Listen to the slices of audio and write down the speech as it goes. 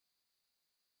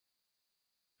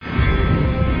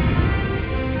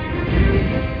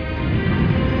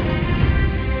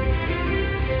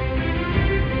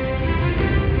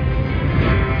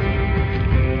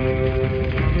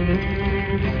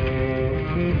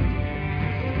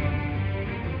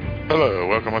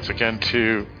once again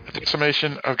to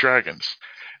Decimation of Dragons,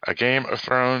 a Game of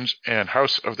Thrones and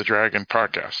House of the Dragon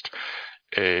podcast,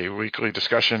 a weekly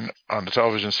discussion on the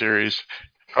television series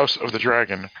House of the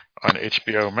Dragon on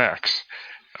HBO Max,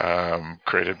 originally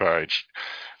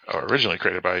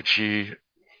created by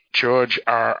George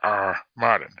R.R.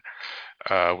 Martin.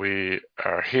 We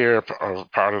are here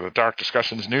part of the Dark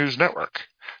Discussions News Network,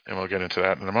 and we'll get into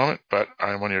that in a moment. But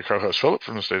I'm one of your co-hosts, Philip,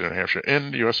 from the state of New Hampshire in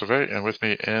the U.S. of A., and with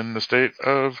me in the state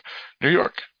of New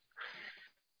York.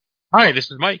 Hi,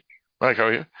 this is Mike. Mike, how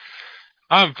are you?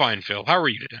 I'm fine, Phil. How are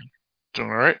you today?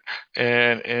 Doing all right.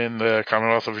 And in the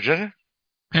Commonwealth of Virginia?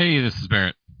 Hey, this is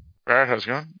Barrett. Barrett, how's it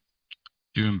going?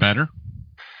 Doing better.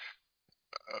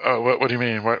 What do you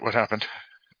mean? What happened?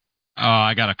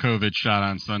 I got a COVID shot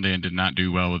on Sunday and did not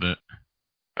do well with it.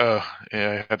 Oh, yeah,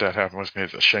 I had that happen with me,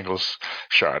 the shingles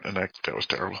shot, and that was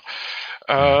terrible.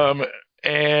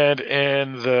 And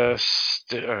in the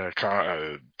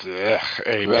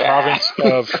province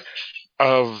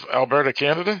of Alberta,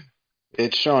 Canada?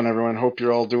 It's Sean, everyone. Hope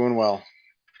you're all doing well.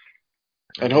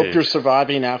 And Indeed. hope you're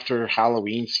surviving after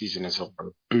Halloween season is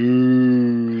over.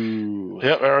 Boo.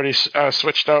 Yep, I already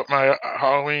switched out my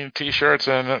Halloween t-shirts,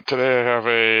 and today I have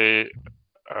a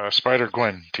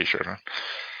Spider-Gwen t-shirt on.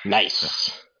 Nice.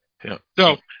 Yeah.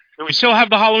 So, do we still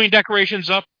have the Halloween decorations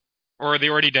up, or are they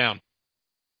already down?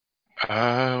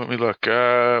 Let me look.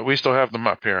 We still have them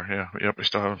up here. Yeah. Yep, we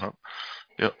still have them up.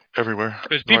 Yep, everywhere.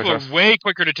 Because people are way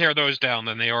quicker to tear those down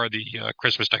than they are the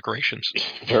Christmas decorations.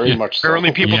 Very much so.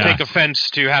 Apparently people take offense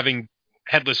to having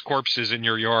headless corpses in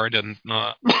your yard and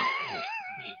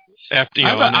after,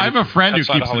 I have a friend who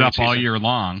keeps it up season. all year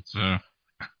long, so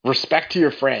respect to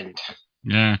your friend.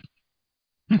 yeah.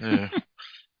 Yeah.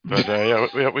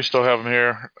 But we still have them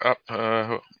here up.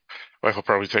 Wife will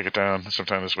probably take it down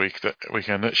sometime this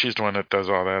weekend. She's the one that does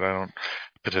all that. I don't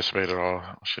participate at all.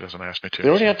 She doesn't ask me to. They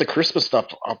already have the Christmas stuff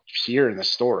up here in the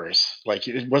stores. Like,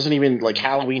 it wasn't even, like,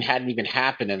 Halloween hadn't even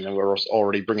happened, and they were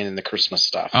already bringing in the Christmas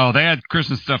stuff. Oh, they had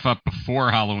Christmas stuff up before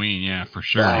Halloween, yeah, for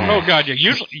sure. Oh, God, yeah.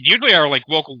 Usually our, like,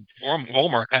 local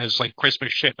Walmart has, like,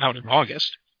 Christmas shit out in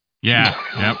August. Yeah,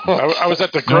 yep. I was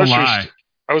at the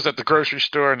grocery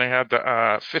store, and they had the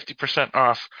 50%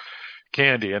 off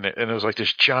candy, and it was like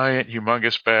this giant,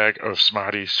 humongous bag of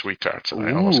Smarties Sweet Tarts, and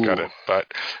I almost got it,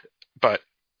 but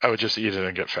I would just eat it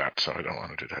and get fat, so I don't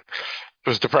want to do that. It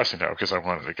was depressing though, because I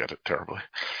wanted to get it terribly.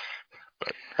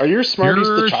 But are your Smarties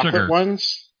the chocolate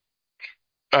ones?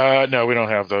 No, we don't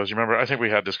have those. You remember? I think we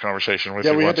had this conversation with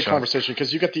you. Yeah, we had the conversation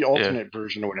because you got the alternate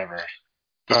version or whatever.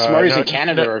 The Smarties in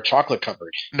Canada are chocolate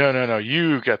covered. No.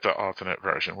 You get the alternate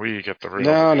version. We get the real.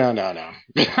 No.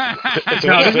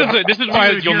 This is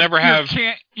why you'll never have.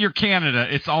 You're Canada.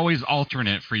 It's always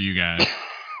alternate for you guys.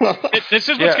 This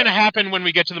is what's going to happen when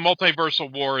we get to the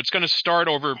multiversal war. It's going to start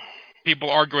over people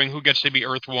arguing who gets to be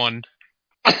Earth 1.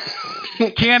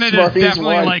 Canada's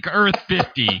definitely like Earth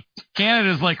 50.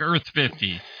 Canada's like Earth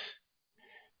 50.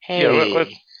 Hey. Yeah,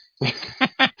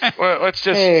 let's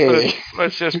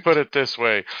just put it this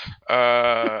way.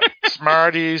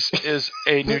 Smarties is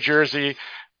a New Jersey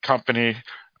company,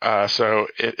 so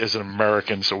it is an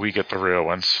American, so we get the real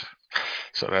ones.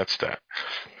 So that's that.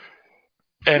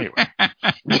 Anyway,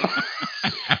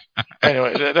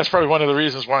 that's probably one of the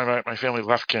reasons why my family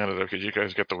left Canada, because you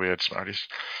guys get the weird Smarties.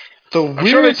 The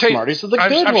weird Smarties are the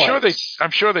good ones.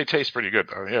 I'm sure they taste pretty good,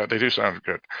 though. Yeah, they do sound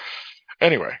good.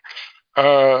 Anyway,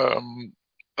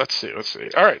 let's see.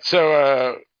 All right,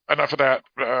 so enough of that.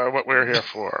 What we're here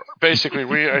for. Basically,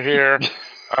 we are here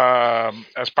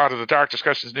as part of the Dark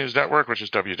Discussions News Network, which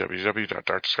is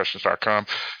www.darkdiscussions.com.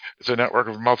 It's a network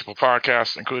of multiple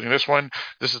podcasts, including this one.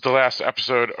 This is the last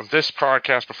episode of this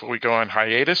podcast before we go on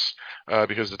hiatus,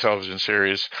 because the television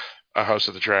series House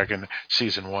of the Dragon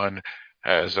Season 1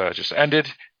 has just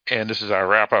ended, and this is our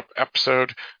wrap-up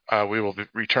episode. We will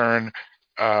return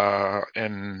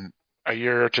in a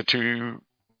year to 2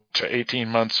 to 18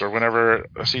 months or whenever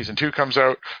Season 2 comes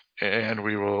out, and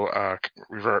we will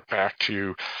revert back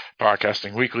to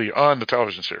podcasting weekly on the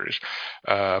television series.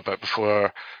 But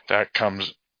before that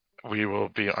comes, we will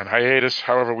be on hiatus.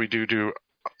 However, we do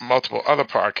multiple other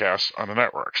podcasts on the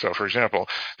network. So, for example,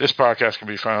 this podcast can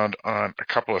be found on a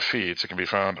couple of feeds. It can be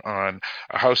found on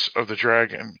a House of the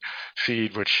Dragon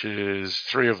feed, which is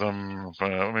 3 of them.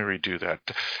 Let me redo that.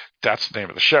 That's the name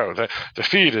of the show. The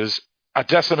feed is A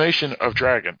Decimation of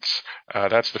Dragons.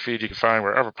 That's the feed you can find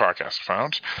wherever podcasts are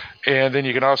found. And then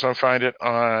you can also find it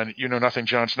on You Know Nothing,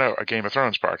 Jon Snow, a Game of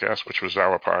Thrones podcast, which was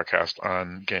our podcast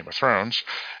on Game of Thrones.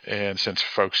 And since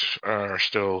folks are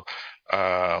still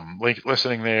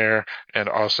listening there, and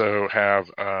also have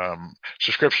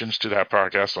subscriptions to that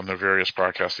podcast on the various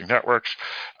podcasting networks.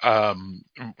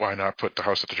 Why not put the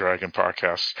House of the Dragon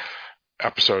podcast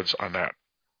episodes on that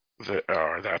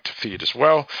feed as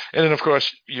well? And then, of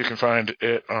course, you can find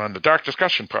it on the Dark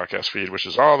Discussion podcast feed, which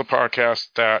is all the podcasts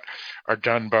that are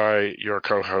done by your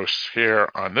co-hosts here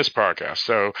on this podcast.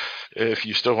 So if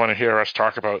you still want to hear us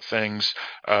talk about things,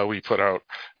 we put out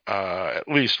at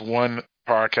least one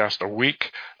podcast a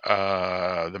week.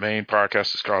 The main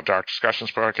podcast is called Dark Discussions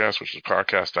Podcast, which is a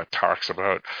podcast that talks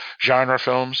about genre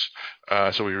films.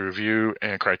 So we review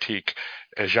and critique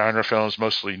genre films,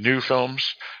 mostly new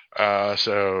films.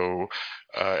 So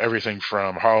everything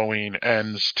from Halloween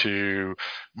Ends to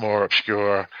more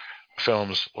obscure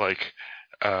films like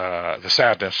The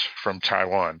Sadness from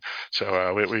Taiwan.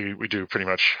 So we do pretty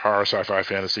much horror, sci-fi,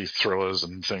 fantasy, thrillers,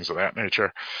 and things of that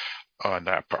nature on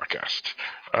that podcast.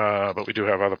 But we do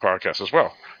have other podcasts as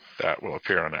well that will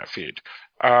appear on that feed.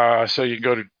 So you can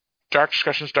go to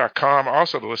darkdiscussions.com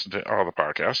also to listen to all the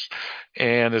podcasts.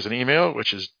 And there's an email,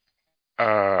 which is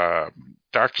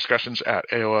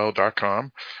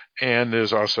darkdiscussions@aol.com, and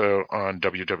there's also on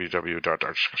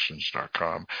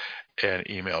www.darkdiscussions.com an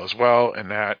email as well,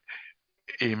 and that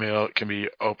email can be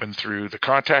opened through the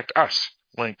Contact Us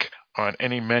link on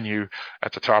any menu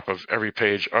at the top of every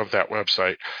page of that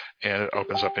website, and it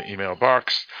opens up an email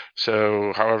box.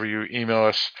 So however you email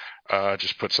us,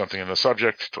 just put something in the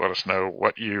subject to let us know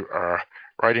what you are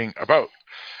writing about.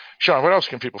 Sean, what else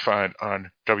can people find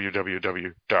on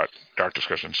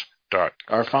www.darkdiscussions.com?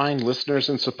 Our fine listeners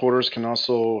and supporters can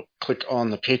also click on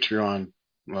the Patreon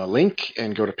link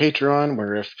and go to Patreon,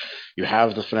 where if you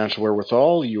have the financial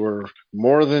wherewithal, you are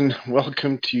more than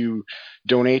welcome to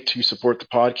donate to support the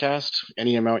podcast.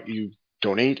 Any amount you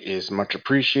donate is much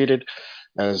appreciated,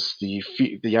 as the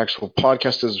actual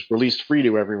podcast is released free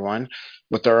to everyone,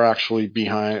 but there are actually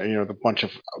the bunch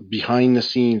of behind the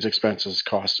scenes expenses,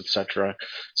 costs, etc.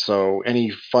 So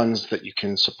any funds that you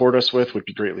can support us with would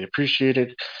be greatly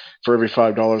appreciated. For every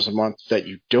 $5 a month that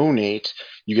you donate,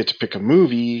 you get to pick a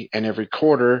movie, and every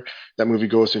quarter that movie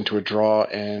goes into a draw,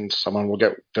 and someone will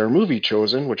get their movie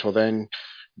chosen, which will then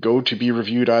go to be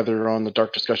reviewed either on the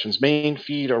Dark Discussions main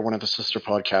feed or one of the sister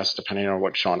podcasts, depending on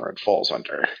what genre it falls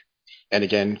under. And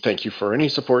again, thank you for any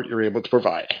support you're able to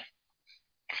provide.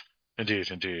 Indeed.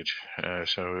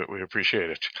 So we appreciate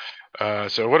it.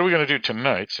 So what are we going to do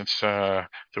tonight, since there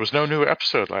was no new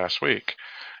episode last week,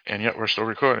 and yet we're still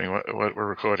recording? What we're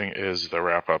recording is the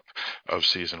wrap-up of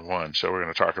Season 1. So we're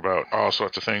going to talk about all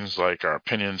sorts of things, like our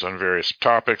opinions on various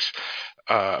topics,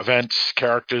 events,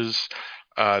 characters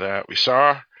that we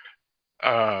saw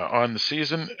on the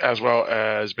season, as well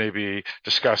as maybe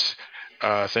discuss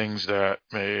things that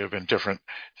may have been different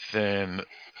than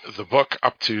the book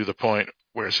up to the point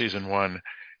where Season 1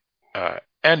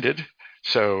 ended.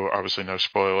 So obviously no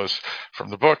spoilers from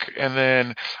the book. And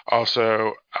then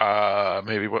also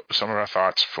maybe what some of our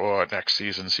thoughts for next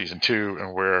season, Season 2,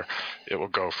 and where it will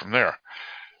go from there.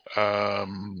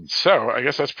 So I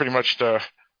guess that's pretty much the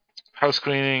house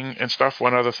cleaning and stuff.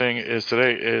 One other thing is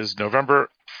today is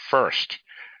November 1st.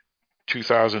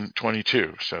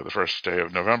 2022. So the first day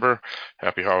of November.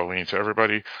 Happy Halloween to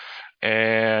everybody.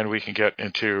 And we can get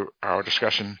into our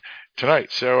discussion tonight.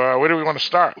 So where do we want to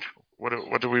start?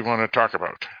 What do we want to talk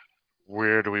about?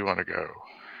 Where do we want to go?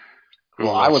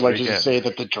 Well, I would like to say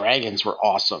that the dragons were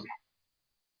awesome.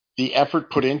 The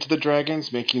effort put into the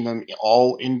dragons, making them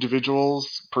all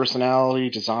individuals, personality,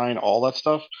 design, all that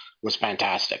stuff, was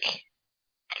fantastic.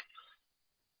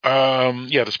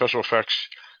 Yeah, the special effects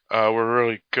were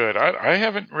really good. I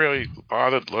haven't really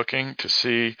bothered looking to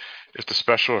see if the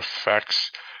special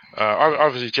effects,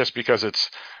 obviously just because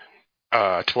it's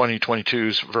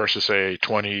 2022's versus a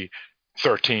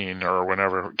 2013 or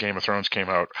whenever Game of Thrones came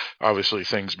out, obviously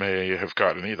things may have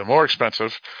gotten either more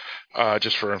expensive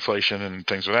just for inflation and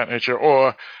things of that nature,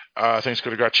 or things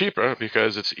could have got cheaper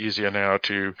because it's easier now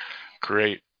to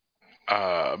create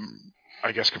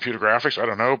I guess computer graphics. I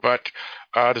don't know, but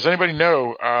does anybody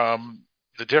know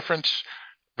the difference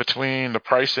between the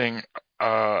pricing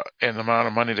and the amount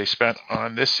of money they spent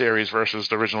on this series versus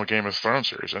the original Game of Thrones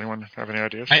series? Anyone have any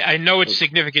ideas? I know it's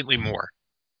significantly more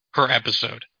per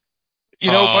episode.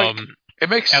 Mike, it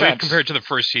makes sense compared to the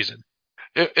first season.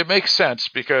 It makes sense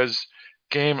because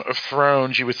Game of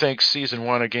Thrones, you would think Season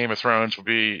 1 of Game of Thrones would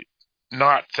be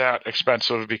not that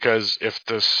expensive, because if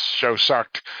the show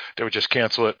sucked, they would just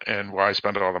cancel it, and why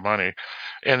spend all the money?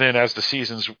 And then as the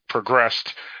seasons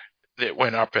progressed, it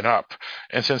went up and up.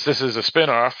 And since this is a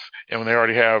spin-off, and when they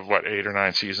already have, 8 or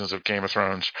 9 seasons of Game of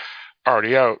Thrones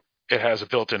already out, it has a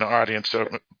built-in audience. So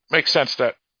it makes sense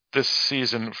that this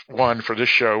season one for this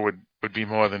show would be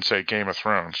more than, say, Game of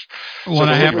Thrones. So the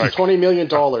limit was $20 million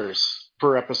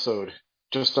per episode,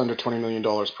 just under $20 million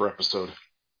per episode.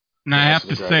 And I have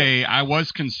to say, I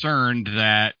was concerned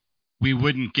that we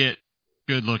wouldn't get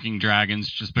good-looking dragons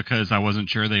just because I wasn't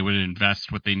sure they would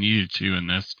invest what they needed to in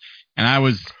this. And I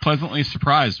was pleasantly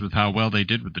surprised with how well they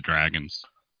did with the dragons.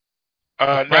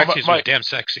 Praxis was damn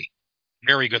sexy.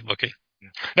 Very good-looking.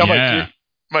 Now, yeah.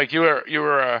 Mike, you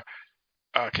were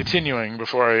continuing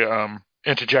before I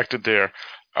interjected there.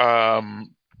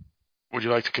 Would you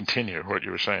like to continue what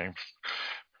you were saying?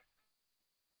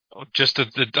 Just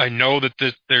that I know that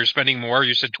they're spending more.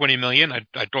 You said $20 million.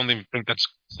 I don't even think that's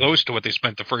close to what they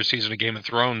spent the first season of Game of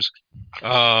Thrones.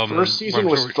 First season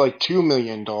was like $2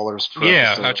 million per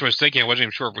episode. That's what I was thinking. I wasn't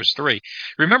even sure if it was 3.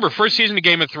 Remember, first season of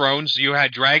Game of Thrones, you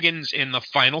had dragons in the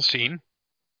final scene.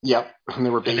 Yep, and they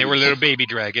were babies. And they were little baby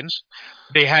dragons.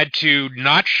 They had to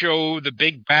not show the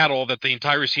big battle that the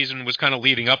entire season was kind of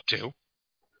leading up to.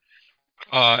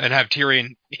 And have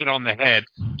Tyrion hit on the head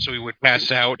so he would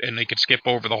pass out and they could skip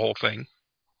over the whole thing.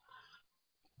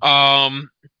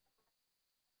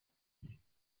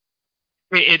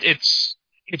 Its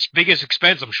biggest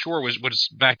expense, I'm sure, was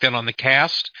back then on the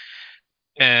cast.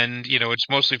 And, it's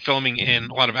mostly filming in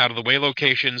a lot of out-of-the-way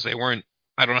locations. I don't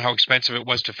know how expensive it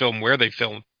was to film where they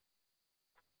filmed.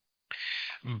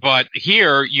 But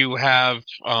here you have,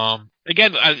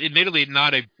 again, admittedly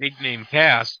not a big-name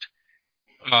cast,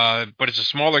 but it's a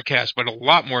smaller cast, but a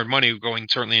lot more money going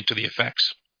certainly into the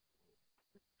effects.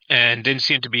 And didn't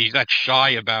seem to be that shy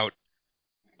about,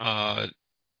 there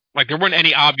weren't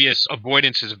any obvious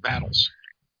avoidances of battles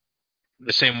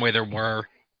the same way there were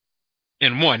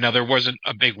in 1. Now, there wasn't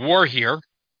a big war here,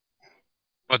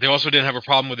 but they also didn't have a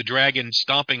problem with the dragon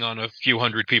stomping on a few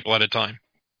hundred people at a time.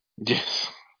 Yes.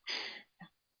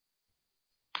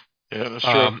 Yeah, that's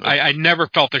true. I never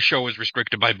felt the show was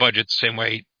restricted by budget the same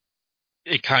way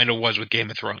it kind of was with Game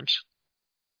of Thrones.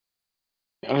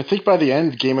 And I think by the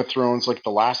end, Game of Thrones, like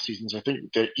the last seasons, I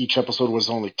think that each episode was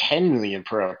only $10 million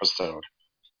per episode.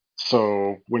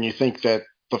 So when you think that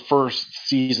the first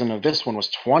season of this one was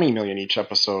 $20 million each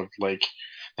episode, they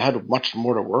had much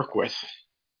more to work with.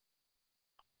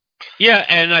 Yeah,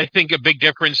 and I think a big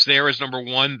difference there is, number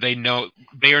one, they know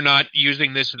they are not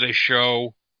using this as a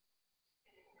show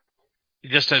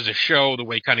just as a show the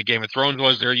way kind of Game of Thrones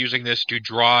was. They're using this to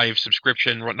drive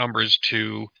subscription numbers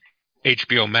to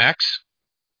HBO Max.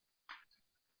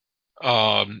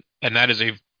 And that is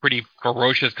a pretty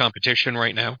ferocious competition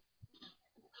right now.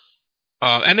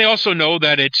 And they also know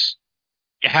that it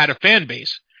had a fan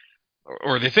base,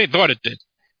 or they thought it did.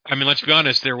 I mean, let's be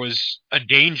honest, there was a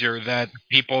danger that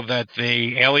people that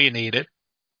they alienated,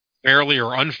 fairly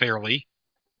or unfairly,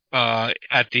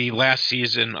 at the last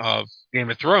season of Game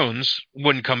of Thrones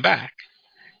wouldn't come back.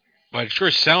 But it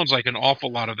sure sounds like an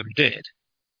awful lot of them did.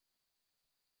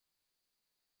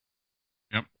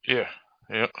 Yep. Yeah.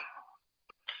 Yep.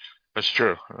 That's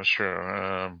true.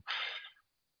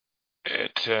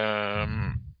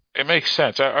 It makes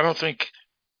sense. I don't think.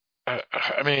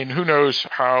 I mean, who knows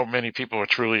how many people are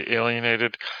truly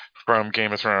alienated from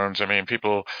Game of Thrones? I mean,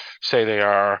 people say they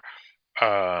are,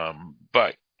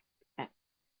 but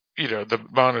the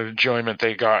amount of enjoyment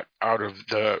they got out of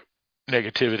the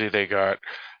negativity they got,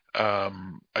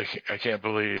 I can't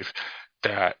believe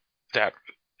that,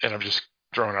 and I'm just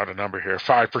throwing out a number here,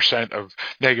 5% of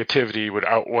negativity would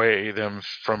outweigh them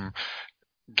from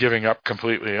giving up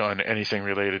completely on anything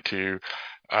related to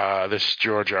this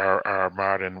George R.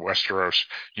 Martin Westeros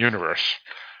universe.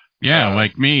 Yeah,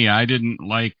 like me, I didn't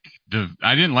like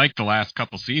the last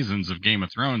couple seasons of Game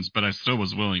of Thrones, but I still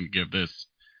was willing to give this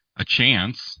a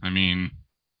chance. I mean,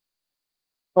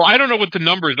 well, I don't know what the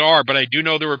numbers are, but I do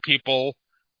know there were people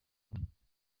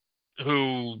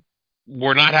who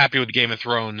were not happy with Game of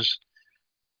Thrones,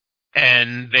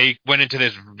 and they went into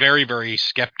this very, very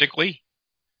skeptically.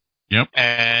 Yep.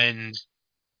 And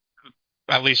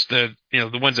at least the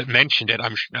ones that mentioned it,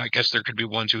 I guess there could be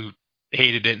ones who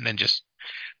hated it and then just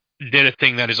did a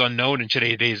thing that is unknown in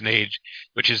today's days and age,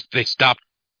 which is they stopped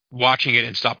watching it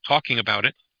and stopped talking about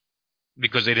it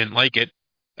because they didn't like it.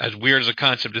 As weird as a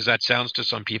concept as that sounds to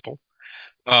some people.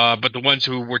 But the ones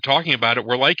who were talking about it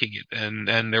were liking it,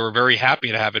 and they were very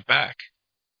happy to have it back.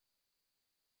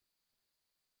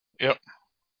 Yep.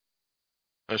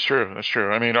 That's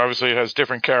true. I mean, obviously it has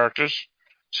different characters,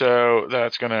 so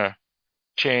that's going to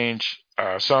change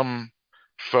some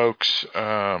folks'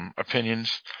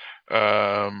 opinions.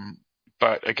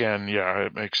 But again, yeah,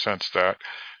 it makes sense that.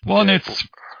 Well, and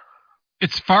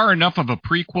it's far enough of a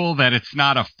prequel that it's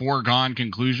not a foregone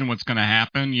conclusion what's going to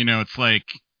happen. It's like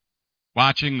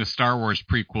watching the Star Wars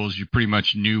prequels, you pretty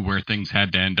much knew where things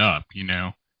had to end up,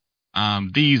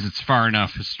 These, it's far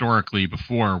enough historically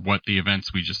before what the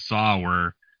events we just saw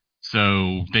were,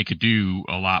 so they could do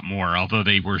a lot more, although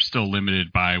they were still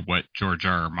limited by what George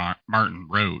R. Martin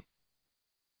wrote.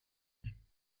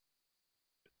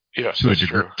 Yes, to a that's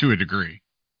degree. true. To a degree.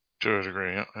 To a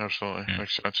degree, yeah, absolutely. Yeah.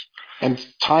 Makes sense. And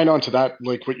tying on to that,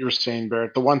 like what you're saying,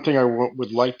 Barrett, the one thing I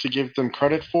would like to give them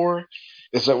credit for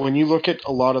is that when you look at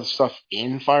a lot of stuff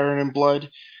in Fire and Blood,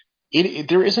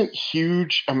 there isn't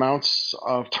huge amounts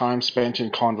of time spent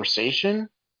in conversation.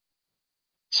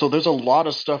 So there's a lot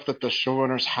of stuff that the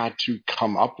showrunners had to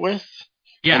come up with.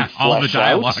 Yeah, all the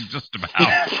dialogue just about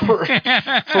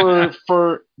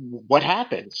for what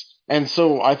happens. And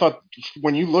so I thought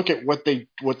when you look at what they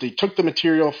took the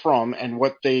material from and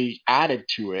what they added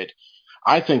to it,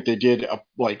 I think they did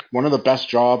one of the best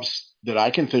jobs that I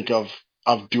can think of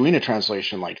doing a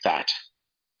translation like that.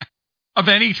 Of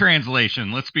any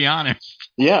translation, let's be honest.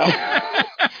 Yeah.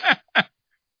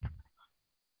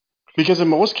 Because in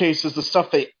most cases, the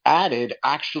stuff they added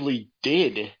actually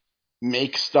did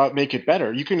make it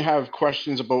better. You can have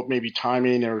questions about maybe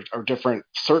timing or different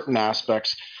certain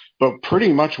aspects, but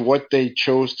pretty much what they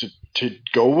chose to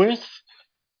go with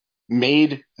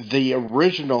made the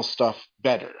original stuff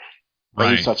better. Right.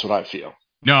 At least that's what I feel.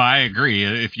 No, I agree.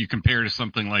 If you compare to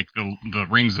something like the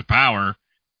Rings of Power,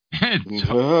 and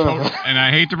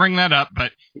I hate to bring that up,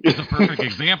 but it's a perfect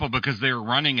example because they were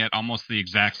running at almost the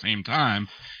exact same time.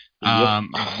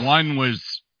 One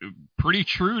was pretty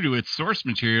true to its source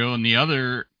material, and the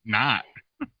other not.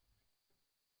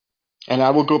 And I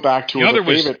will go back to the other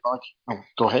favorite.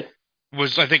 Go ahead.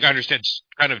 I think I understand,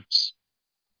 kind of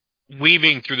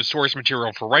weaving through the source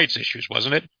material for rights issues,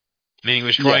 wasn't it? I mean, he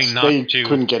was trying they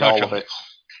couldn't get all of it.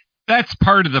 That's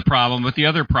part of the problem, but the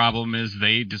other problem is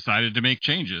they decided to make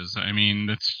changes. I mean,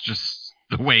 that's just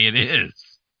the way it is.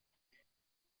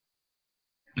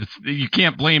 You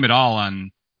can't blame it all on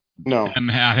them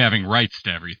having rights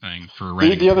to everything for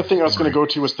writing. The other thing I was going to go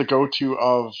to was the go-to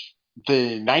of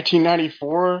the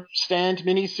 1994 Stand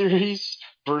miniseries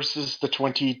versus the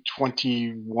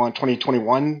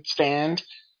 2021 Stand,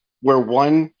 where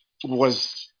one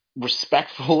was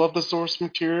respectful of the source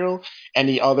material and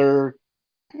the other,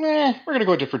 we're going to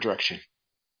go a different direction.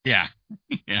 Yeah.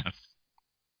 Yes.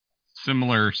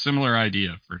 Similar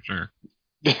idea for sure.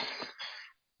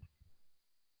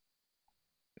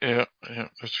 Yeah,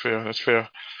 that's fair.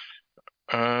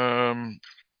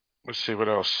 Let's see what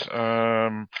else.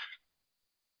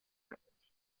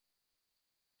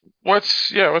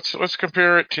 Let's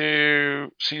compare it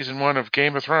to season 1 of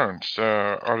Game of Thrones.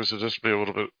 Obviously, this will be a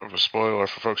little bit of a spoiler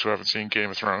for folks who haven't seen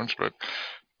Game of Thrones, but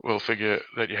we'll figure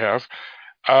that you have.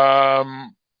 How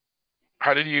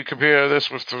did you compare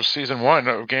this with season 1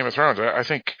 of Game of Thrones? I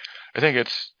think it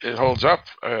holds up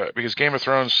because Game of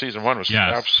Thrones season 1 was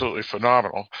absolutely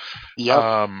phenomenal.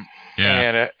 Yeah.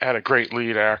 And it had a great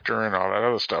lead actor and all that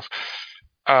other stuff.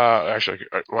 Actually,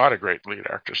 a lot of great lead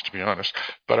actors, to be honest.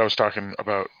 But I was talking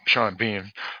about Sean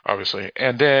Bean, obviously.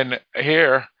 And then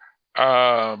here,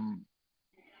 it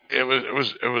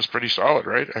was pretty solid,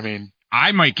 right? I mean,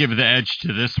 I might give the edge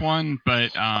to this one,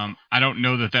 but I don't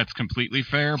know that that's completely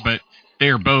fair. But they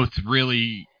are both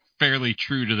really fairly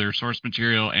true to their source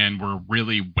material and were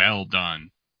really well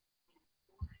done.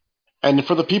 And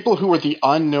for the people who were the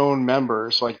unknown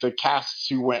members, like the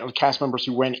cast members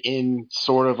who went in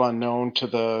sort of unknown to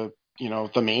the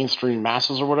mainstream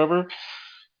masses or whatever,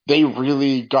 they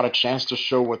really got a chance to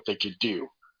show what they could do.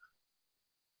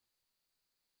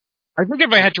 I think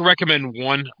if I had to recommend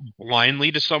one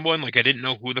blindly to someone, like I didn't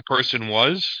know who the person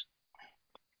was,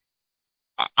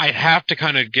 I'd have to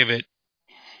kind of give it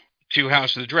to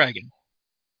House of the Dragon.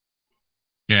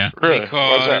 Yeah, really?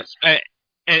 Because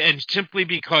and simply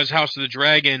because House of the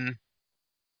Dragon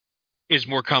is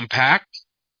more compact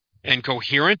and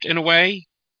coherent in a way.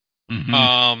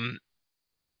 Mm-hmm.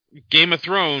 Game of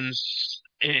Thrones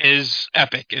is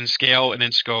epic in scale and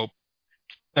in scope.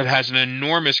 It has an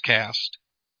enormous cast.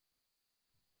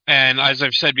 And as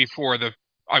I've said before,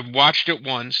 I watched it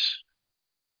once,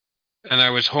 and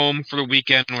I was home for the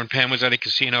weekend when Pam was at a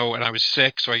casino, and I was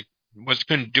sick, so I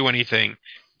couldn't do anything.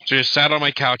 So I just sat on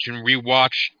my couch and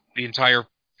rewatched the entire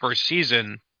first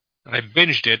season, and I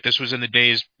binged it. This was in the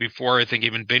days before I think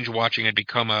even binge watching had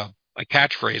become a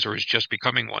catchphrase, or was just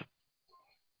becoming one.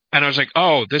 And I was like,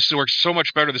 oh, this works so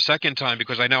much better the second time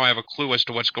because I now have a clue as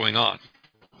to what's going on.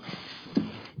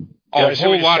 A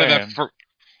whole lot of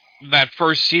that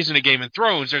first season of Game of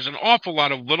Thrones, there's an awful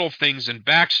lot of little things and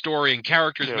backstory and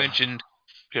characters mentioned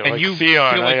Yeah, And like you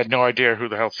Theon, feel like I had no idea who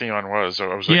the hell Theon was.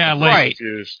 So I was Yeah, completely Right.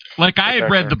 confused. like I with had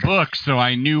that read the character. book, so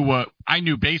I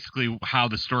knew basically how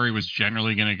the story was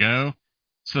generally going to go.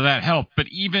 So that helped. But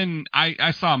even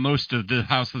I saw most of the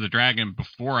House of the Dragon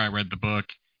before I read the book,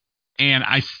 and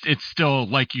it's still,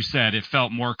 like you said, it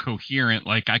felt more coherent.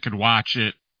 Like I could watch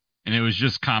it, and it was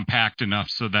just compact enough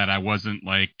so that I wasn't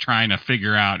like trying to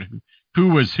figure out who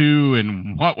was who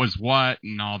and what was what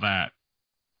and all that.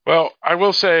 Well, I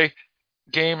will say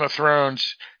Game of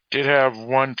Thrones did have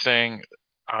one thing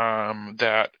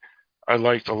that I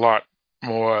liked a lot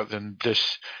more than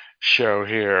this show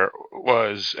here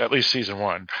was, at least season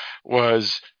one,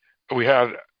 was we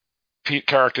had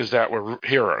characters that were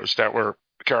heroes, that were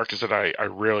characters that I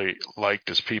really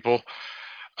liked as people.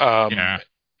 Yeah.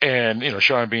 And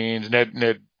Sean Bean,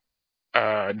 Ned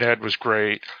was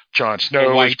great. Jon the Snow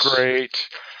was Whites. great.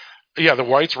 Yeah, the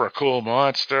Whites were a cool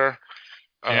monster.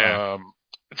 Yeah.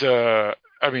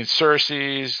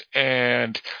 Cersei's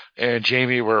and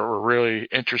Jamie were really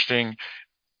interesting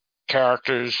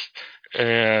characters,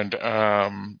 and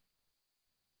and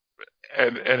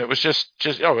it was just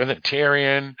and then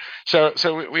Tyrion. So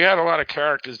we had a lot of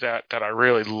characters that I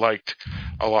really liked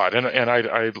a lot, and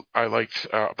I liked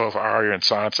both Arya and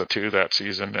Sansa too that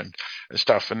season and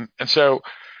stuff, and so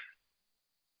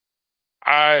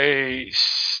I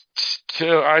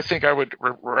think I would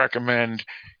recommend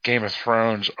Game of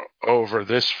Thrones over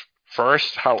this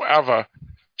first. However,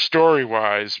 story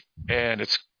wise and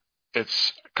its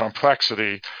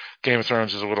complexity, Game of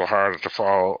Thrones is a little harder to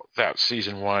follow that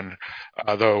season one.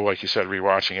 Though, like you said,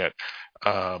 rewatching it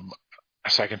a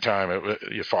second time,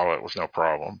 you follow it with no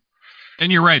problem.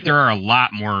 And you're right, there are a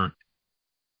lot more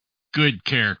good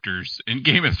characters in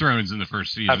Game of Thrones in the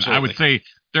first season. Absolutely. I would say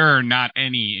there are not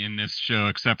any in this show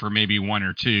except for maybe one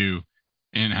or two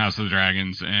in House of the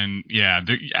Dragons. And yeah,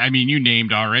 you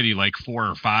named already like 4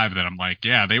 or 5 that I'm like,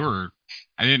 yeah,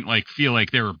 I didn't like feel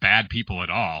like they were bad people at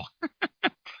all.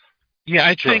 Yeah,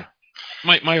 I Sure. think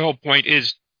my whole point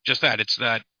is just that. It's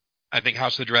that I think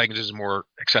House of the Dragons is more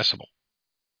accessible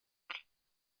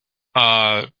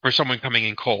for someone coming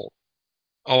in cold.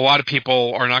 A lot of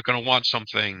people are not going to want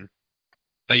something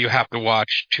that you have to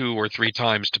watch 2 or 3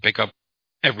 times to pick up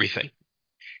everything.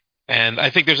 And I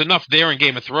think there's enough there in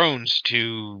Game of Thrones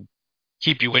to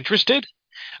keep you interested.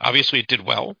 Obviously, it did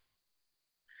well.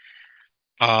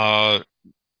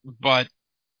 But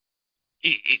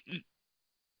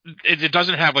it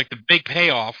doesn't have like the big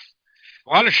payoff. A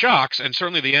lot of shocks, and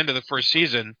certainly the end of the first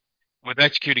season with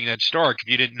executing Ned Stark, if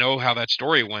you didn't know how that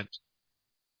story went,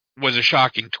 was a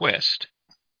shocking twist.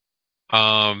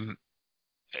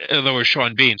 Although it was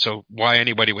Sean Bean, so why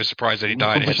anybody was surprised that he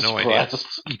died, I have no idea.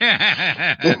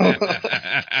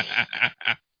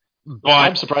 But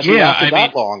I'm surprised we lasted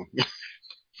that long.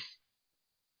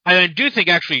 I do think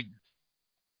actually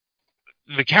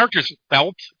the characters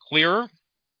felt clearer.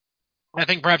 I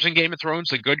think perhaps in Game of Thrones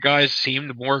the good guys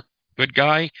seemed more good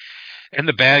guy, and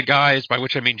the bad guys, by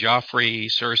which I mean Joffrey,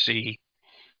 Cersei,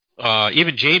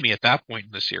 even Jaime at that point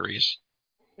in the series,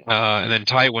 and then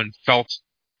Tywin felt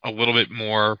a little bit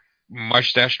more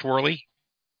mustache twirly.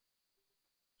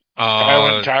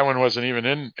 Tywin wasn't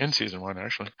even in season one,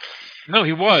 actually. No,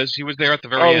 he was. He was there at the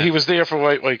very end. Oh, he was there for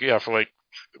like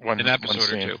an episode one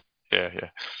scene. or 2.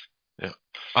 Yeah.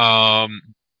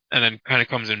 And then kind of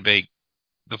comes in big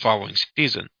the following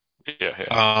season.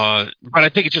 Yeah. But I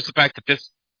think it's just the fact that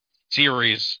this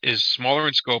series is smaller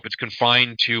in scope. It's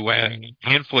confined to a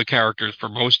handful of characters for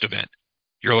most of it.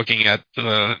 You're looking at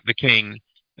the king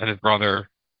and his brother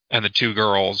and the 2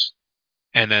 girls,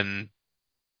 and then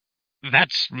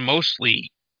that's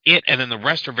mostly it. And then the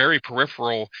rest are very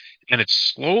peripheral, and it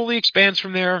slowly expands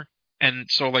from there. And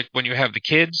so, like when you have the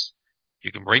kids,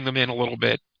 you can bring them in a little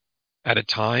bit at a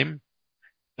time,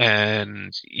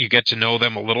 and you get to know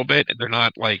them a little bit. They're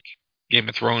not like Game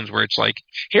of Thrones where it's like,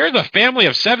 here's a family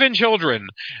of 7 children,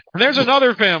 and there's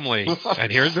another family,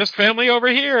 and here's this family over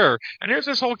here, and here's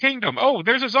this whole kingdom. Oh,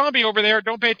 there's a zombie over there.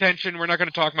 Don't pay attention. We're not going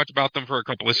to talk much about them for a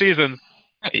couple of seasons.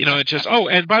 It's just, oh,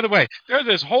 and by the way, there's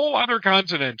this whole other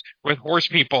continent with horse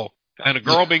people and a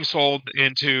girl being sold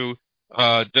into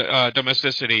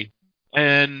domesticity.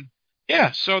 And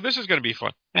yeah, so this is going to be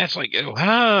fun. And it's like,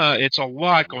 it's a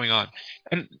lot going on.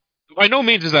 And by no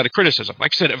means is that a criticism.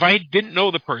 Like I said, if I didn't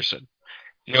know the person,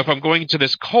 if I'm going into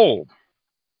this cold,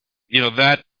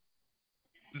 that's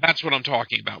what I'm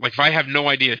talking about. Like if I have no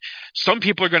idea, some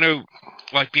people are going to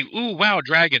like be, ooh, wow,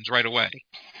 dragons right away.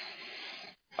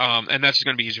 And that's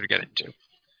going to be easier to get into.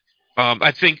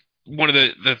 I think one of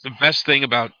the best thing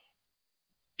about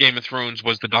Game of Thrones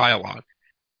was the dialogue.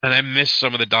 And I miss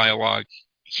some of the dialogue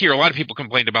here. A lot of people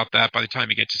complained about that by the time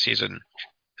you get to season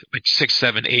like 6,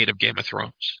 7, 8 of Game of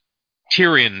Thrones.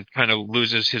 Tyrion kind of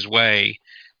loses his way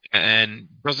and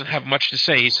doesn't have much to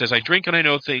say. He says, "I drink and I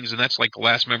know things," and that's like the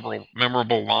last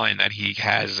memorable line that he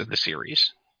has in the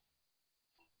series.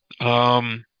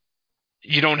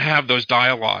 You don't have those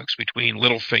dialogues between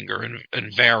Littlefinger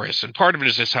and Varys, and part of it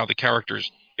is just how the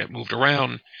characters get moved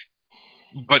around.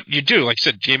 But you do, like I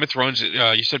said, Game of Thrones.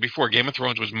 You said before, Game of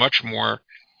Thrones was much more,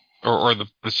 or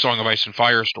the Song of Ice and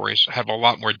Fire stories have a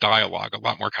lot more dialogue, a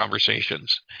lot more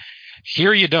conversations.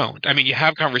 Here you don't. I mean, you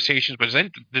have conversations, but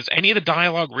does any of the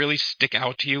dialogue really stick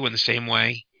out to you in the same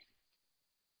way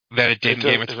that it did in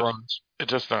Game of Thrones? It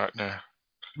does not, no.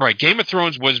 Right. Game of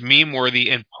Thrones was meme-worthy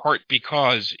in part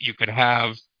because you could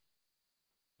have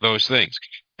those things.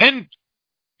 And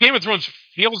Game of Thrones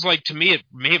feels like, to me, it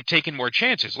may have taken more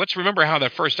chances. Let's remember how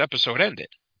that first episode ended.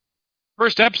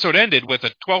 First episode ended with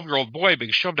a 12-year-old boy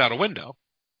being shoved out a window.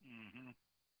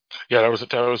 Yeah, that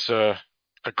was a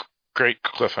great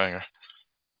cliffhanger.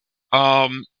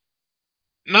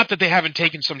 Not that they haven't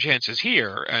taken some chances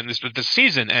here, and the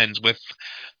season ends with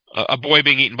a boy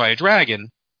being eaten by a dragon.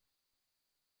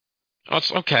 Oh,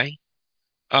 it's okay.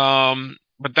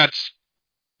 But that's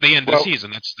the end of the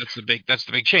season. That's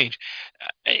the big change.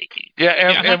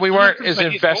 And we weren't as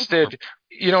invested.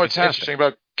 You know what's interesting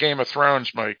about Game of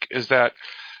Thrones, Mike, is that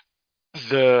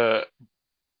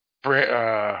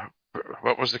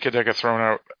what was the kid that got thrown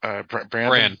out?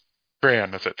 Bran.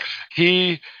 That's it.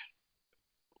 He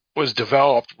was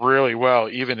developed really well,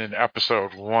 even in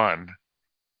episode 1.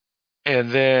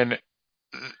 And then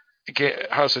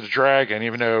House of the Dragon,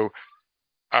 even though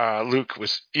Luke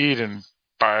was eaten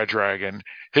by a dragon,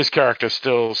 his character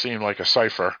still seemed like a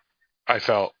cipher, I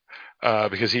felt,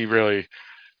 because he really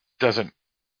doesn't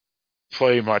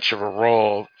play much of a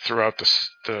role throughout the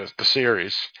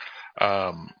series.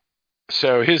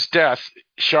 So his death,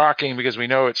 shocking because we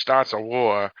know it starts a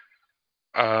war.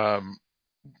 I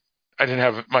didn't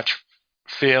have much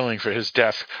feeling for his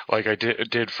death like I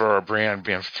did for Bran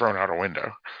being thrown out a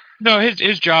window. No,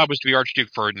 his job was to be Archduke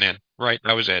Ferdinand, right?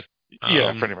 That was it.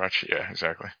 Yeah, pretty much. Yeah,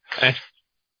 exactly.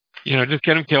 Just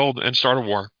get him killed and start a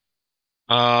war.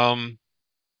 Bran,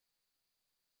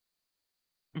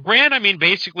 I mean,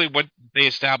 basically what they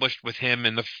established with him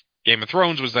in the Game of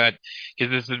Thrones was that he's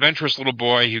this adventurous little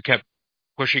boy who kept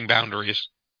pushing boundaries.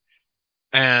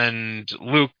 And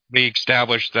Luke, they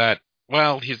established that,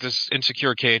 well, he's this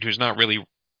insecure kid who's not really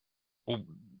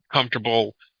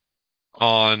comfortable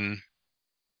with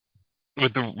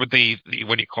the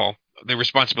what do you call the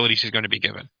responsibilities he's going to be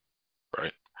given.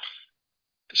 Right.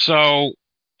 So,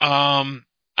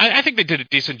 I think they did a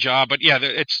decent job, but yeah,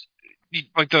 it's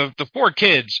like the 4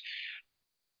 kids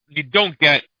you don't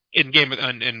get in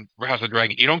House of the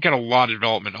Dragon. You don't get a lot of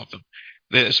development of them,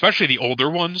 especially the older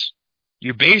ones.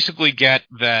 You basically get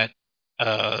that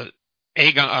Aemon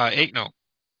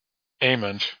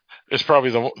is probably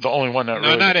the only one that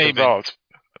really developed.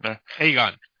 No.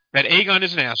 Aegon. That Aegon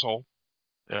is an asshole.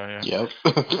 Yeah. Yep.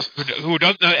 who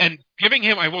doesn't, and giving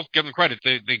him, I will give him credit.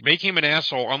 They make him an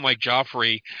asshole, unlike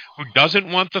Joffrey, who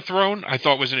doesn't want the throne. I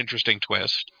thought was an interesting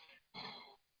twist.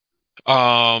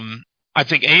 I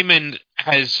think Aemon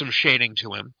has some shading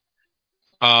to him.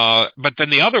 But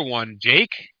then the other one,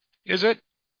 Jake, is it?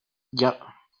 Yep.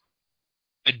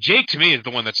 Jake to me is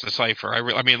the one that's the cipher.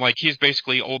 I mean, like he's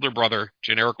basically older brother,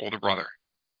 generic older brother.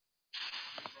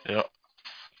 Yeah.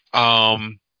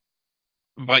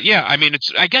 But yeah, I mean,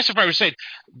 I guess if I was saying,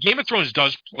 Game of Thrones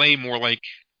does play more like,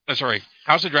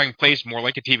 House of Dragon plays more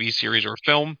like a TV series or a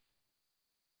film,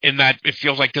 in that it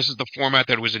feels like this is the format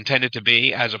that it was intended to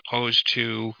be, as opposed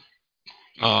to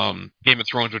Game of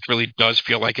Thrones, which really does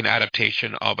feel like an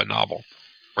adaptation of a novel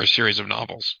or a series of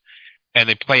novels, and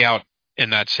they play out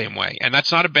in that same way. And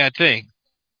that's not a bad thing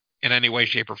in any way,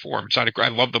 shape, or form. I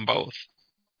love them both.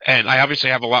 And I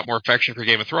obviously have a lot more affection for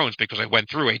Game of Thrones because I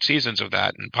went through 8 seasons of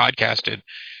that and podcasted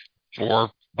for,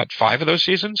 5 of those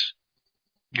seasons?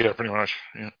 Yeah, pretty much.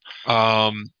 Yeah.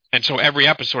 And so every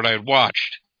episode I had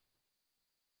watched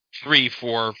 3,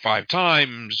 4, 5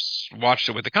 times, watched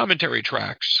it with the commentary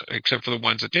tracks, except for the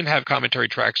ones that didn't have commentary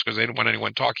tracks because they didn't want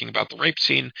anyone talking about the rape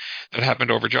scene that happened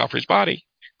over Joffrey's body.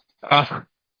 And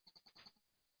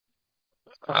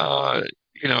I'll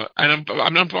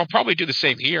probably do the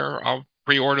same here. I'll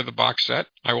pre-order the box set.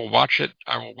 I will watch it.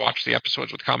 I will watch the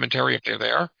episodes with commentary if they're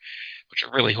there, which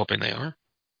I'm really hoping they are.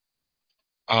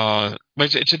 But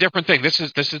it's a different thing. This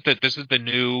is the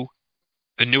new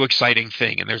exciting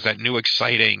thing, and there's that new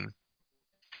exciting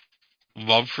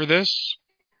love for this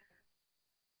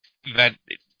that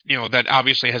that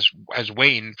obviously has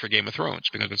waned for Game of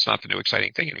Thrones because it's not the new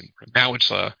exciting thing anymore. Now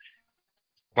it's a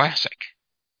classic.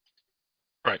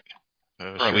 Right.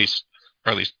 or at least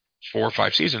 4 or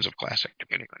 5 seasons of classic,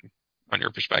 depending on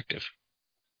your perspective.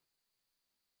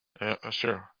 Yeah, that's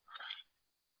true.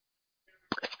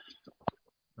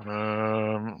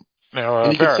 Now,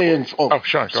 And you could say,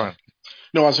 Sean, go ahead.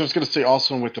 No, I was just going to say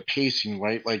also with the pacing,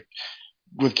 right? Like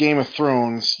with Game of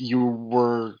Thrones, you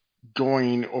were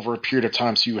going over a period of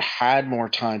time, so you had more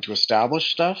time to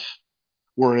establish stuff.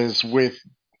 Whereas with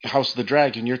House of the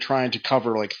Dragon, you're trying to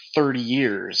cover like 30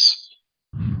 years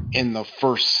in the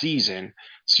first season,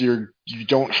 so you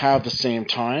don't have the same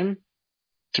time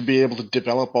to be able to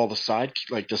develop all the side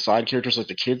characters like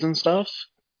the kids and stuff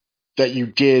that you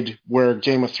did. Where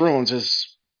Game of Thrones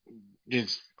is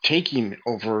taking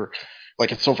over,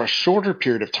 like it's over a shorter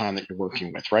period of time that you're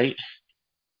working with, right?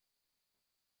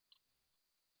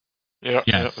 Yeah,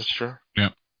 Yes. yeah, that's true.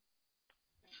 Yep.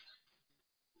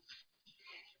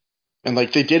 And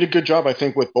like they did a good job, I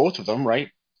think, with both of them, right?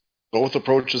 Both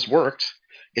approaches worked.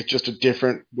 It's just a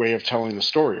different way of telling the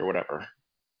story or whatever.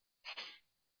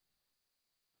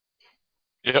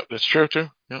 Yep, that's true too.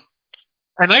 Yep.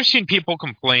 And I've seen people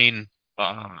complain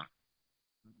about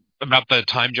the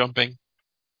time jumping.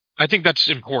 I think that's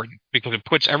important because it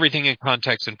puts everything in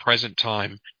context in present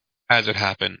time as it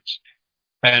happens.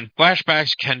 And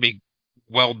flashbacks can be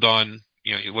well done.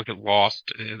 You know, you look at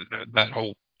Lost, that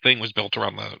whole thing was built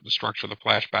around the structure of the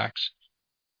flashbacks.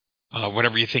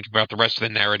 Whatever you think about the rest of the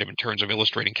narrative in terms of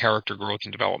illustrating character growth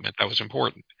and development, that was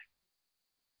important.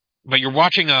 But you're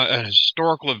watching a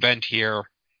historical event here.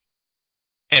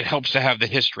 It helps to have the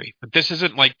history. But this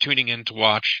isn't like tuning in to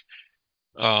watch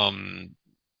a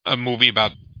movie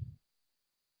about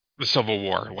the Civil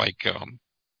War, like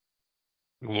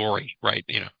Glory, right?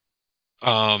 You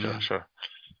know, Sure.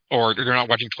 Or you're not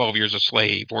watching 12 Years a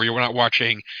Slave, or you're not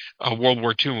watching a World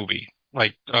War II movie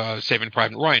like Saving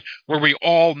Private Ryan, where we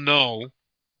all know,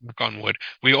 knock on wood,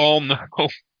 we all know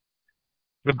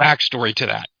the backstory to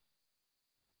that.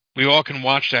 We all can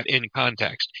watch that in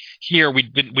context. Here, we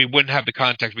wouldn't have the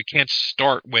context. We can't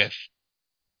start with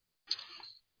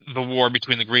the war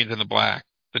between the Greens and the Black,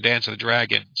 the Dance of the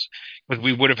Dragons, because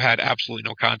we would have had absolutely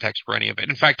no context for any of it.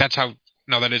 In fact, that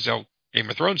is how Game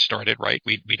of Thrones started, right?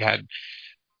 We'd had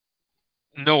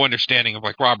no understanding of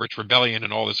like Robert's Rebellion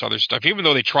and all this other stuff, even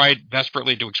though they tried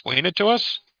desperately to explain it to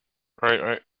us.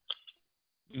 Right.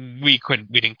 We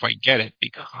didn't quite get it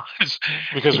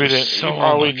because we didn't. So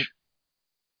much.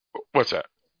 What's that?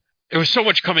 It was so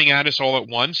much coming at us all at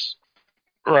once.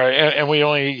 Right, and we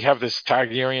only have this two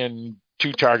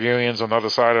Targaryens on the other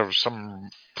side of some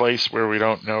place where we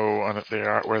don't know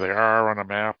where they are on a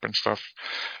map and stuff.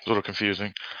 It's a little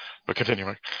confusing, but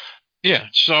continuing. Yeah,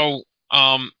 so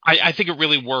I think it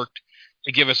really worked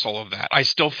to give us all of that. I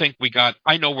still think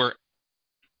I know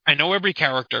every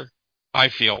character, I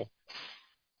feel.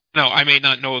 No, I may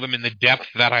not know them in the depth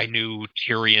that I knew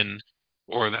Tyrion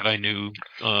or that I knew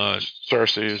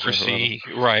Cersei,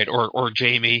 right, or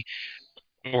Jaime,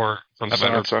 or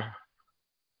Sansa,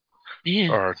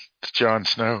 or Jon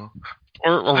Snow,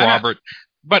 or Robert.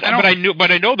 But I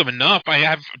know them enough. I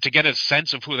have to get a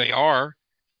sense of who they are.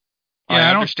 Yeah,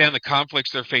 I understand the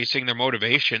conflicts they're facing, their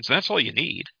motivations. And that's all you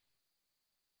need.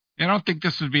 I don't think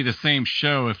this would be the same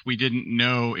show if we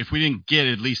didn't get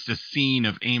at least a scene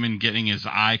of Aemon getting his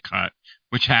eye cut,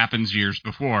 which happens years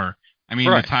before. I mean,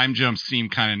 The time jumps seem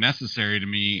kind of necessary to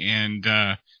me, and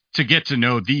to get to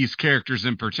know these characters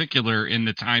in particular in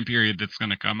the time period that's going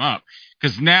to come up.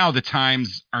 Because now the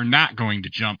times are not going to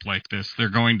jump like this. They're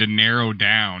going to narrow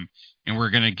down, and we're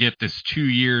going to get this 2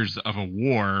 years of a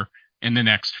war in the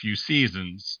next few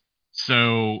seasons.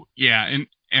 So, yeah,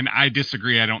 and I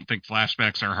disagree. I don't think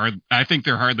flashbacks are hard. I think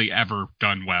they're hardly ever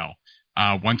done well.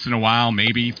 Once in a while,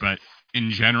 maybe, but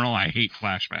in general, I hate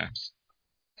flashbacks.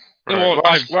 Right. Well,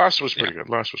 Lost was pretty good.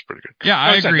 Lost was pretty good. Yeah,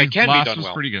 I agree. Lost was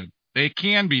pretty good. They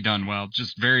can be done well,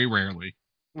 just very rarely.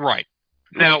 Right.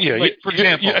 Now, for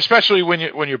example, especially when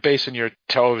you're basing your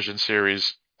television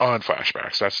series on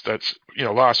flashbacks. That's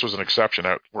Lost was an exception.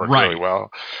 That worked really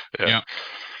well. Yeah.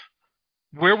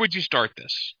 Where would you start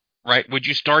this? Right? Would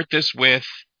you start this with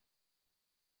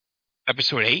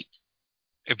episode 8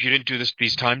 if you didn't do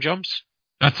these time jumps?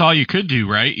 That's all you could do,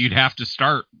 right? You'd have to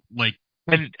start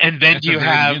and then do you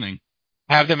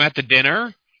have them at the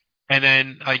dinner, and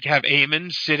then like have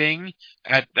Aemon sitting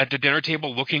at the dinner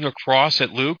table looking across at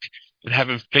Luke and have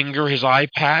him finger his eye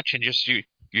patch, and just you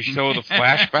show the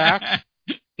flashback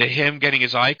to him getting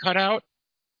his eye cut out.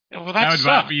 Well, that would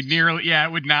not be nearly. Yeah,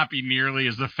 it would not be nearly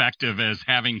as effective as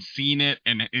having seen it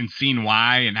and seen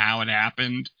why and how it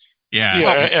happened. Yeah,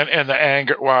 and the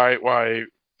anger, why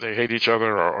they hate each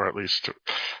other, or at least,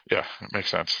 it makes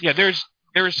sense. Yeah, there's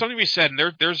there is something to be said,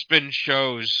 and there's been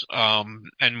shows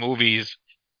and movies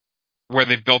where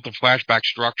they've built a flashback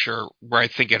structure where I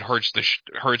think it hurts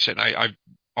it. And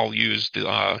I'll use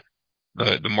the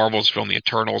Marvels film, The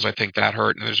Eternals. I think that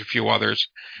hurt, and there's a few others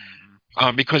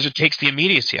because it takes the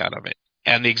immediacy out of it.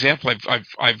 And the example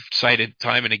I've cited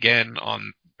time and again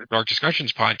on the Dark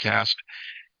Discussions podcast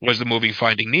was the movie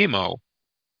Finding Nemo,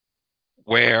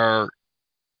 where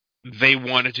they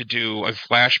wanted to do a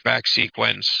flashback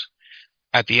sequence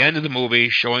at the end of the movie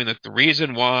showing that the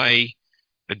reason why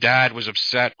the dad was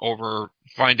upset over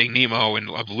finding Nemo and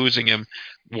of losing him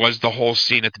was the whole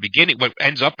scene at the beginning. What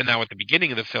ends up now at the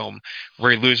beginning of the film,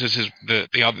 where he loses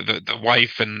the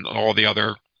wife and all the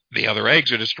other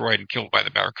eggs are destroyed and killed by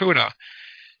the barracuda.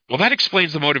 Well, that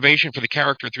explains the motivation for the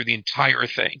character through the entire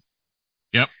thing.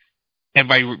 Yep. And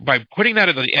by putting that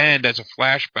at the end as a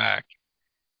flashback,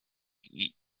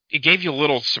 it gave you a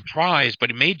little surprise, but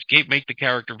it make the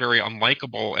character very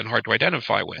unlikable and hard to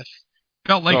identify with.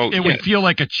 Felt like it would feel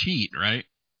like a cheat, right?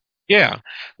 Yeah.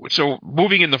 So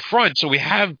moving in the front, so we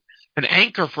have an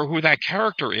anchor for who that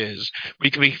character is. We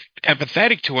can be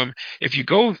empathetic to him. If you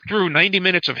go through 90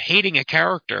 minutes of hating a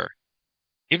character,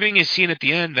 giving a scene at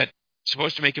the end that's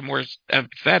supposed to make him more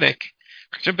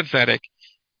sympathetic,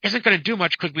 isn't going to do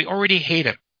much because we already hate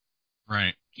him.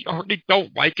 Right. You already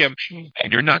don't like him,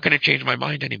 and you're not going to change my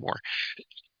mind anymore.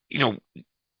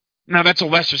 Now that's a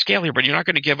lesser scale here, but you're not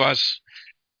going to give us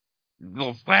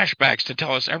little flashbacks to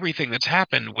tell us everything that's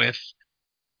happened with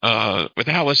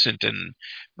Alicent and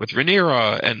with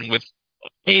Rhaenyra and with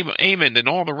Aemond and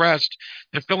all the rest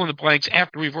to fill in the blanks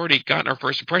after we've already gotten our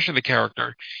first impression of the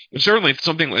character. And certainly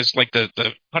something that's like the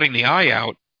cutting the eye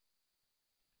out.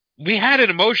 We had an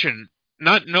emotion,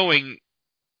 not knowing,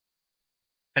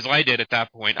 as I did at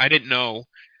that point. I didn't know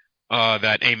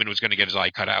that Aemond was going to get his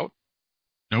eye cut out.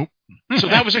 Nope. So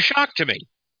that was a shock to me,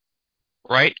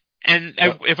 right? And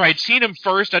if I'd seen him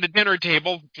first at a dinner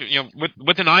table,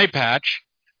 with an eye patch,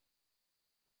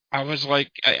 I was like,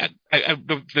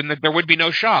 then there would be no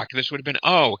shock. This would have been,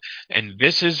 and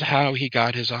this is how he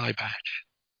got his eye patch.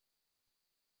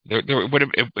 There would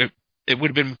have it would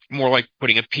have been more like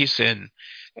putting a piece in,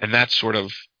 and that sort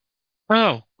of,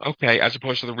 okay, as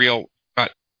opposed to the real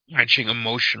wrenching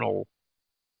emotional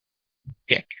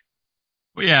kick.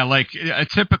 Well, yeah, like a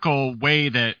typical way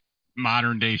that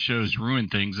modern day shows ruin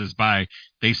things is by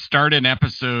they start an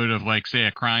episode of, like, say,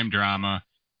 a crime drama,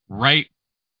 right?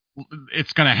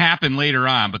 It's going to happen later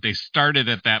on, but they started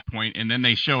at that point, and then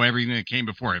they show everything that came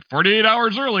before it. 48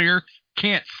 hours earlier,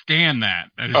 can't stand that.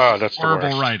 That is that's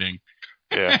horrible writing.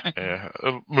 Yeah.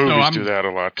 Movies do that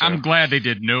a lot too. I'm glad they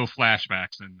did no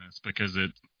flashbacks in this because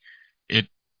it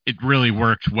really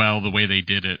worked well the way they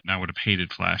did it, and I would have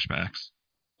hated flashbacks.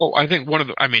 Oh, I think one of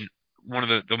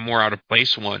the more out of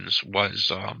place ones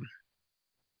was,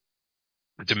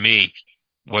 to me,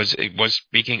 was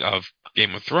speaking of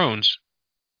Game of Thrones,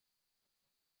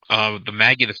 the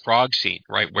Maggie the Frog scene,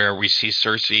 right, where we see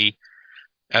Cersei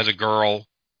as a girl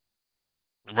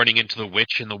running into the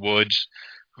witch in the woods,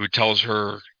 who tells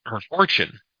her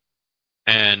fortune,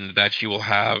 and that she'll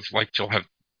have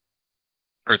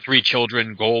her 3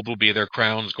 children. Gold will be their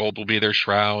crowns, gold will be their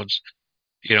shrouds.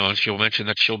 And she'll mention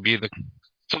that she'll be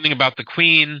something about the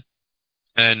queen,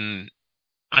 and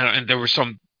there was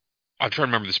some. I'm trying to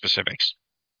remember the specifics.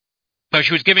 So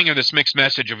she was giving her this mixed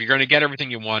message of, you're going to get everything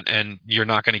you want, and you're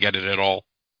not going to get it at all.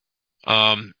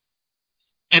 And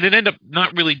it ended up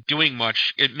not really doing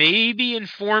much. It maybe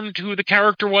informed who the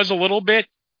character was a little bit,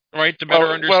 right? To better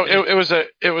understand. Well,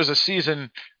 it was a season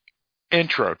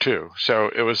intro too, so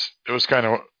it was kind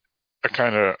of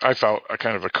I felt a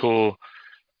kind of a cool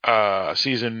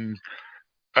season.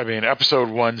 I mean, episode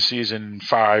 1, season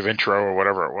 5 intro or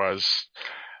whatever it was.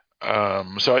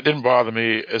 So it didn't bother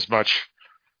me as much,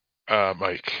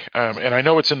 Mike. And I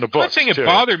know it's in the book. I'm not saying it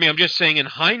bothered me. I'm just saying, in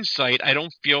hindsight, I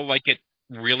don't feel like it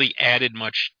really added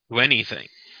much to anything,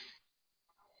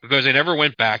 because they never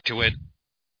went back to it.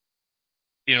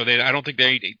 I don't think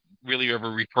they really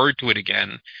ever referred to it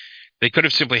again. They could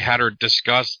have simply had her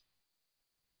discuss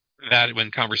that in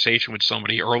conversation with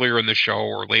somebody earlier in the show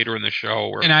or later in the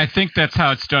show. And I think that's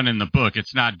how it's done in the book.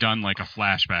 It's not done like a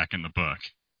flashback in the book,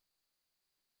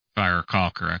 if I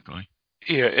recall correctly.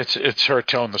 Yeah, it's her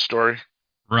telling the story.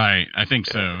 Right, I think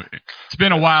so. It's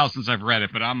been a while since I've read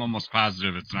it, but I'm almost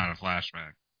positive it's not a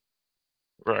flashback.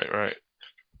 Right.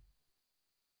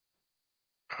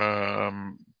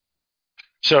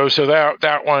 So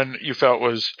that one you felt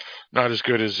was not as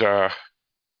good as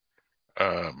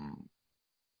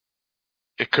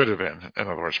it could have been. In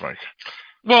other words, Mike.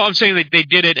 Well, I'm saying they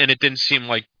did it, and it didn't seem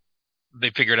like they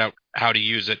figured out how to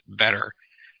use it better.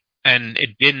 and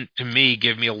it didn't, to me,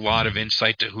 give me a lot of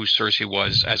insight to who Cersei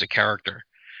was as a character.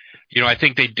 I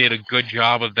think they did a good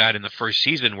job of that in the first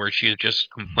season, where she was just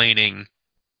complaining.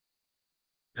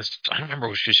 I don't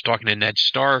remember if she was talking to Ned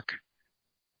Stark,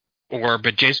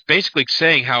 but just basically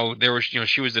saying how there was,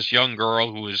 she was this young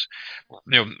girl who was,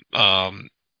 uh,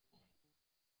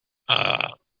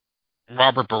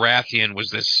 Robert Baratheon was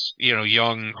this,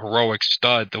 young heroic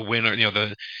stud, the winner,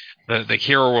 the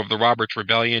hero of the Roberts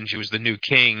Rebellion. She was the new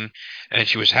king, and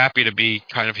she was happy to be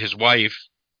kind of his wife.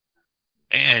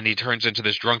 And he turns into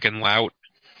this drunken lout,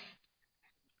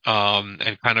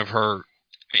 and kind of her,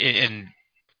 and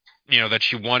that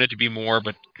she wanted to be more,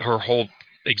 but her whole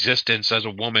existence as a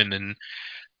woman and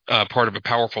part of a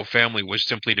powerful family was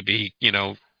simply to be,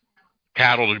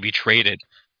 cattle to be traded,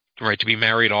 right? To be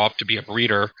married off, to be a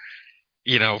breeder,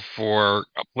 for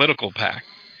a political pack.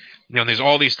 There's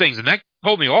all these things, and that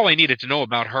told me all I needed to know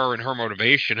about her and her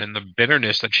motivation and the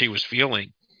bitterness that she was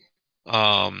feeling.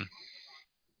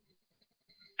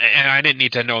 And I didn't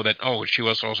need to know that, she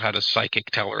also had a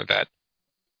psychic tell her that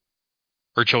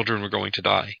her children were going to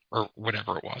die, or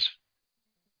whatever it was.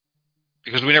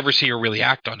 Because we never see her really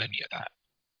act on any of that.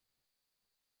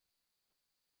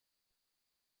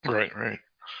 Right.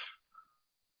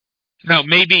 Now,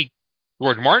 maybe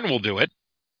George Martin will do it.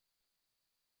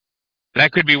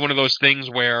 That could be one of those things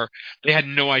where they had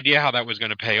no idea how that was going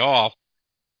to pay off,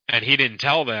 and he didn't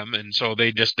tell them, and so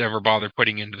they just never bothered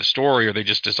putting into the story, or they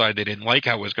just decided they didn't like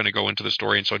how it was going to go into the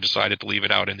story, and so decided to leave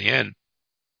it out in the end.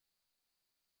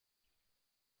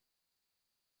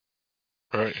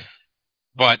 Right.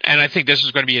 And I think this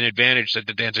is going to be an advantage that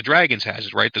the Dance of Dragons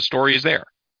has, right? The story is there.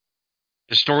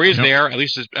 The story is there. At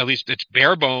least it's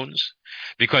bare bones,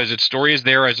 because its story is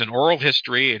there as an oral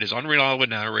history. It is unreliable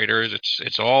narrators.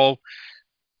 It's all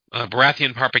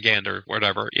Baratheon propaganda or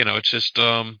whatever. It's just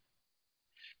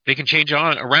they can change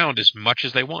around as much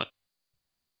as they want,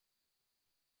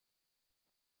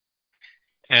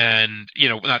 and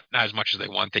not as much as they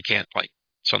want. They can't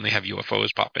suddenly have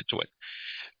UFOs pop into it.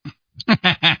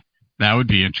 That would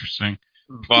be interesting.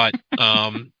 But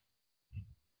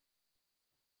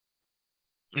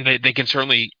they can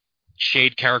certainly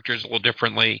shade characters a little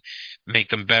differently, make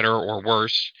them better or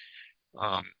worse,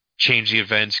 change the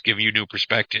events, give you new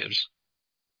perspectives.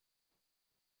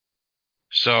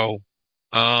 So,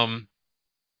 yeah,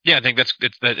 I think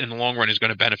that in the long run is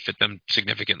going to benefit them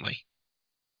significantly.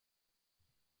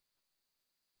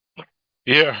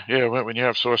 Yeah. When you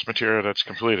have source material that's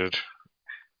completed,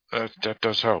 that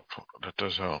does help. That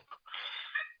does help.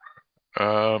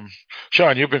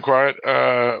 Sean, you've been quiet.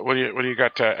 What do you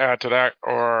got to add to that,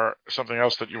 or something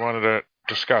else that you wanted to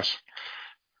discuss?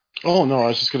 Oh no, I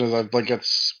was just gonna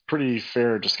it's pretty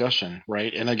fair discussion,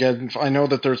 right? And again, I know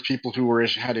that there's people who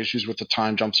had issues with the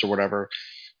time jumps or whatever,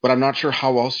 but I'm not sure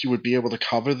how else you would be able to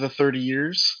cover the 30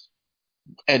 years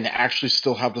and actually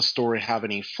still have the story have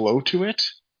any flow to it,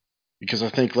 because I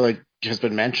think, like has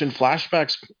been mentioned,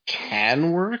 flashbacks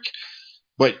can work,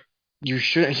 but you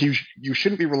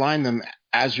shouldn't be relying them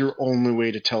as your only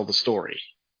way to tell the story,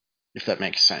 if that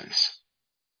makes sense.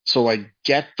 So I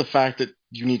get the fact that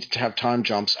you need to have time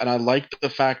jumps, and I like the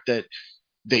fact that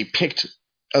they picked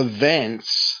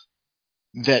events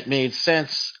that made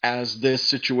sense as this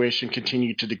situation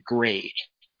continued to degrade,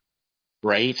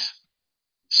 right?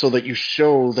 So that you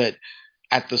show that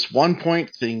at this one point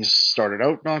things started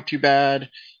out not too bad.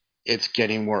 It's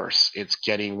getting worse. It's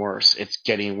getting worse. It's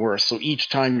getting worse. So each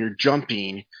time you're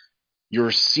jumping,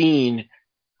 you're seeing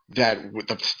that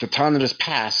the time that has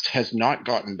passed has not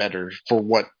gotten better for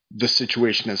what the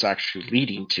situation is actually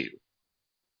leading to.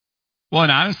 Well,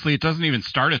 and honestly, it doesn't even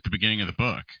start at the beginning of the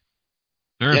book.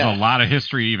 There's a lot of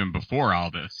history even before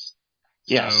all this.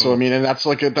 Yeah, so I mean, and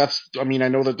I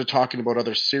know that they're talking about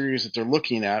other series that they're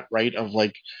looking at, right? Of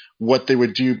like what they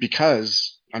would do,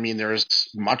 because I mean, there's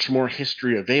much more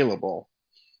history available.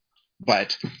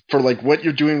 But for like what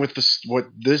you're doing with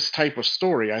this type of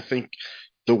story, I think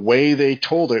the way they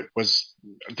told it was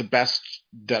the best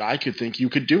that I could think you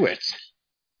could do it.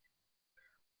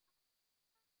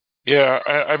 Yeah,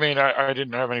 I mean, I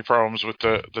didn't have any problems with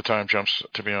the time jumps,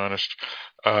 to be honest.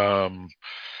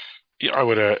 I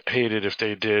would have hated if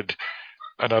they did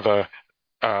another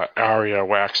Arya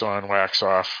wax on, wax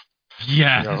off,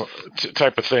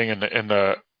 type of thing in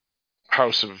the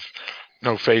House of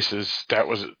No Faces. That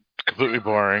was completely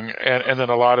boring, and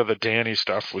then a lot of the Dany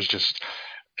stuff was just,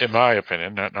 in my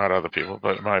opinion, not other people,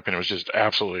 but in my opinion, was just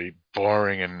absolutely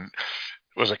boring, and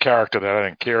was a character that I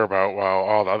didn't care about, while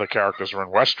all the other characters were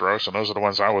in Westeros, and those are the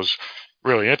ones I was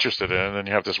really interested in. And then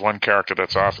you have this one character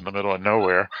that's off in the middle of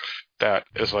nowhere that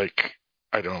is like,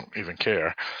 I don't even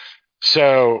care.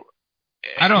 So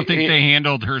I don't think they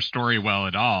handled her story well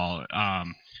at all.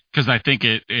 Because I think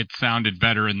it sounded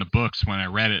better in the books when I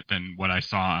read it than what I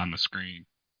saw on the screen.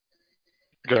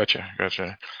 Gotcha.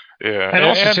 Yeah, And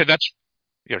also say that's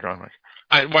yeah. Go on, Mike.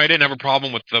 why I didn't have a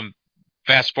problem with them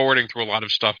fast forwarding through a lot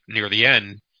of stuff near the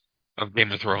end of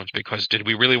Game of Thrones, because did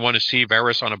we really want to see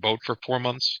Varys on a boat for 4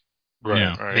 months?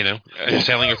 Right. You know,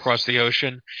 sailing across the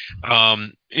ocean. Or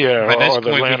the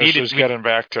Lannisters getting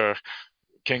back to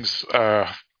King's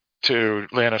to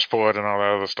Lannisport and all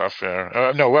that other stuff.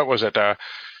 Yeah. No, what was it? The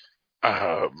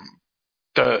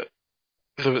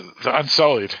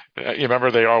Unsullied. You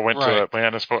remember they all went to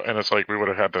Lannisport, and it's like we would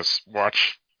have had to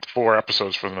watch 4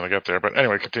 episodes for them to get there. But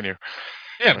anyway, continue.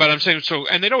 Yeah, but I'm saying so,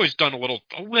 and they'd always done a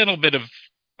little bit of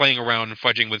playing around and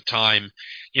fudging with time.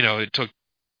 You know, it took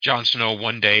Jon Snow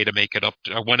 1 day to make it up,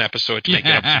 1 episode to make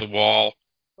it up to the wall.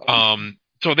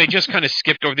 So they just kind of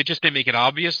skipped over. They just didn't make it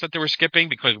obvious that they were skipping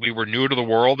because we were new to the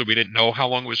world and we didn't know how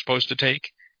long it was supposed to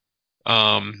take.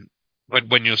 But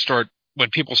when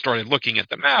people started looking at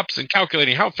the maps and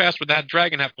calculating how fast would that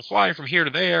dragon have to fly from here to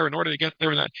there in order to get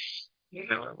there, and that,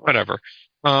 whatever.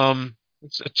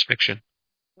 It's fiction.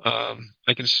 I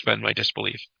can suspend my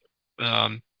disbelief.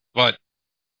 But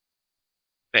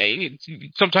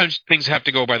sometimes things have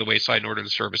to go by the wayside in order to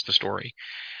service the story.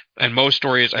 And most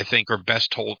stories, I think, are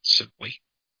best told simply.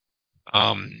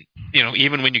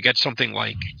 Even when you get something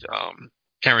like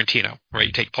Tarantino, right?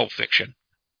 You take Pulp Fiction.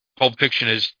 Pulp Fiction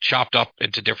is chopped up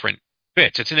into different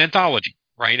bits. It's an anthology,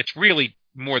 right? It's really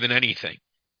more than anything.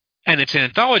 And it's an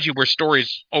anthology where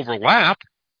stories overlap.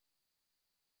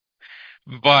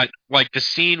 But like the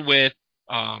scene with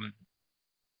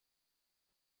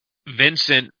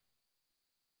Vincent,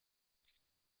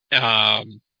 there's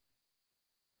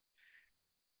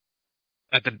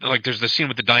the scene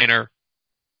with the diner.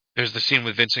 There's the scene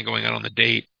with Vincent going out on the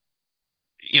date.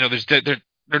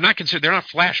 They're not considered. They're not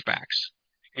flashbacks.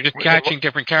 You're just catching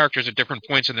different characters at different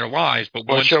points in their lives. But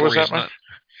one story is not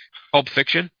Pulp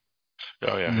Fiction.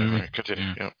 Oh yeah, right.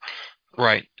 Continue. Yeah.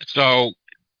 Right. So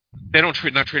they not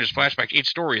treat as flashbacks. Each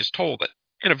story is told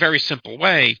in a very simple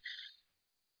way.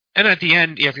 And at the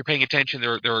end, if you're paying attention,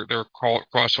 there are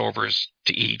crossovers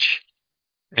to each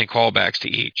and callbacks to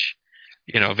each.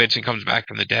 Vincent comes back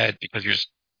from the dead because you're just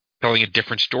telling a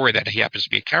different story that he happens to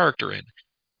be a character in.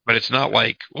 But it's not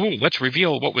like, oh, let's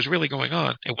reveal what was really going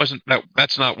on. It wasn't that.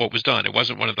 That's not what was done. It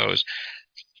wasn't one of those,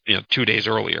 2 days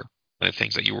earlier, the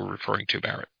things that you were referring to,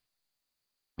 Barrett.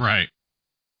 Right.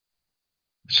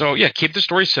 So yeah, keep the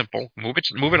story simple. Move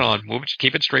it on.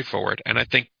 Keep it straightforward. And I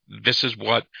think this is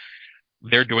what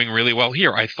they're doing really well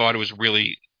here. I thought it was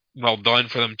really well done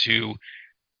for them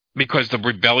because the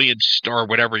rebellion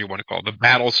whatever you want to call it, the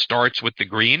battle starts with the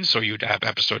Greens. So you'd have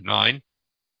episode 9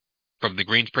 from the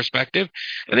Greens' perspective,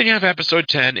 and then you have episode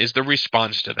 10 is the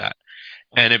response to that.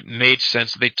 And it made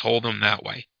sense that they told them that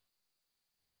way.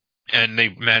 And they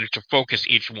managed to focus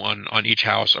each one on each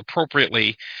house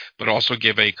appropriately, but also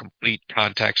give a complete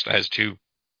context as to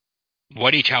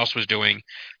what each house was doing,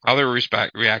 how they were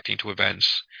reacting to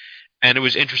events. And it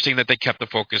was interesting that they kept the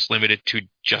focus limited to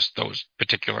just those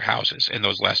particular houses in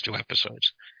those last 2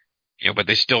 episodes. But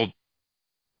they still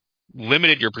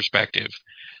limited your perspective,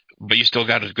 but you still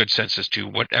got a good sense as to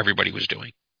what everybody was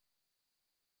doing.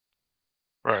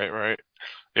 Right.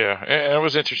 Yeah, and it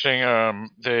was interesting.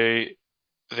 They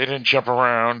didn't jump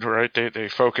around, right? They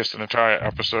focused an entire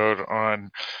episode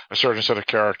on a certain set of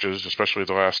characters, especially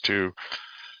the last 2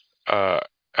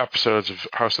 episodes of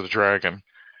House of the Dragon.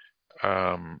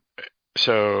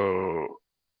 So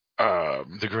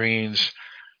the Greens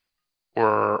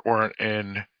weren't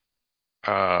in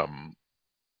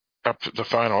the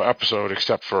final episode,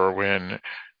 except for when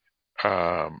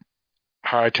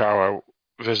Hightower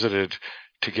visited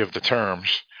to give the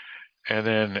terms, and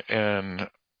then in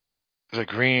the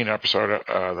Green episode,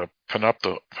 the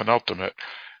penultimate,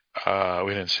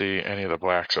 we didn't see any of the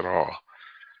blacks at all.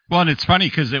 Well, and it's funny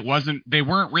because they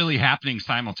weren't really happening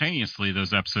simultaneously,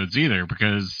 those episodes either,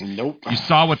 because you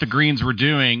saw what the Greens were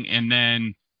doing, and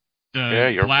then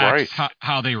the blacks, right.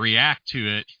 how they react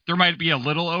to it. There might be a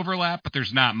little overlap, but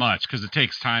there's not much because it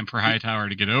takes time for Hightower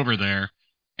to get over there.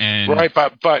 And right,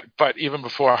 but even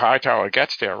before Hightower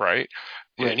gets there, right?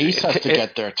 Rhaenys has to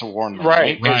get there to warn them.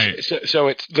 Right. So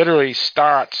it literally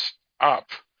starts up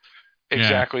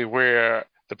exactly where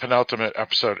the penultimate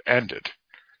episode ended.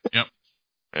 Yep.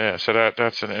 Yeah, so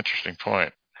that's an interesting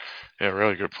point. Yeah,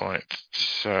 really good point.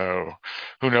 So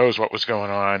who knows what was going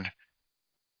on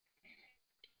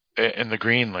in the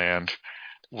Greenland,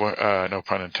 no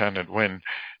pun intended, when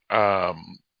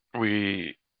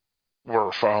we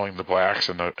were following the blacks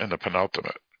in the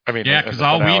penultimate. I mean, because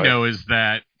all we know is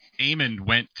that Aemond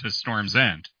went to Storm's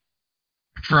End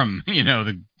from,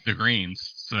 the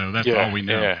Greens. So that's all we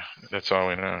know. Yeah, that's all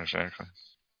we know, exactly.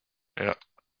 Yeah.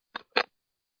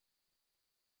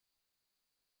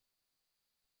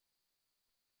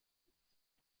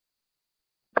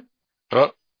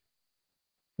 Oh.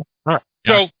 All right.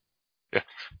 Yeah. So, Yeah.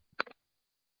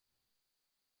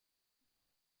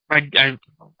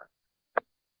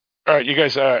 All right, you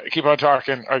guys keep on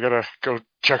talking. I gotta go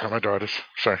check on my daughters.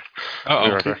 Sorry. I'll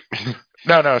be right back.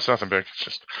 No, it's nothing big. It's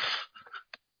just.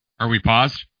 Are we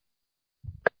paused?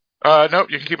 No,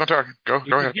 you can keep on talking. Go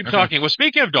ahead. Keep talking. Well,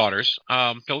 speaking of daughters,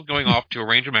 Phil's going off to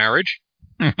arrange a marriage.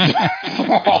 To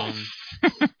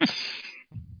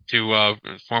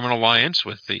form an alliance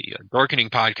with the Darkening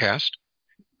podcast.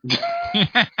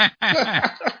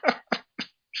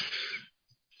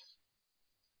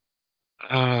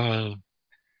 I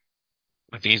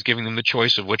think he's giving them the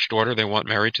choice of which daughter they want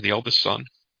married to the eldest son.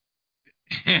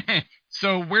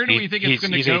 So where do we think it's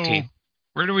going to go? 18.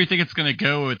 Where do we think it's going to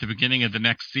go at the beginning of the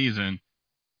next season?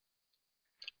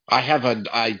 I have an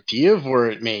idea of where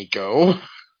it may go.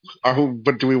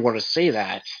 But do we want to say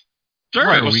that? Sure.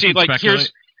 Right. Well, see, like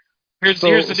speculate.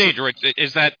 here's the danger.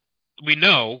 Is that we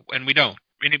know and we don't.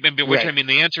 Which I mean,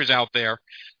 the answer's out there.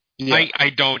 Yeah.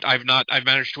 I've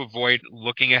managed to avoid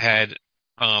looking ahead.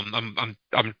 I'm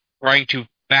trying to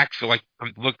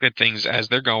look at things as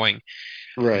they're going.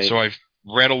 Right. And so I've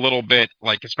read a little bit,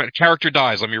 like a character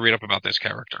dies, let me read up about this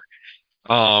character.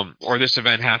 Or this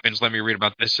event happens, let me read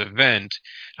about this event.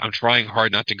 I'm trying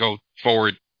hard not to go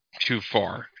forward too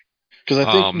far. Because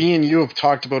I think me and you have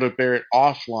talked about it, Barrett,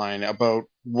 offline about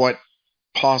what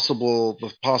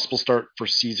the possible start for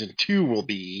season 2 will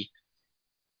be.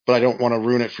 But I don't want to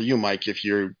ruin it for you, Mike, if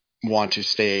you want to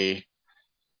stay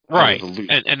right.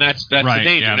 And that's right. The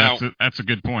danger. Yeah, now, that's a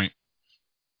good point.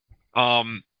 I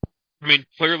mean,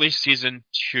 clearly season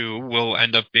 2 will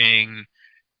end up being,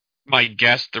 my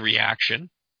guess, the reaction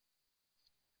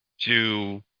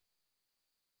to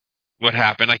what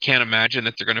happened. I can't imagine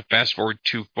that they're going to fast forward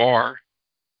too far.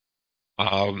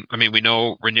 I mean, we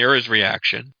know Rhaenyra's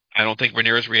reaction. I don't think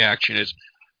Rhaenyra's reaction is,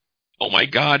 oh my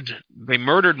God, they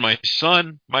murdered my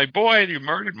son, my boy, you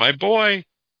murdered my boy.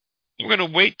 We're going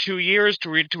to wait 2 years to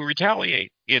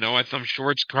retaliate. I'm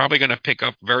sure it's probably going to pick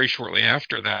up very shortly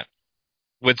after that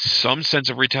with some sense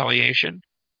of retaliation.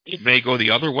 It may go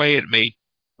the other way.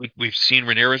 We've seen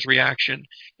Rhaenyra's reaction.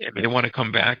 It may want to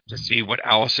come back to see what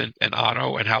Alicent and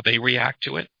Otto and how they react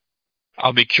to it.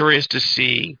 I'll be curious to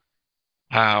see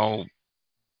how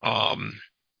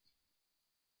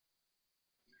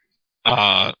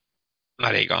not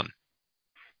Aegon.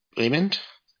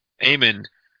 Aemond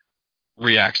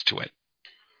reacts to it.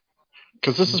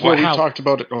 Because this is what we talked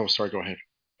about. Oh, sorry, go ahead.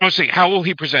 I was saying, how will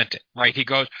he present it? Right? He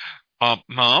goes,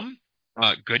 Mom,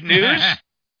 good news,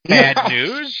 bad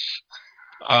news.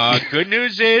 Good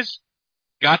news is,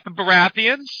 got the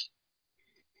Baratheons.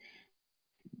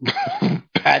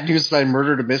 Bad news, I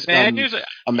murdered a messenger.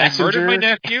 I murdered my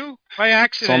nephew by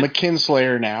accident. So I'm a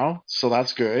kinslayer now, so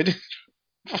that's good.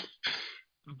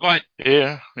 But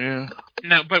yeah.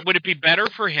 Now, but would it be better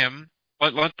for him?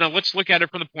 Let's look at it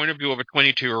from the point of view of a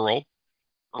 22-year-old,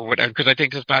 or whatever, because I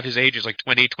think about his age is like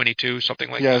 20, 22, something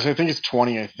like that. Yeah, I think it's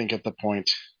 20. I think at the point.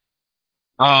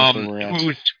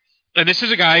 And this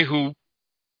is a guy who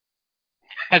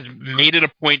has made it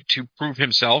a point to prove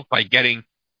himself by getting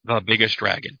the biggest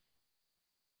dragon.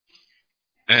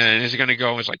 And is he going to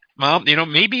go? It's like, Mom,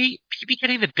 maybe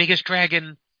getting the biggest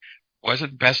dragon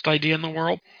wasn't the best idea in the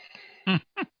world.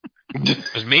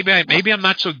 Because maybe I'm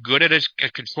not so good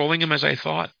at controlling him as I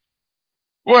thought.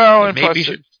 Well, and maybe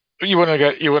plus, you wouldn't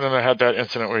have had that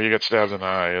incident where you get stabbed in the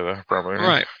eye either, probably.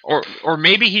 Right. Or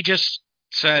maybe he just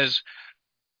says,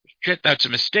 "Shit, that's a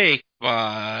mistake,"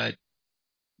 but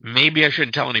maybe I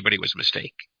shouldn't tell anybody it was a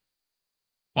mistake.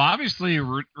 Well, obviously,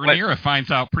 Rhaenyra finds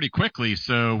out pretty quickly,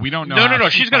 so we don't know. No.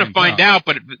 She's going to find out,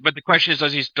 but the question is,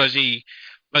 does he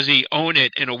own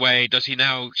it in a way? Does he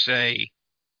now say,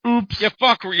 "Oops, yeah,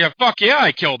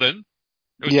 I killed him.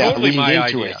 It was totally my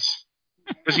idea."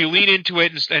 Does he lean into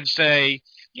it and say,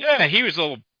 "Yeah, he was a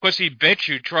little pussy bitch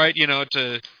who tried,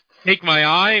 to take my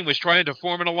eye and was trying to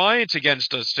form an alliance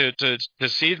against us to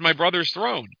seize my brother's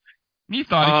throne. He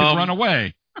thought he could run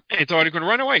away." He thought he could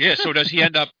run away. Yeah. So does he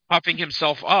end up puffing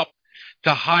himself up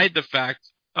to hide the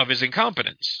fact of his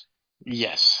incompetence?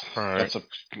 Yes. All right.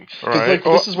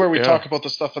 This is where we talk about the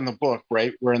stuff in the book,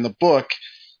 right? Where in the book,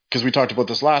 because we talked about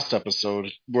this last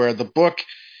episode, where the book,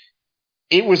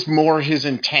 it was more his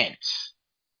intent.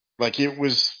 Like it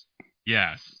was.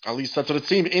 Yes. At least that's what it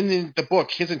seemed. In the book,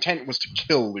 his intent was to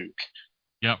kill Luke.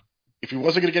 Yep. If he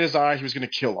wasn't going to get his eye, he was going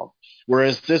to kill him.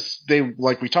 Whereas this,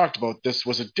 like we talked about, this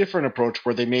was a different approach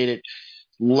where they made it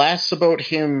less about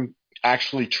him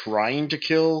actually trying to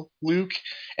kill Luke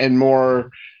and more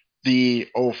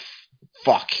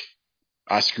fuck,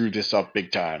 I screwed this up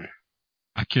big time.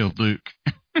 I killed Luke.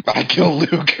 I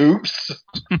killed Luke. Oops.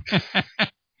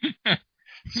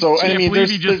 So I believe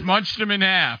he just munched him in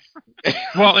half.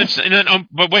 Well,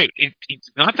 but wait, it's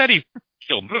not that he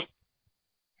killed Luke.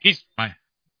 He's kind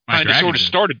of sort of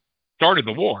started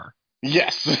the war.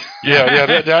 Yes.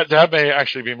 Yeah. That may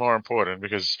actually be more important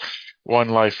because one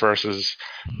life versus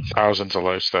thousands of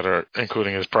lives that are,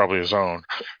 including probably his own,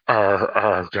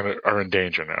 are in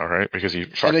danger now, right? Because he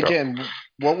fucked up. And again,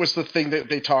 what was the thing that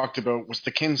they talked about was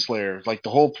the Kinslayer. Like the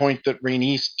whole point that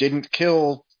Rhaenys didn't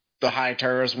kill the High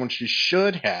Towers when she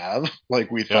should have,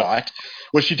 like we thought,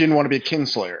 was she didn't want to be a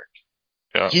Kinslayer.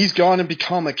 Yeah. He's gone and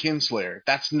become a Kinslayer.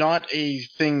 That's not a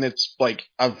thing that's like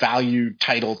a valued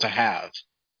title to have.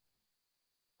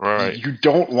 Right. You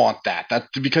don't want that. That's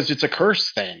because it's a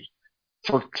curse thing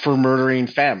for murdering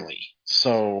family.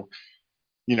 So,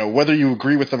 whether you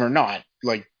agree with them or not,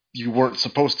 like you weren't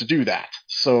supposed to do that.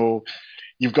 So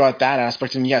you've got that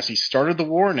aspect. And yes, he started the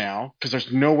war now because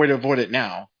there's no way to avoid it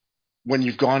now. When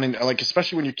you've gone in, like,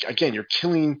 especially when you're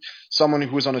killing someone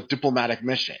who is on a diplomatic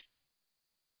mission.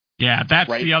 Yeah, that's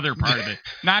right? The other part of it.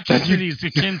 Not just that he's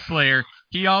a Kinslayer,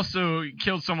 he also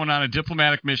killed someone on a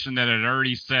diplomatic mission that had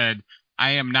already said,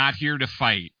 I am not here to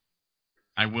fight.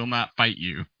 I will not fight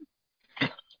you.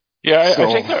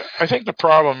 Yeah, I think the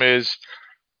problem is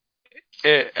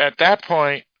at that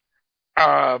point,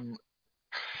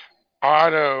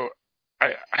 Otto.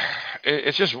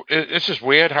 It's just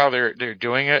weird how they're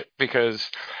doing it because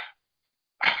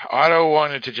Otto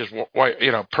wanted to just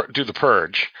do the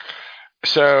purge.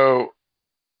 So,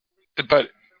 but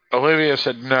Olivia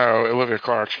said no. Olivia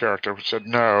Clarke's character said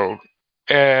no.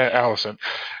 Allison,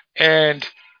 and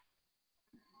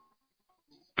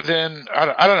then I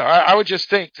don't know. I would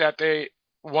just think that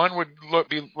one would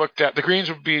be looked at. The Greens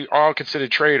would be all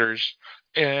considered traitors,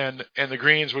 and the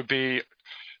Greens would be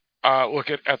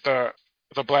look at the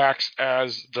blacks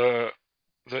as the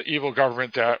evil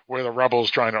government that were the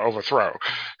rebels trying to overthrow.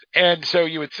 And so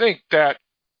you would think that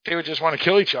they would just want to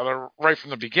kill each other right from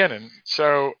the beginning.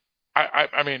 So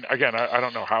I mean, again, I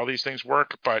don't know how these things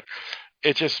work, but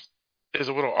it just is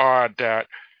a little odd that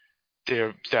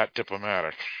they're that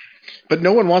diplomatic. But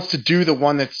no one wants to do the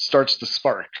one that starts the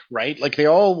spark, right? Like they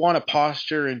all want to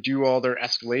posture and do all their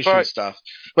escalation stuff,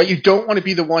 but you don't want to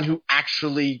be the one who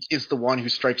actually is the one who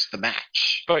strikes the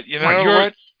match. But you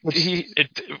know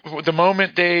what? The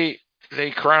moment they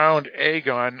crowned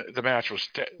Aegon, the match was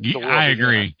dead. I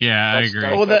agree. I agree.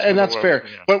 Well, that's fair.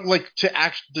 Yeah. But like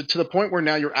to the point where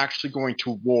now you're actually going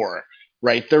to war,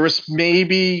 right? There was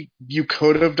maybe you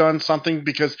could have done something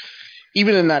because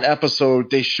even in that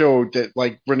episode, they showed that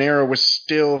like Rhaenyra was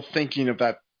still thinking of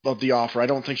the offer. I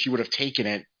don't think she would have taken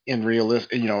it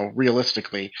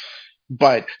realistically,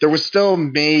 but there was still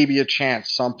maybe a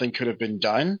chance something could have been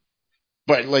done.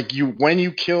 But like when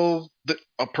you kill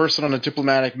a person on a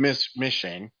diplomatic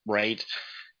mission, right?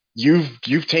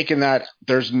 You've taken that.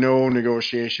 There's no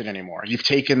negotiation anymore. You've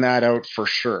taken that out for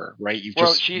sure, right? You've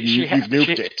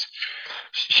nuked it.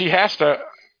 She has to.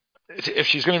 If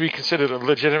she's going to be considered a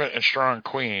legitimate and strong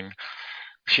queen,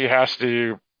 she has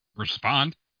to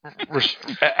respond,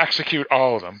 execute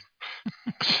all of them.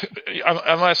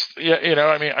 Unless,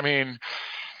 I mean,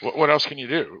 what else can you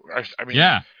do? I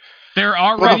mean, they're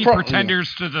already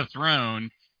pretenders to the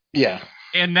throne. Yeah,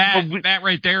 and that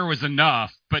right there was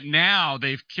enough. But now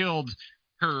they've killed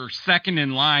her second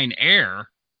in line heir,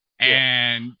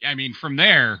 and I mean, from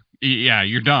there,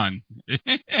 you're done.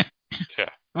 Yeah.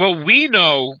 Well, we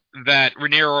know that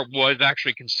Rhaenyra was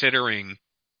actually considering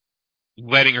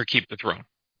letting her keep the throne.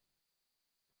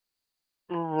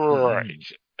 Right.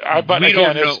 But we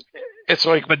again, don't know. It's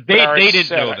like, but they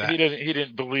didn't know that. He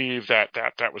didn't believe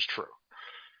that was true.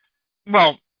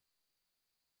 Well,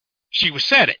 she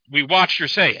said it. We watched her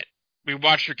say it. We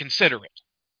watched her consider it.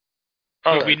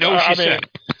 So we know she said it.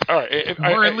 All right.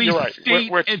 Or at least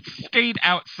it stayed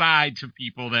outside to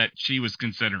people that she was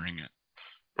considering it.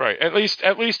 Right, at least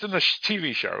in the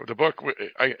TV show. The book,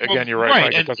 you're right.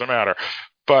 Like, it doesn't matter.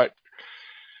 But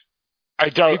I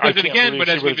don't. Because but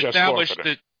as we've established,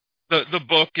 the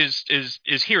book is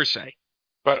hearsay.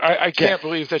 But I can't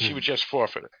believe that she would just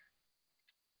forfeit it.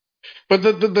 But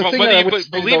the thing that I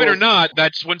would believe it or not,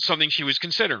 that's something she was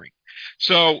considering.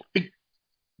 So,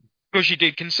 because she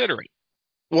did consider it.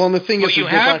 Well, and the thing is, you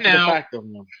have now.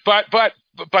 But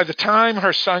by the time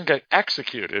her son got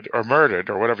executed or murdered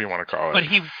or whatever you want to call it,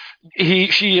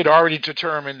 but she had already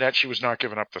determined that she was not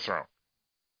giving up the throne.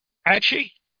 had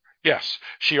she? Yes,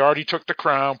 she already took the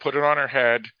crown, put it on her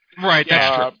head. Right,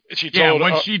 that's true. She told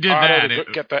when she did Otto that,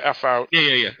 to get the F out.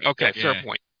 Yeah. Okay, Yeah. fair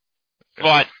point.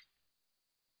 But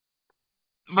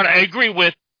I agree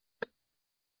with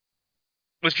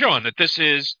Sean that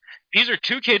these are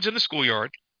two kids in the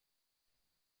schoolyard.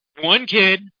 One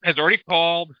kid has already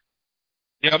called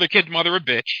the other kid's mother a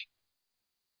bitch,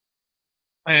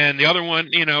 and the other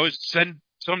one, has said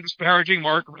some disparaging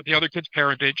mark about the other kid's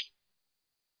parentage.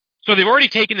 So they've already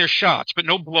taken their shots, but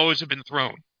no blows have been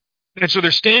thrown. And so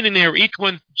they're standing there, each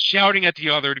one shouting at the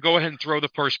other to go ahead and throw the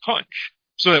first punch.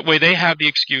 So that way they have the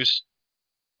excuse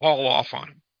to haul off on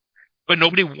him. But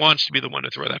nobody wants to be the one to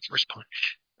throw that first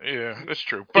punch. Yeah, that's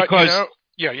true. But, because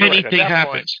you're anything right.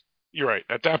 happens. You're right.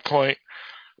 At that point,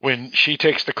 when she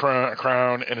takes the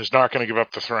crown and is not going to give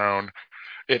up the throne,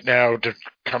 it now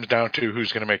comes down to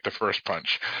who's going to make the first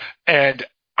punch. And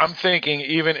I'm thinking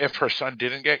even if her son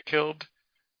didn't get killed,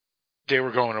 they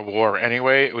were going to war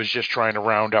anyway. It was just trying to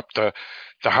round up the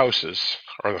houses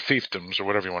or the fiefdoms or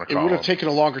whatever you want to call them. It would have taken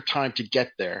a longer time to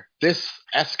get there. This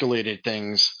escalated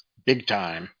things big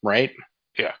time, right?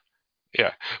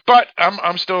 Yeah. But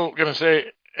I'm still going to say,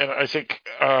 and I think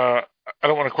I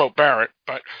don't want to quote Barrett,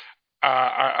 but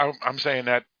I'm saying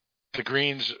that the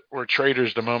Greens were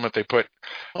traitors the moment they put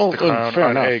the crown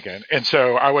on Aegon, and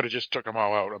so I would have just took them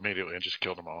all out immediately and just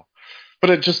killed them all.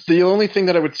 But the only thing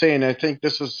that I would say, and I think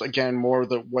this is again more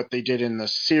what they did in the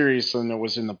series than it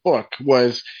was in the book,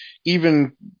 was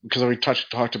even because we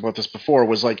talked about this before,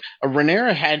 was like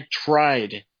Rhaenyra had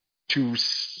tried to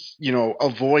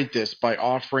avoid this by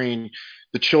offering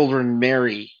the children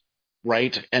Mary,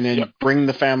 right, and then bring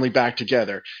the family back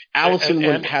together. Alicent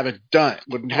wouldn't have it done.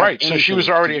 Wouldn't have right. So she was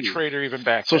already a traitor even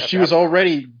back. So she was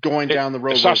already going down the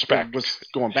road. Suspect was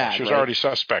going bad. She was already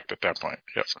suspect at that point.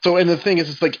 Yep. So, and the thing is,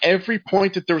 it's like every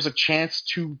point that there was a chance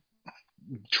to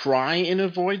try and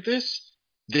avoid this,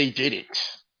 they didn't.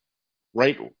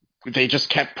 Right? They just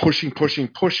kept pushing.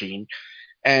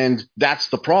 And that's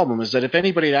the problem, is that if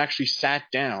anybody had actually sat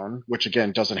down, which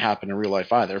again doesn't happen in real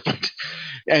life either, but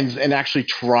and actually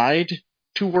tried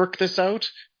to work this out,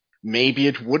 maybe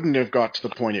it wouldn't have got to the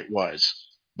point it was.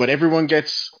 But everyone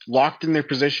gets locked in their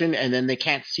position, and then they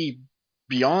can't see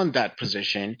beyond that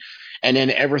position, and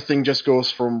then everything just goes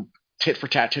from tit for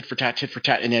tat,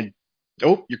 and then,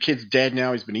 oh, your kid's dead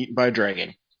now. He's been eaten by a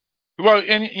dragon. Well,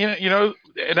 and and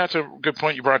that's a good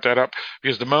point you brought that up,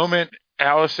 because the moment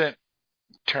Alicent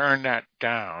turned that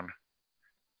down,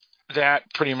 that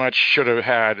pretty much should have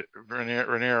had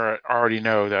Rhaenyra already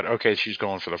know that, okay, she's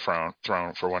going for the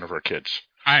throne for one of her kids.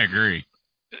 I agree.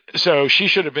 So she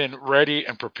should have been ready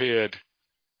and prepared,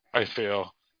 I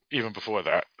feel, even before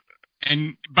that.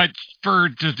 But for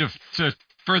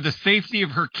the safety of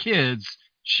her kids,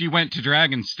 she went to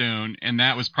Dragonstone, and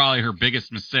that was probably her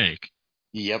biggest mistake.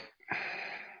 Yep.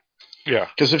 Yeah.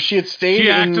 Because if she had stayed, she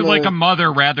acted like a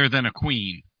mother rather than a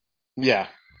queen. Yeah.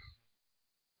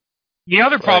 The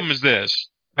other problem is this,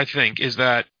 I think, is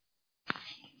that,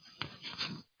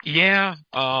 they're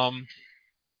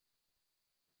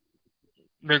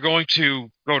going to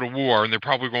go to war, and they're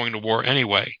probably going to war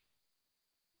anyway.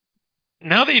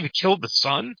 Now they've killed the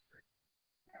son.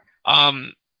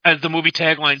 As the movie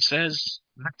tagline says,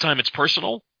 next time it's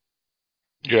personal.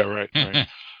 Yeah, right.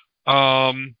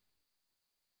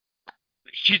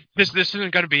 This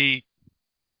isn't going to be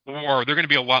war. They're going to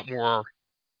be a lot more.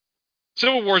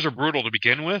 Civil wars are brutal to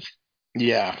begin with.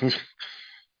 Yeah.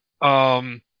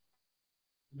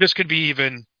 This could be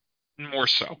even more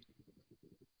so.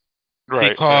 Right.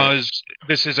 Because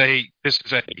this is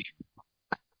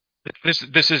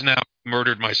now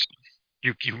murdered my son.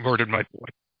 You murdered my boy.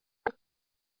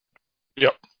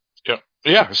 Yep.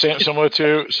 Yeah. Similar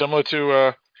to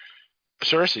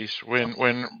Cersei's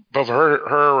when both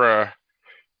her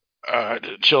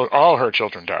all her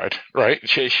children died. Right.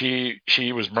 She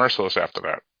was merciless after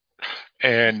that,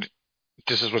 and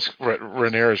this is what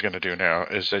Rhaenyra is going to do now,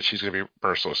 is that she's going to be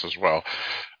merciless as well.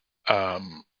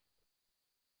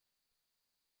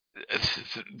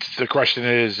 The question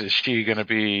is she going to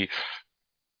be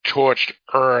torched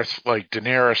earth like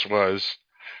Daenerys was,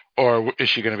 or is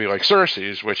she going to be like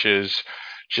Cersei's, which is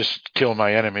just kill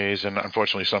my enemies, and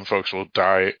unfortunately some folks will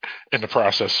die in the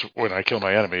process when I kill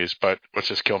my enemies, but let's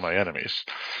just kill my enemies.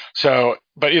 So,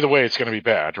 but either way, it's going to be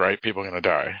bad, right? People are going to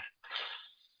die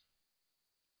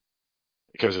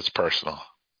because it's personal.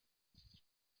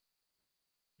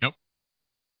 Yep.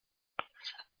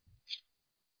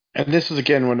 And this is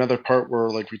again another part where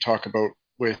like we talk about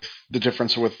with the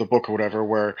difference with the book or whatever,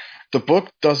 where the book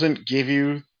doesn't give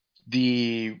you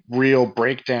the real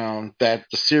breakdown that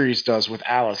the series does with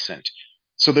Alicent.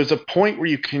 So there's a point where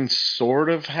you can sort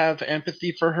of have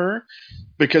empathy for her,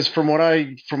 because from what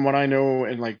I know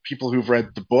and like people who've read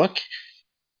the book,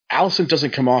 Alicent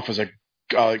doesn't come off as a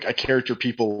character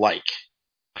people like.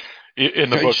 In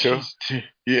the book too.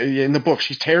 In the book,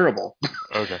 she's terrible.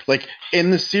 Okay. Like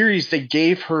in the series, they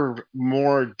gave her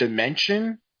more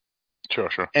dimension Sure.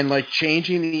 and like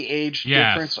changing the age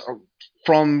Yes. difference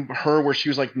from her where she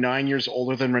was like 9 years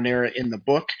older than Rhaenyra in the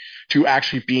book to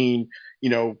actually being,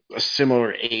 a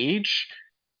similar age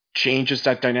changes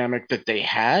that dynamic that they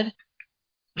had.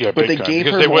 Yeah, But big they time. gave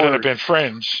Because her they wouldn't more. have been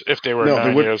friends if they were No,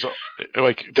 they 9 years old.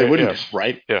 Like they wouldn't, yes.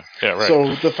 right? Yeah, right.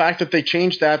 So the fact that they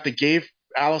changed that, they gave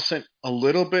Alicent a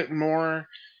little bit more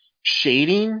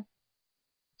shading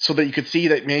so that you could see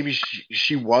that maybe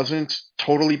she wasn't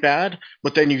totally bad,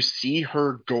 but then you see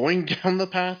her going down the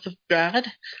path of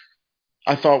bad.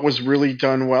 I thought was really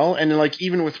done well, and like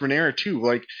even with Rhaenyra too.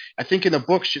 Like I think in the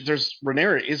book, there's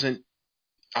Rhaenyra isn't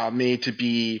made to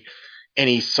be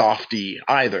any softy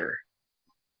either.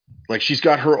 Like she's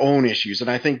got her own issues, and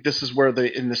I think this is where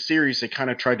in the series they kind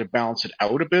of tried to balance it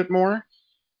out a bit more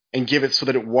and give it so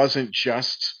that it wasn't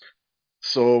just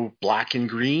so black and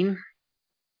green.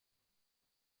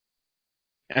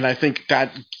 And I think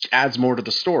that adds more to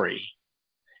the story.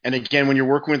 And again, when you're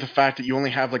working with the fact that you only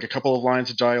have like a couple of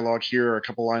lines of dialogue here or a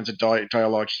couple of lines of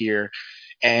dialogue here,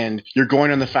 and you're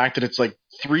going on the fact that it's like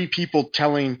three people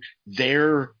telling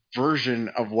their version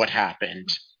of what happened.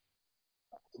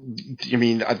 I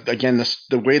mean, again,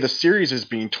 the way the series is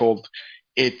being told,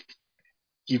 it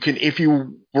you can if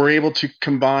you were able to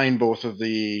combine both of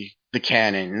the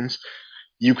canons,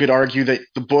 you could argue that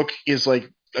the book is like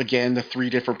again the three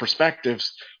different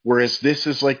perspectives, whereas this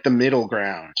is like the middle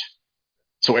ground.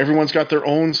 So everyone's got their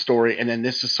own story, and then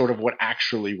this is sort of what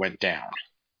actually went down,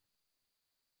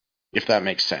 if that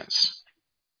makes sense.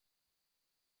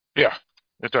 Yeah,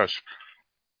 it does.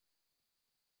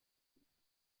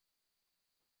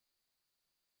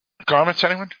 Comments,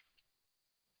 anyone?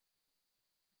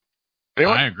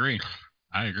 I agree.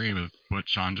 I agree with what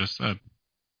Sean just said.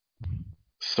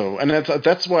 So, and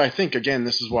that's why I think again,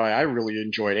 this is why I really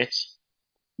enjoyed it,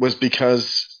 was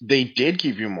because they did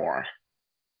give you more.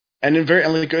 And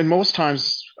in most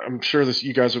times, I'm sure this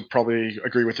you guys would probably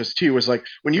agree with this too. Is like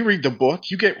when you read the book,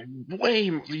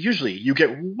 usually you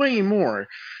get way more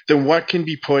than what can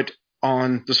be put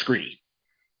on the screen.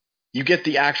 You get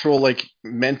the actual like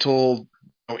mental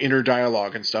inner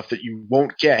dialogue and stuff that you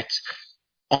won't get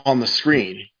on the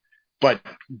screen. But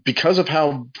because of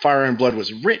how Fire and Blood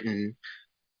was written,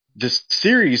 this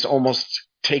series almost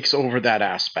takes over that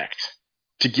aspect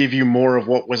to give you more of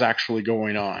what was actually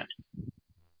going on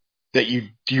that you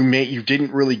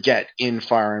didn't really get in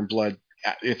Fire and Blood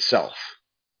itself.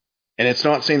 And it's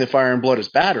not saying that Fire and Blood is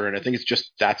bad or anything. It's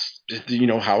just that's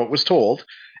how it was told,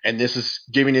 and this is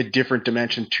giving a different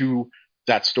dimension to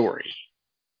that story.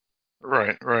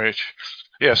 Right.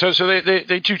 Yeah, so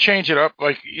they do change it up,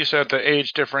 like you said. The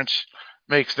age difference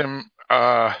makes them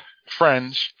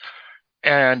friends,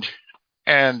 and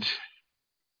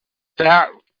that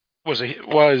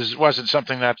wasn't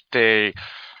something that they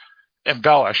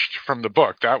embellished from the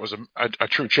book. That was a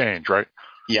true change, right?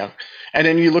 Yeah, and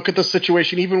then you look at the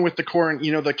situation even with the current,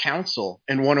 the council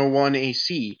in 101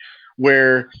 AC,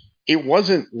 where it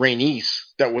wasn't Rhaenys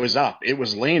that was up; it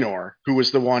was Laenor who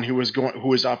was the one who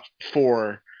was up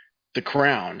for the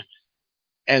crown.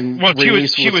 And well,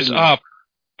 she was up,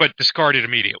 but discarded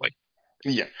immediately.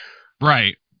 Yeah,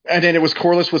 right. And then it was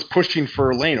Corlys was pushing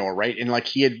for Laenor, right? And like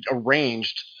he had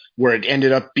arranged where it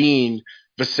ended up being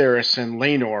Viserys and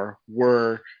Laenor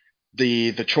were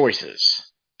the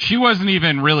choices. She wasn't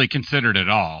even really considered at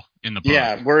all in the book.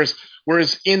 Yeah,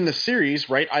 whereas in the series,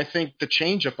 right, I think the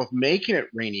change up of making it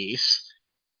Rhaenys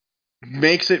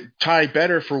makes it tie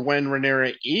better for when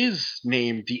Rhaenyra is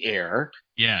named the heir.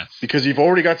 Yes. Because you've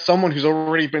already got someone who's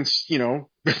already been,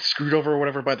 been screwed over or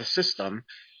whatever by the system.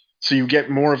 So you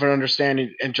get more of an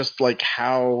understanding and just like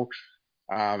how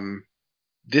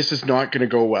this is not going to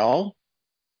go well,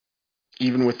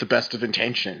 even with the best of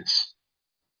intentions,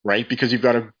 right? Because you've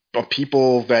got a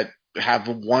people that have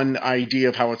one idea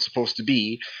of how it's supposed to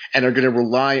be and are going to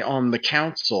rely on the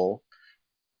council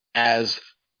as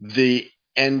the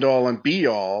end all and be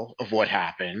all of what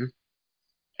happened.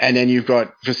 And then you've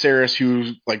got Viserys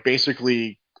who like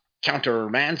basically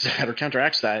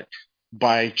counteracts that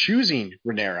by choosing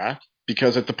Rhaenyra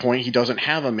because at the point he doesn't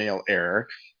have a male heir,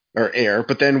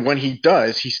 but then when he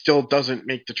does, he still doesn't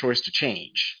make the choice to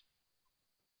change.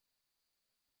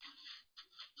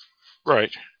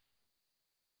 Right.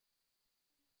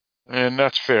 And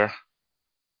that's fair.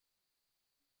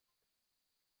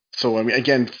 So I mean,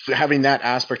 again, having that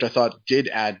aspect, I thought did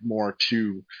add more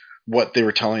to what they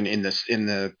were telling in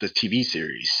the TV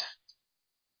series.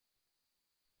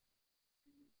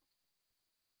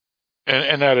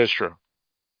 And that is true.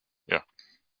 Yeah.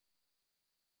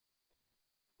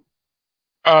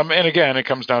 And again, it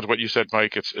comes down to what you said,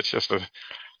 Mike. It's just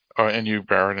and you,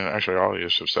 Baron, and actually all of you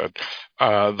have said,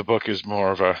 the book is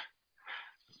more of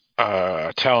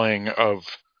a telling of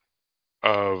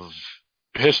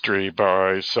history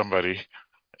by somebody,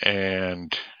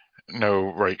 and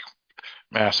no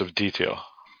massive detail.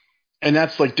 And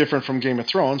that's like different from Game of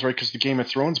Thrones, right? Because the Game of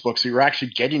Thrones books, you're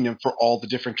actually getting them for all the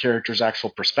different characters' actual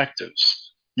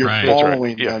perspectives. You're Right.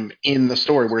 following Yeah. them in the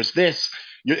story, whereas this,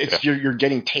 you're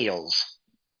getting tales,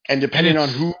 and depending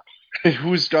on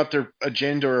who's got their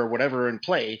agenda or whatever in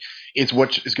play, is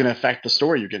what is going to affect the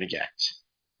story you're going to get.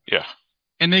 Yeah.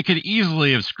 And they could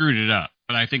easily have screwed it up,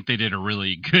 but I think they did a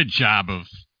really good job of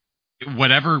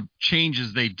whatever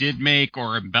changes they did make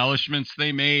or embellishments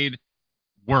they made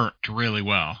worked really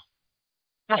well.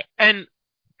 Right. And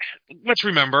let's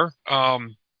remember,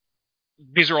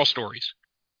 these are all stories.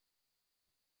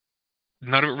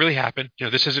 None of it really happened.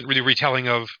 This isn't really retelling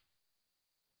of,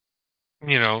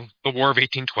 the War of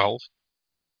 1812.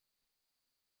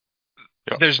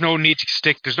 Yep. There's no need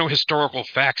to there's no historical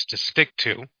facts to stick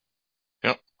to.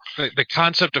 Yep. The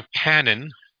concept of canon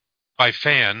by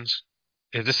fans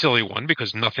is a silly one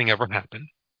because nothing ever happened.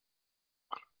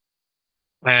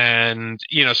 And,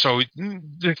 so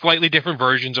they're slightly different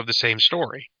versions of the same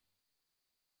story.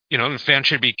 The fans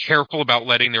should be careful about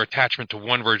letting their attachment to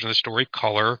one version of the story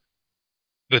color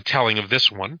the telling of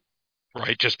this one,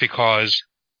 right? Just because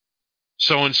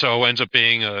so-and-so ends up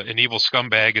being an evil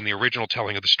scumbag in the original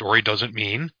telling of the story doesn't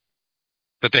mean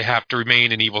that they have to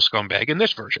remain an evil scumbag in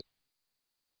this version.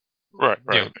 Right.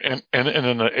 And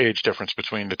then the age difference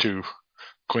between the two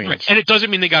queens. Right. And it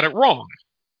doesn't mean they got it wrong.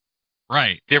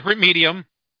 Right. Different medium,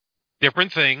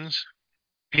 different things.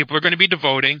 People are going to be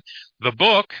devoting. The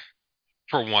book,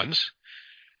 for once,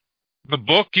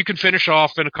 you can finish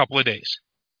off in a couple of days.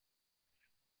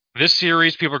 This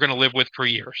series, people are going to live with for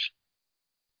years.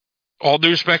 All due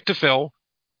respect to Phil,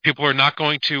 people are not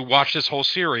going to watch this whole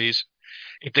series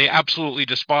if they absolutely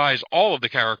despise all of the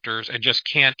characters and just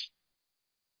can't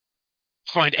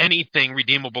find anything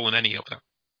redeemable in any of them.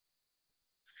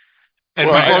 And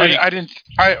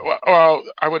well,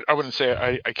 I wouldn't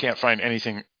say I can't find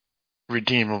anything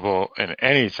redeemable in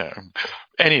any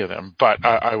of them, but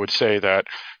I would say that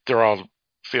they're all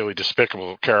fairly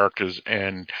despicable characters,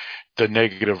 and the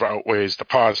negative outweighs the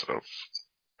positive.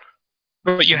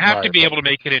 But you have to be able to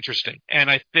make it interesting. And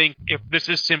I think if this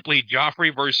is simply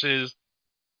Joffrey versus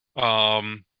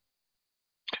Jon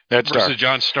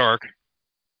Stark.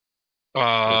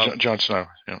 Jon Snow,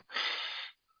 yeah.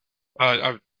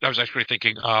 I was actually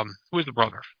thinking, who is the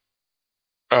brother?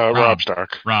 Robb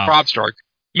Stark. Robb Stark.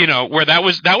 Where that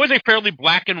was a fairly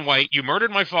black and white. You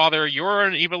murdered my father. You're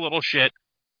an evil little shit.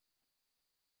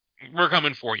 We're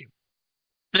coming for you.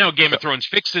 Game of Thrones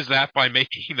fixes that by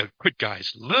making the good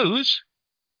guys lose.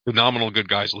 The nominal good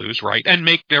guys lose, right? And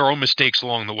make their own mistakes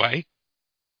along the way.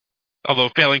 Although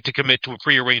failing to commit to a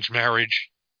prearranged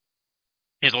marriage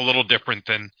is a little different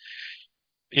than,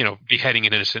 beheading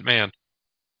an innocent man.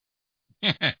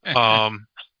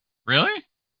 Really?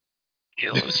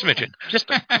 A smidgen.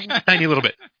 Just a tiny little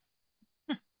bit.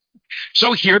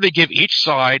 So here they give each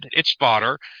side its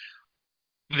fodder.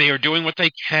 They are doing what they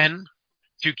can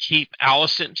to keep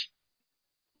Alicent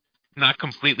not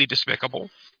completely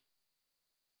despicable.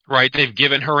 Right? They've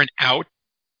given her an out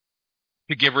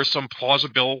to give her some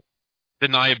plausible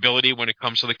deniability when it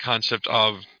comes to the concept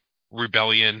of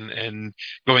rebellion and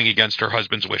going against her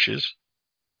husband's wishes.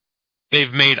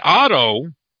 They've made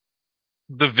Otto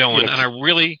the villain, and I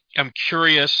really am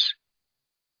curious.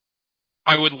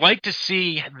 I would like to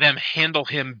see them handle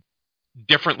him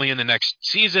differently in the next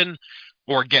season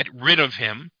or get rid of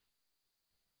him,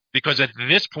 because at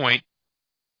this point,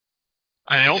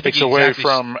 I don't think it's away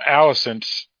from Alicent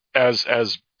as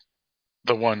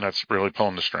the one that's really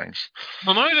pulling the strings.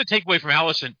 Well, not going to take away from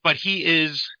Alicent, but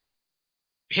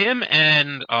him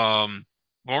and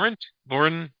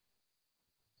Lauren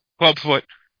Clubfoot.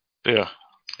 Yeah.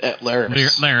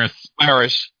 Larys.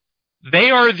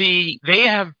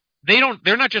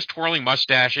 They're not just twirling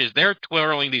mustaches, they're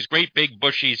twirling these great big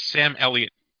bushy Sam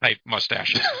Elliott type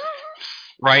mustaches.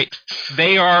 Right?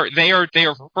 They are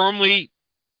firmly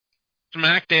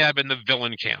smack dab in the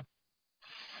villain camp.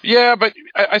 Yeah, but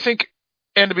I think,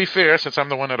 and to be fair, since I'm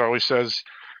the one that always says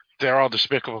they're all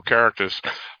despicable characters,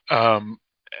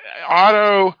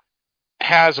 Otto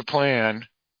has a plan,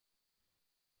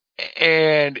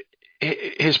 and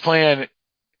his plan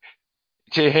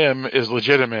to him is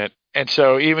legitimate. And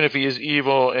so even if he is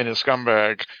evil and a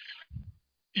scumbag,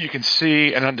 you can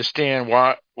see and understand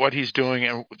what he's doing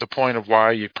and the point of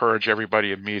why you purge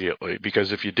everybody immediately.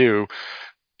 Because if you do,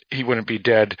 he wouldn't be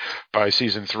dead by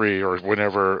season 3 or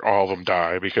whenever all of them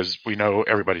die, because we know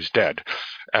everybody's dead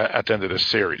at the end of this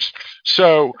series.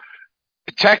 So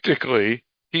technically,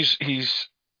 he's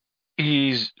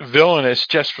villainous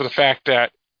just for the fact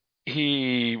that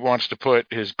he wants to put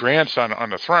his grandson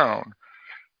on the throne,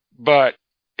 but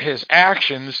his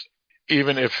actions,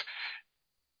 even if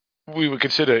we would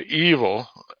consider evil,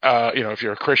 if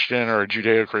you're a Christian or a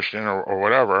Judeo-Christian or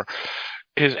whatever,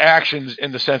 his actions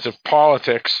in the sense of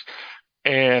politics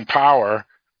and power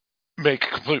make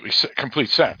complete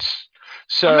sense.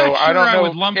 So I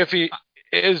don't know if he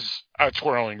is a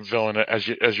twirling villain as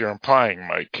you're implying,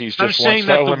 Mike. He's just wants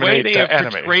to eliminate the enemy.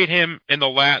 I'm saying that the way they have portrayed him in the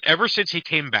last, ever since he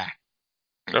came back.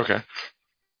 Okay.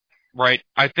 Right,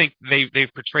 I think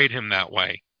they've portrayed him that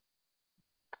way,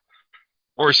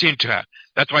 or seem to have.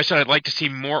 That's why I said I'd like to see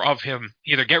more of him.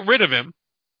 Either get rid of him,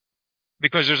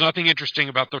 because there's nothing interesting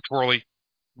about the twirly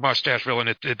mustache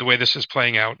villain the way this is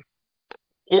playing out,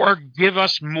 or give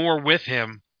us more with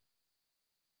him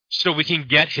so we can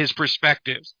get his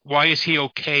perspective. Why is he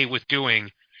okay with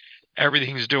doing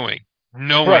everything he's doing,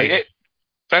 knowing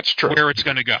that's true where it's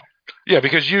going to go? Yeah,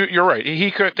 because you're right.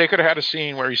 They could have had a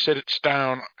scene where he sits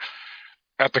down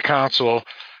at the council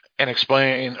and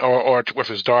explain, or with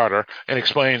his daughter, and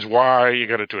explains why you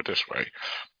got to do it this way.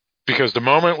 Because the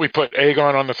moment we put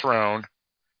Aegon on the throne,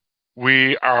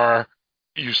 we are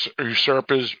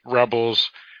usurpers, rebels,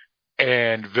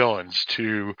 and villains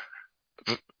to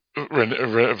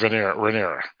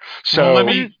Rhaenyra.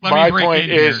 So my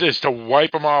point is to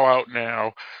wipe them all out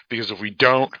now, because if we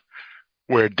don't,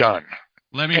 we're done.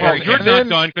 You're not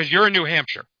done because you're in New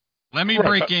Hampshire. Let me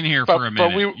break in here for a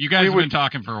minute. You guys have been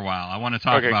talking for a while. I want to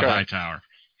talk about Hightower.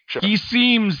 Sure. He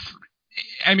seems,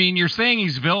 you're saying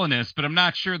he's villainous, but I'm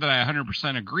not sure that I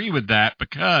 100% agree with that,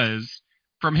 because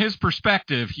from his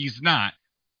perspective, he's not.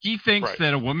 He thinks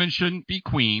that a woman shouldn't be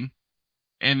queen,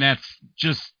 and that's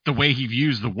just the way he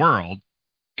views the world,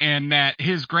 and that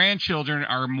his grandchildren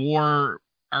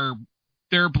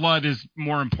their blood is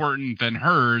more important than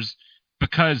hers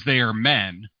because they are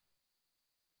men.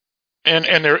 And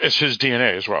it's his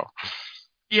DNA as well.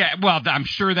 Yeah, well, I'm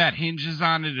sure that hinges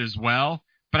on it as well.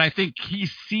 But I think he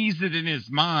sees it in his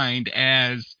mind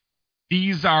as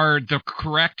these are the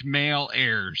correct male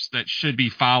heirs that should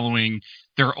be following.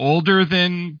 They're older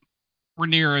than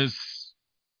Rhaenyra's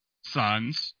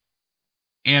sons,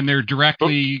 and they're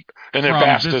directly and they're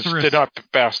bastards. They're not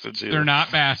bastards either. They're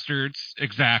not bastards,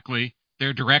 exactly.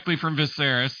 They're directly from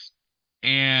Viserys.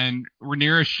 And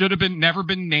Rhaenyra should have never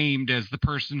been named as the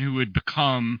person who would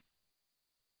become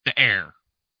the heir.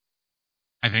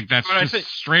 I think that's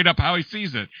straight up how he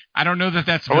sees it. I don't know that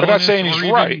that's villainous. We're not saying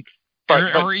he's right,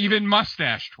 or even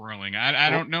mustache twirling. I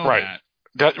don't know that.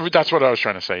 That's what I was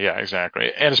trying to say. Yeah,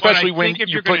 exactly. And especially when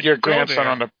you put your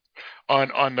grandson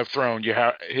on the throne, you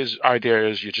have his idea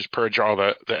is you just purge all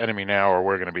the enemy now, or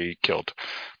we're going to be killed.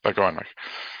 But go on, Mike.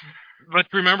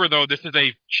 Let's remember, though, this is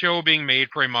a show being made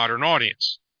for a modern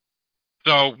audience.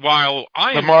 So while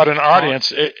the modern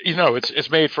audience, it's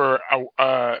made for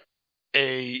a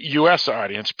U.S.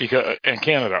 audience and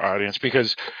Canada audience,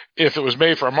 because if it was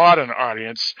made for a modern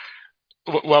audience,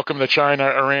 welcome to China,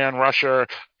 Iran, Russia,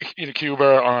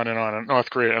 Cuba, on and on, and North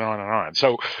Korea, and on and on.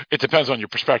 So it depends on your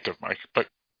perspective, Mike. But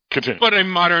continue. But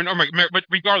but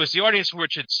regardless, the audience for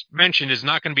which it's mentioned is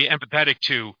not going to be empathetic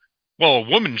to, well, a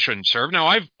woman shouldn't serve. Now,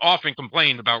 I've often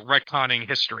complained about retconning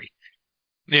history,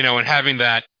 and having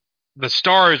the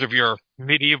stars of your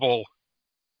medieval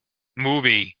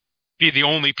movie be the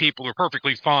only people who are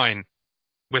perfectly fine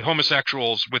with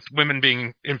homosexuals, with women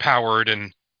being empowered,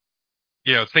 and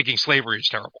thinking slavery is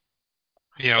terrible.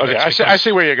 Okay, I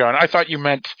see where you're going. I thought you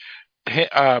meant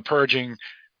purging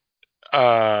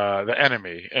the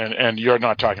enemy, and you're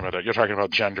not talking about that. You're talking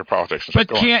about gender politics. But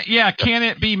can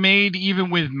it be made even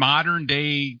with modern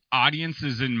day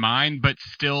audiences in mind, but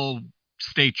still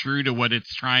stay true to what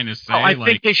it's trying to say? I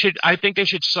think they should. I think they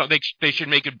should. They should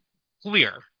make it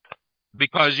clear,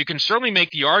 because you can certainly make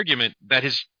the argument that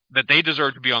they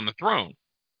deserve to be on the throne,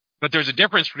 but there's a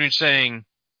difference between saying,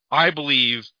 I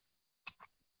believe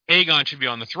Aegon should be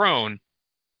on the throne,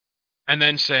 and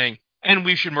then saying, and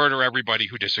we should murder everybody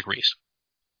who disagrees.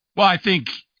 Well, I think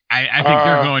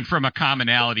they're going from a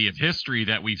commonality of history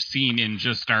that we've seen in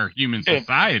just our human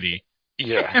society.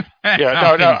 Yeah, That's yeah,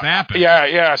 how no, things happen.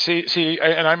 yeah. See,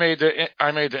 and I made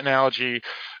the analogy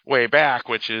way back,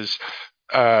 which is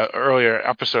earlier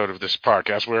episode of this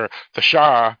podcast, where the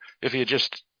Shah, if he had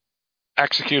just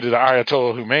executed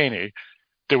Ayatollah Khomeini,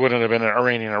 there wouldn't have been an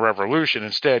Iranian revolution.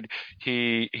 Instead,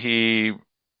 he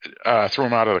threw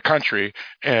him out of the country,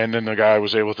 and then the guy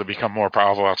was able to become more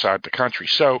powerful outside the country.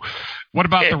 So, what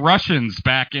about the Russians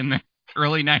back in the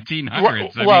early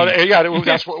 1900s?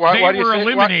 That's why they were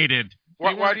eliminated.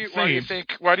 Why do you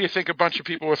think a bunch of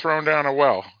people were thrown down a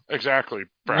well? Exactly,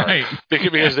 Brad. Right.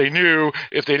 Because they knew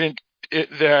if they didn't,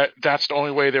 that's the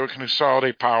only way they were going to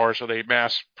consolidate power. So they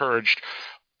mass purged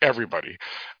everybody,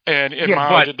 and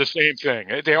Mao did the same thing.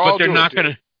 They all. But they're not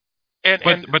going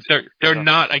to. But they're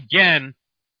not again.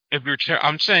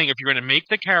 I'm saying if you're going to make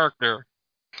the character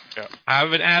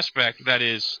have an aspect that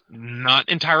is not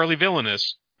entirely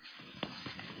villainous,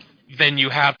 then you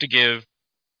have to give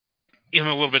him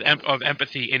a little bit of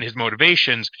empathy in his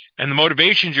motivations, and the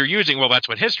motivations you're using. Well, that's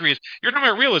what history is. You're talking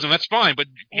about realism. That's fine, but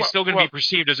he's still going to be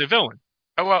perceived as a villain.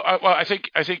 I think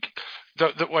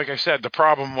like I said, the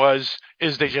problem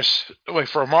is they just like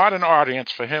for a modern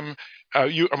audience, for him,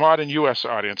 a modern U.S.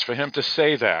 audience, for him to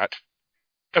say that.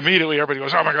 Immediately, everybody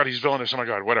goes, "Oh my God, he's villainous! Oh my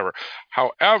God, whatever."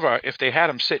 However, if they had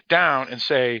him sit down and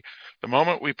say, "The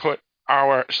moment we put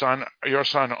your son,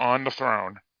 on the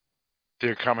throne,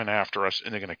 they're coming after us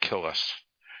and they're going to kill us.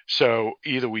 So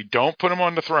either we don't put him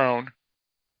on the throne,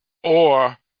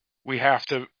 or we have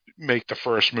to make the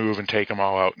first move and take them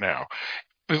all out now."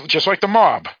 Just like the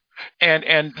mob.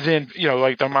 And then,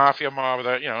 like the mafia mob,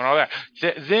 and all that.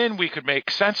 Then we could make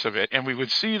sense of it, and we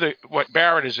would see what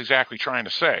Barrett is exactly trying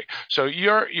to say. So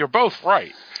you're both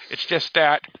right. It's just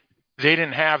that they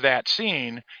didn't have that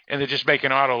scene, and they're just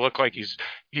making Otto look like he's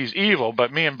evil.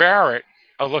 But me and Barrett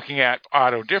are looking at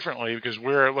Otto differently because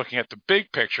we're looking at the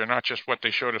big picture, not just what they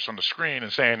showed us on the screen,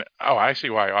 and saying, "Oh, I see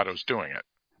why Otto's doing it."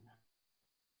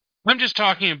 I'm just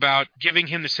talking about giving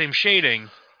him the same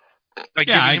shading, like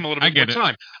giving him a little bit more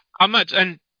time. I'm not,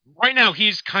 and right now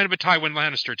he's kind of a Tywin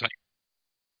Lannister type,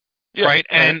 right?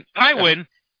 And Tywin,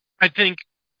 I think,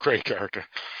 great character.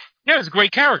 Yeah, it's a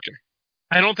great character.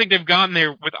 I don't think they've gotten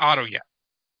there with Otto yet,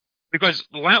 because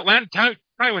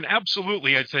Tywin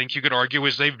absolutely, I think you could argue,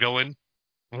 is a villain,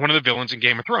 one of the villains in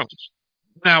Game of Thrones.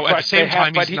 Now, at the same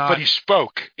time, but he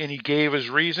spoke and he gave his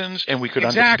reasons, and we could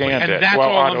understand and it. That's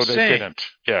all I'm saying. Didn't.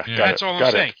 Yeah, that's all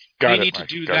I'm saying. They need to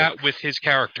do that with his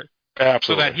character.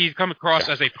 Absolutely. So that he's come across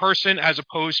as a person as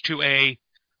opposed to a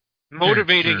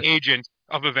motivating agent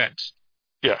of events.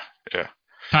 Yeah.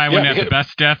 Tywin had the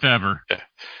best death ever.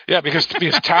 Yeah, because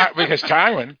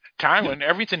Tywin,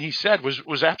 everything he said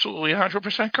was absolutely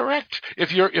 100% correct.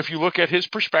 If you look at his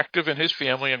perspective and his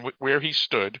family and where he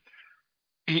stood,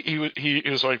 he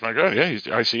was like, my God,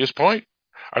 I see his point.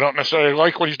 I don't necessarily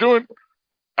like what he's doing,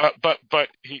 but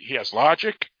he has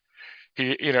logic.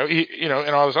 And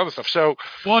all this other stuff. So,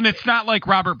 and it's not like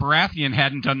Robert Baratheon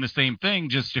hadn't done the same thing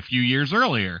just a few years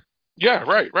earlier. Yeah,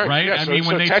 right. Yeah, I mean,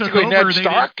 when they took over, Ned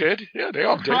Stark did. Yeah, they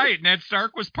all did. Right, Ned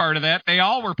Stark was part of that. They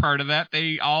all were part of that.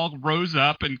 They all rose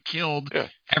up and killed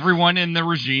everyone in the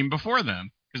regime before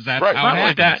them, because that's how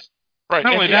it happens. Right.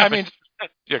 Not only that,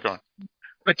 go on.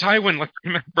 But Tywin,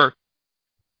 remember,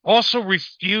 also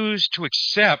refused to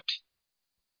accept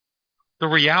the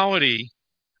reality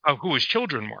of who his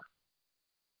children were.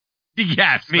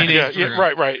 Yes, meaning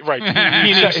right.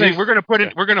 Meaning saying we're going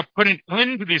to put an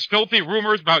end to these filthy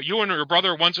rumors about you and your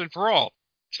brother once and for all.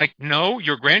 It's like, no,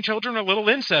 your grandchildren are little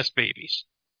incest babies.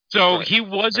 So he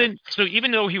wasn't. So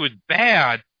even though he was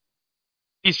bad,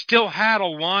 he still had a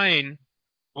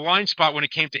blind spot when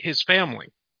it came to his family.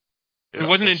 He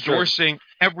wasn't endorsing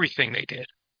everything they did.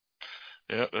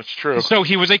 Yeah, that's true. So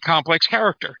he was a complex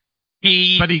character.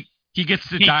 He gets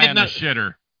to die on the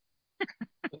shitter.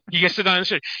 He gets to die on the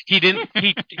shitter.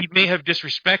 He may have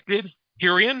disrespected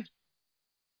Tyrion,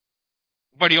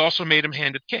 but he also made him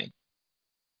hand of king.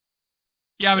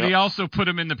 Yeah, but he also put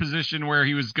him in the position where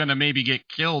he was going to maybe get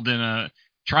killed in a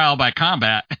trial by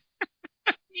combat.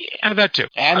 Yeah, that too.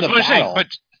 And the battle. But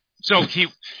so he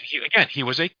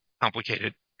was a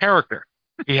complicated character.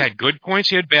 He had good points.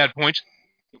 He had bad points.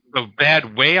 The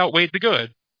bad way outweighed the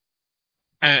good.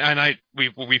 And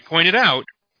we pointed out,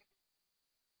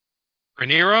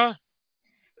 Rhaenyra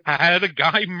had a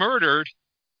guy murdered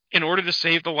in order to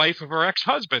save the life of her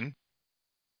ex-husband,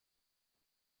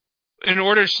 in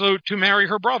order to marry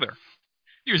her brother.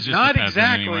 He was just not a peasant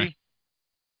exactly. Anyway.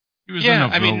 He was in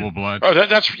noble blood. Oh,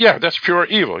 that's pure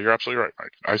evil. You're absolutely right,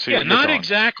 Mike. I see. Yeah, not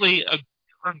exactly a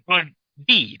good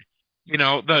deed.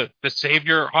 The save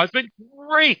your husband,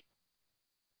 great.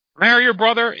 Marry your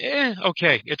brother,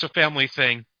 okay, it's a family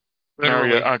thing.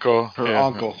 Marry your uncle. Her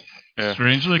uncle. Yeah.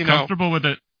 Strangely comfortable with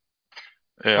it.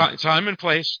 Yeah. Time and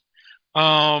place.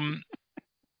 All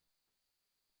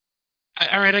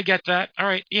right, I get that. All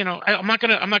right, I'm not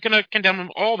gonna condemn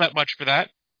him all that much for that.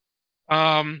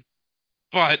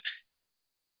 But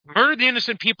murder the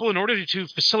innocent people in order to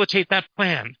facilitate that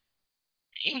plan.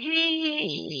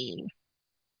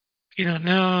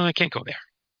 No, I can't go there.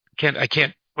 I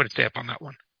can't put a stamp on that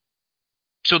one.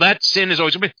 So that sin is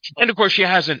always, and of course,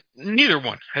 neither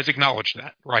one has acknowledged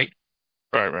that, right?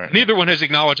 Right. Neither one has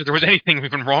acknowledged that there was anything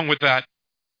even wrong with that.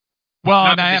 Well,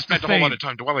 Not and that I they have spent to a whole say lot of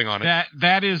time dwelling on it.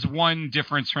 that is one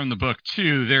difference from the book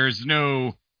too. There's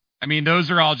no, I mean,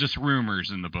 those are all just rumors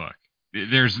in the book.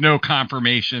 There's no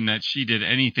confirmation that she did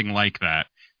anything like that.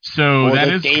 So or that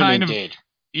that is Damon kind of did.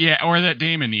 Yeah, or that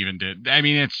Damon even did. I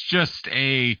mean, it's just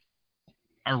a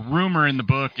rumor in the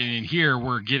book, and in here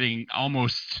we're getting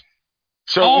almost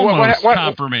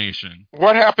confirmation.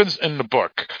 What happens in the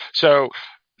book? So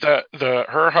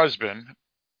her husband,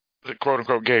 the quote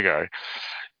unquote gay guy,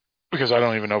 because I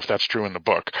don't even know if that's true in the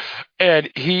book, and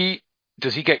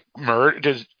does he get murdered?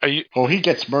 He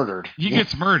gets murdered. He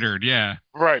gets murdered, yeah.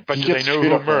 Right, but do they know who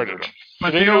murdered him?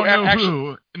 But they don't know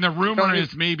who. And the rumor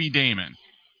is maybe Damon.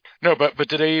 No, but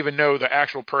do they even know the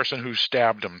actual person who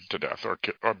stabbed him to death, or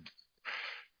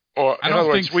in other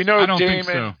words, we know I don't Damon.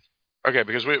 Think so. Okay,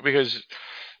 because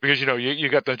you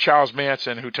got the Charles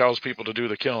Manson who tells people to do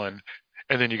the killing,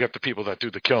 and then you got the people that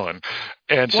do the killing,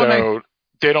 and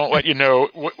they don't let you know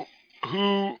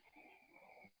who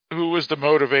was the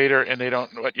motivator, and they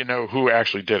don't let you know who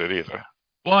actually did it either.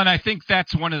 Well, and I think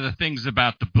that's one of the things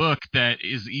about the book that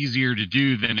is easier to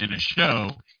do than in a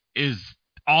show is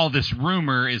all this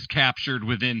rumor is captured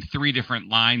within 3 different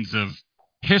lines of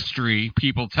history,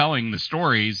 people telling the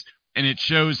stories, and it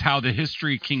shows how the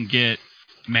history can get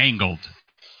mangled.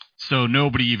 So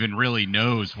nobody even really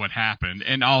knows what happened.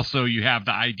 And also you have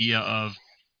the idea of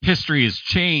history is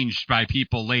changed by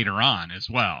people later on as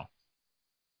well.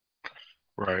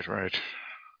 Right.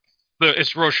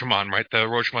 It's Rashomon, right? The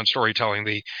Rashomon storytelling,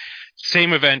 the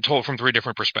same event told from 3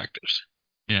 different perspectives.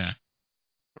 Yeah.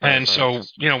 And so,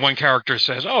 one character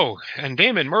says, "Oh, and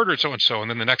Damon murdered so-and-so." And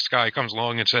then the next guy comes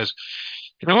along and says,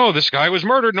 "This guy was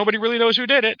murdered. Nobody really knows who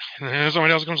did it." And then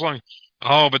someone else comes along.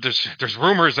 "Oh, but there's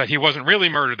rumors that he wasn't really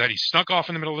murdered, that he snuck off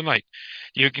in the middle of the night."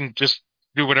 You can just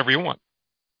do whatever you want.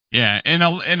 Yeah, and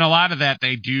a lot of that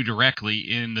they do directly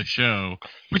in the show,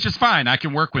 which is fine. I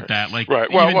can work with that. Like,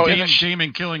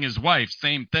 Damon killing his wife,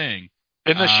 same thing.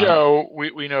 In the show,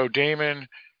 we know Damon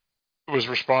was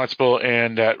responsible,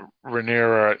 and that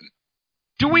Rhaenyra.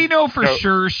 Do we know for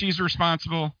sure she's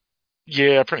responsible?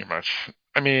 Yeah, pretty much.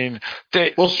 I mean,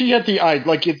 she had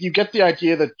if you get the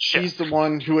idea that she's the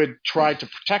one who had tried to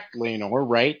protect Laenor,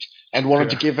 right, and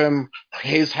wanted to give him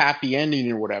his happy ending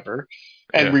or whatever,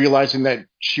 and realizing that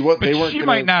she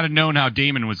might not have known how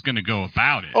Damon was going to go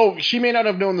about it. Oh, she may not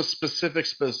have known the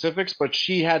specifics, but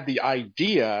she had the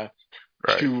idea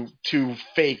to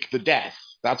fake the death.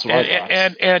 That's what I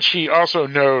thought. And she also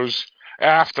knows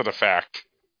after the fact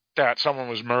that someone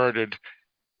was murdered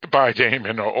by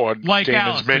Damon or like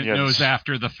Damon's Alicent minions. Knows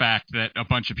after the fact that a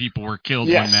bunch of people were killed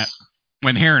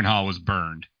when Harrenhal was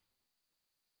burned.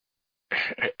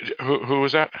 Who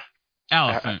was that?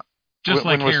 Alicent. Just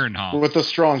like Harrenhal. With the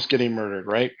Strongs getting murdered,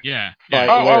 right? Yeah.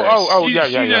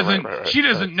 She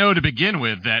doesn't know to begin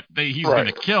with that he's going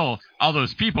to kill all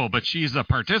those people, but she's a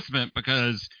participant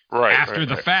because after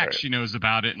the fact she knows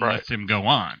about it and lets him go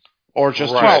on. Or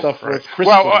just stuff with Crystal.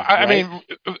 Well, I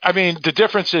mean, the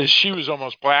difference is she was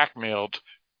almost blackmailed,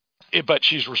 but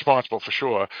she's responsible for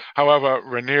sure. However,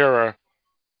 Rhaenyra,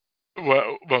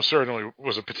 certainly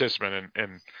was a participant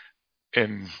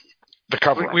in the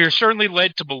cover-up. We are certainly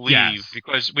led to believe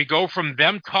because we go from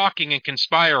them talking and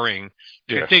conspiring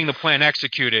to seeing the plan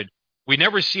executed. We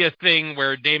never see a thing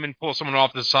where Damon pulls someone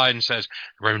off the side and says,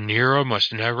 "Rhaenyra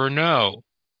must never know."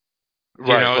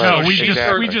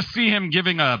 We just see him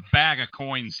giving a bag of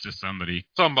coins to somebody.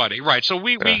 Right. So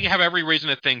we have every reason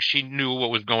to think she knew what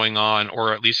was going on,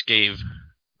 or at least gave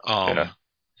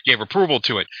approval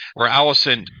to it. Where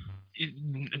Alicent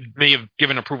may have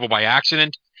given approval by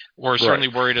accident, or certainly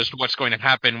worried as to what's going to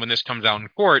happen when this comes out in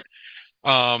court.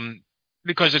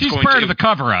 Because she's part of the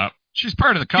cover-up. She's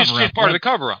part of the cover-up. She's part of the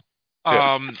cover-up.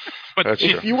 But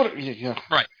if you would,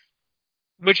 right.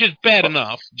 Which is bad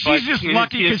enough. She's just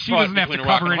lucky because she doesn't have to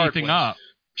cover anything up.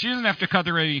 She doesn't have to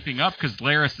cover anything up because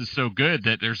Larys is so good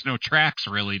that there's no tracks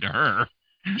really to her.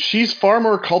 She's far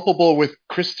more culpable with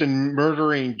Kristen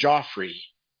murdering Joffrey.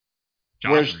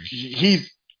 Where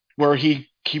he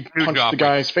punched the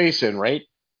guy's face in, right?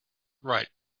 Right.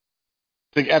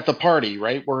 at the party,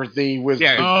 right, where they with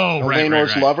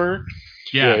Eleanor's lover.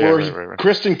 Yeah, where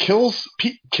Kristen kills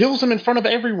him in front of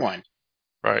everyone.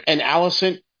 Right. And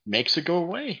Allison makes it go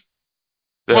away.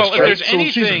 Well, if there's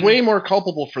anything, she's way more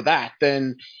culpable for that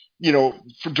than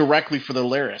directly for the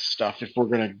Laris stuff. If we're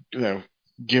gonna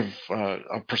give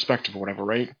a perspective or whatever,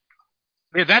 right?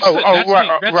 Yeah, that's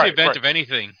the event of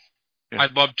anything. Yeah.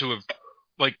 I'd love to have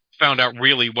found out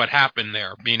really what happened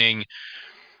there. Meaning,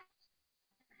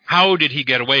 how did he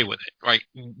get away with it? Right?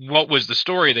 What was the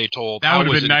story they told? That would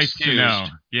have been nice excused? To know.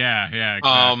 Yeah,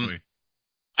 exactly.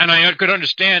 And I could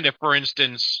understand if, for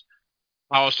instance,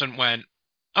 Allison went,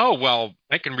 "Oh well,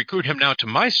 I can recruit him now to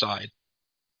my side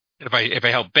if I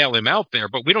help bail him out there."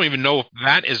 But we don't even know if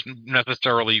that is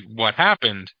necessarily what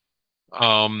happened.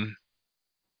 I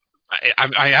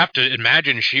have to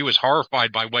imagine she was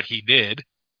horrified by what he did.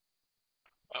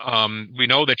 We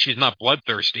know that she's not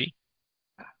bloodthirsty.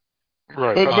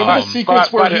 Right. But remember the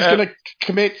sequence where he's going to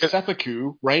commit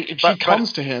seppuku, right? And she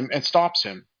comes to him and stops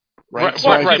him, right?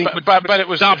 But it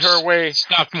was her way.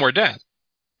 Stopped more death.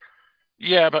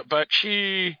 Yeah, but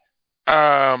she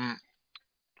saw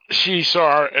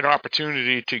an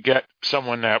opportunity to get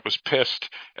someone that was pissed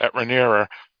at Rhaenyra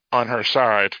on her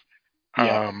side.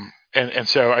 Yeah. And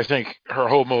so I think her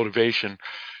whole motivation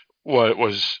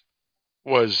was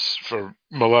for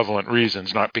malevolent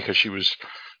reasons, not because she was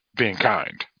being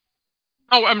kind.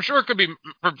 Oh, I'm sure it could be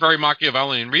for very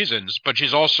Machiavellian reasons, but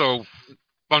she's also, what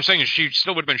I'm saying is she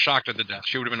still would have been shocked at the death.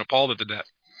 She would have been appalled at the death.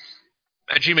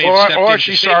 And she may have stepped in. Or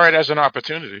she saw it as an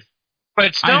opportunity. But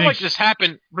it's not like this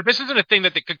happened, but this isn't a thing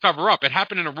that they could cover up. It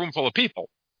happened in a room full of people.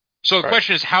 So the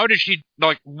question is, how did she,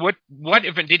 what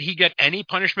if, did he get any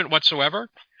punishment whatsoever?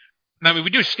 I mean,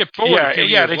 we do skip forward a few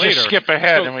years later. Just skip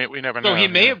ahead, and we never know. So he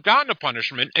may have gotten a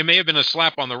punishment. It may have been a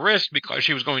slap on the wrist because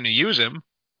she was going to use him.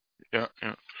 Yeah.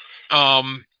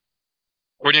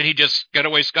 Or did he just get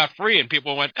away scot-free and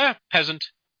people went, peasant,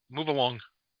 move along.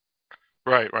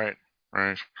 Right.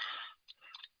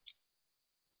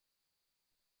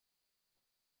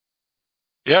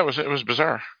 Yeah, it was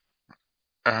bizarre.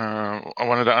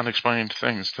 One of the unexplained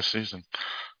things this season.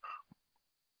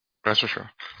 That's for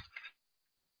sure.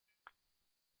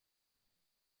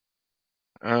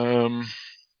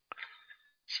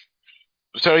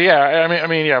 So yeah, I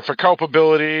mean, yeah, for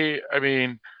culpability,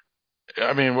 they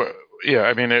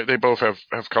both have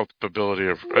culpability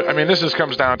of. I mean, this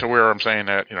comes down to where I'm saying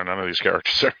that none of these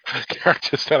characters are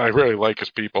characters that I really like as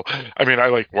people. I mean, I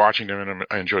like watching them and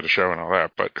I enjoy the show and all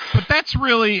that, but that's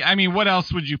really. I mean, what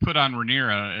else would you put on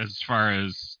Rhaenyra as far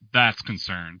as that's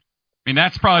concerned? I mean,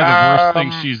 that's probably the worst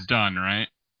thing she's done, right?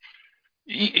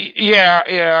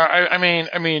 Yeah. I mean,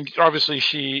 obviously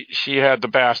she had the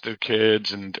bastard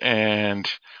kids and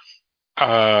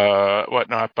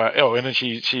whatnot, but and then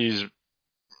she's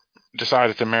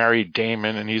decided to marry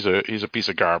Damon, and he's a piece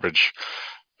of garbage.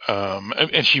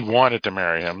 And she wanted to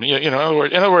marry him. In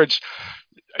other words,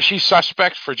 she's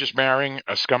suspect for just marrying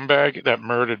a scumbag that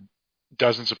murdered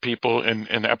dozens of people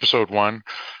in episode 1.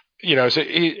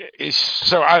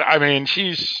 So I mean,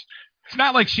 she's. It's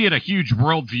not like she had a huge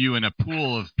worldview and a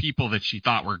pool of people that she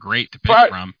thought were great to pick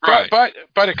from. Right. But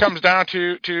it comes down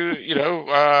to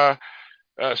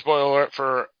spoiler alert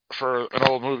for an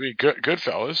old movie,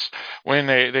 Goodfellas, when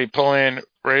they pull in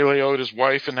Ray Liotta's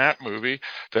wife in that movie,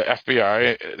 the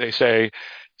FBI, they say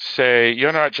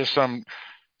you're not just some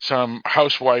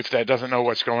housewife that doesn't know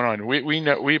what's going on. We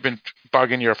know, we've been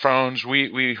bugging your phones.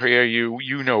 We hear you.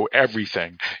 You know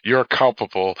everything. You're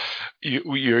culpable.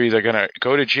 You're either gonna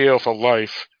go to jail for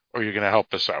life or you're gonna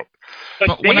help us out.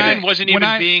 But David wasn't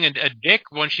even being a dick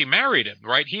when she married him,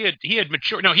 right? He had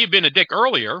matured. No, he had been a dick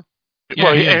earlier.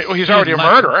 Yeah, he's already a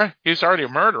murderer. He's already a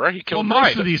murderer. He killed.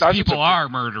 Most of these people are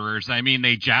murderers. I mean,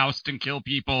 they joust and kill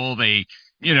people. They,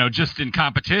 just in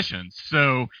competitions.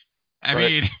 So, I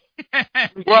mean.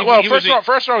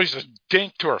 First of all, he's a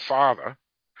dink to her father.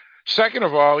 Second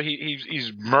of all,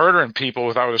 he's murdering people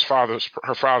without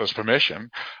her father's permission.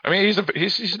 I mean,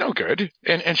 he's no good.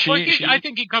 And she. I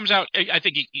think he comes out. I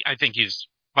think he's.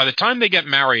 By the time they get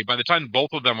married, by the time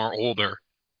both of them are older,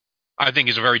 I think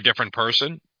he's a very different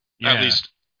person. Yeah. At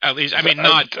least. I mean,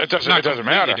 it doesn't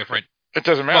matter. Different. It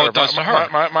doesn't matter. Well, it does to her.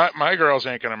 My girls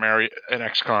ain't going to marry an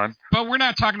ex-con. But we're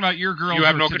not talking about your girls. You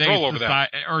have no control over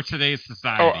that. Or today's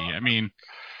society. I mean.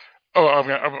 I'm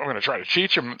going to try to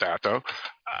teach them that, though.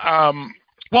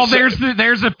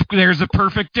 There's a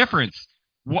perfect difference.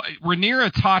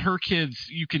 Rhaenyra taught her kids,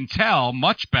 you can tell,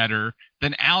 much better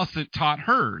than Allison taught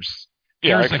hers.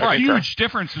 Yeah, There's a huge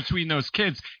difference between those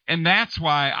kids, and that's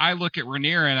why I look at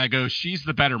Rhaenyra and I go, she's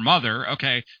the better mother.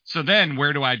 Okay, so then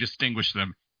where do I distinguish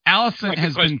them? Alicent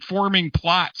has been forming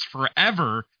plots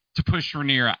forever to push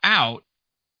Rhaenyra out,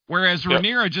 whereas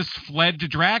Rhaenyra just fled to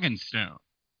Dragonstone.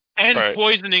 And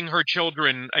poisoning her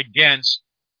children against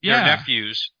their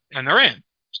nephews, and they're in.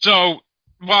 So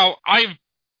while I've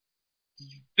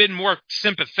been more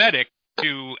sympathetic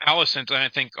to Alicent than I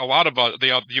think a lot of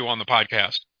you on the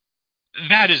podcast,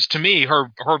 that is, to me, her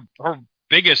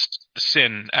biggest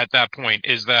sin at that point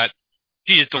is that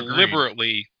she is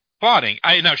deliberately plotting.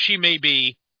 Now, she may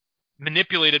be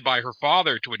manipulated by her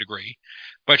father to a degree,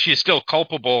 but she is still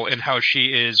culpable in how she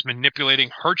is manipulating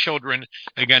her children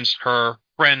against her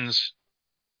friends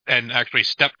and actually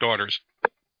stepdaughters'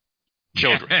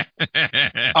 children.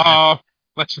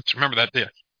 Let's remember that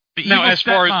there. Now, as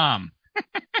far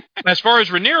as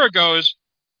Rhaenyra goes,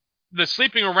 the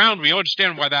sleeping around, we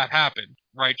understand why that happened,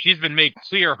 right? She's been made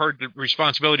clear her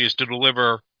responsibility is to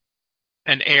deliver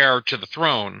an heir to the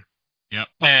throne. Yep.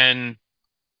 And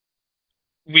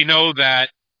we know that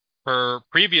her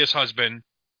previous husband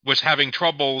was having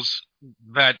troubles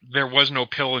that there was no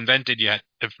pill invented yet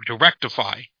to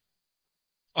rectify.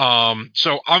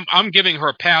 So I'm giving her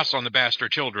a pass on the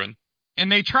bastard children. And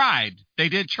they tried. They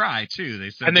did try too.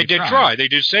 They said they did try. They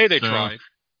do say they tried.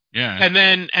 Yeah. And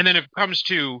then if it comes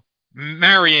to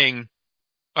marrying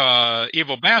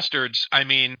evil bastards, I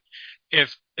mean,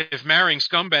 if marrying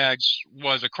scumbags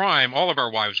was a crime, all of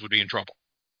our wives would be in trouble.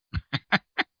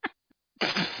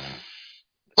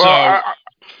 Well,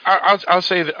 I'll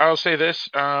say this.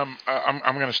 I'm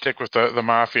going to stick with the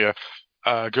mafia.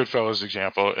 Goodfellas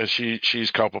example.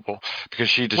 She's culpable because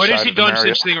she decided. What has he done to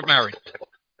marry since they were married?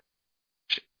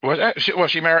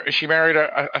 She married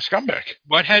a scumbag.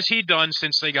 What has he done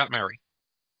since they got married?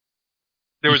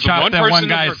 There was shot that one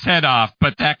guy's head off,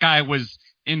 but that guy was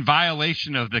in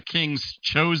violation of the king's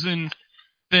chosen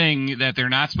thing that they're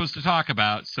not supposed to talk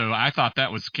about. So I thought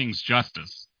that was king's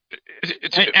justice.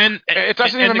 It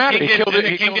doesn't even matter. He killed it.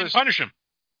 The king didn't punish him.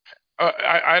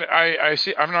 I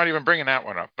see. I'm not even bringing that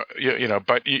one up. But,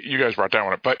 but you guys brought that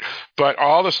one up. But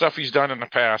all the stuff he's done in the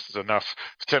past is enough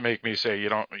to make me say you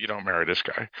don't marry this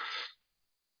guy.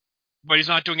 But he's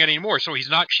not doing it anymore. So she's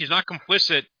not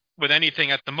complicit with anything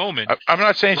at the moment. I'm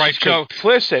not saying she's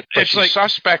complicit, but she's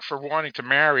suspect for wanting to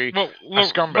marry a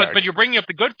scumbag. But you're bringing up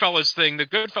the Goodfellas thing. The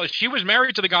Goodfellas, she was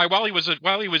married to the guy while he was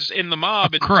in the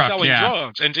mob and selling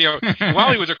drugs, and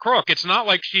while he was a crook. It's not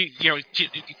like she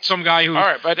some guy who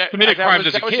committed crimes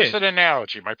as a kid. That was just an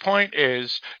analogy. My point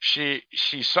is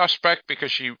she's suspect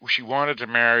because she wanted to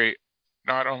marry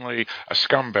not only a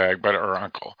scumbag, but her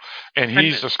uncle. And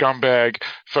he's the scumbag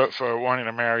for wanting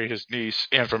to marry his niece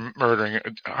and for murdering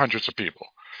hundreds of people.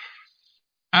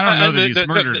 I don't know that he's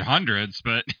murdered hundreds,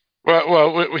 but...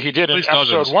 Well, he did in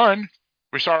episode 1.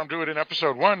 We saw him do it in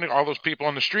episode 1, all those people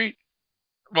on the street.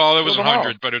 Well, it was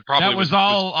 100, but it probably that was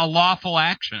all a lawful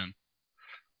action.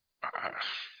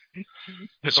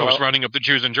 So it's running up the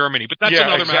Jews in Germany, but that's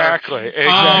another matter. Exactly.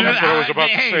 That's what I was about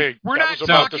to say. We're not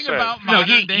talking about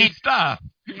modern day stuff.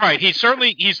 Right. He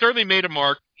certainly made a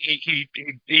mark. He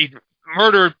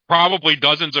murdered probably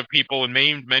dozens of people and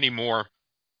maimed many more,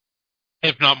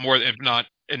 if not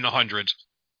in the hundreds.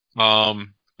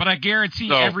 But I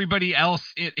guarantee everybody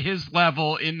else at his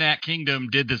level in that kingdom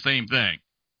did the same thing.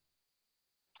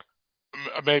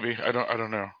 Maybe. I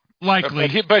don't know.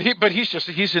 Likely. But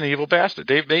he's an evil bastard.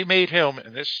 They made him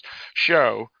in this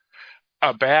show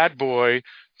a bad boy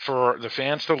for the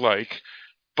fans to like,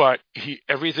 but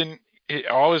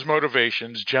all his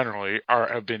motivations generally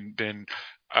have been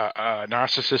a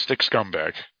narcissistic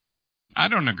scumbag. I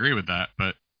don't agree with that,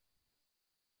 but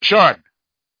Sean,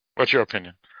 what's your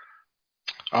opinion?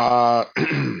 Well,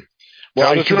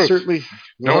 I can certainly.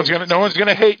 No one's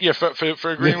gonna hate you for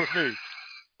agreeing with me.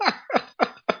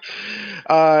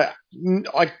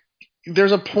 Like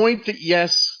there's a point that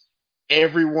yes,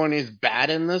 everyone is bad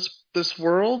in this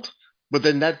world, but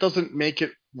then that doesn't make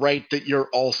it right that you're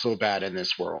also bad in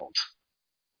this world,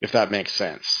 if that makes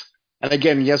sense. And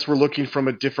again, yes, we're looking from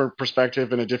a different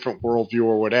perspective and a different worldview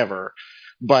or whatever,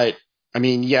 but I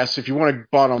mean, yes, if you want to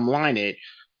bottom line it,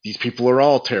 these people are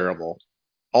all terrible.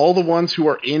 All the ones who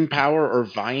are in power or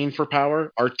vying for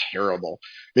power are terrible.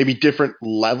 Maybe different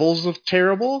levels of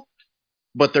terrible,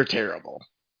 but they're terrible.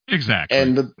 Exactly.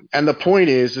 And the point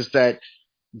is that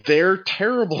their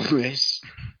terribleness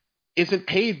isn't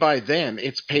paid by them.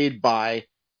 It's paid by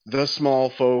the small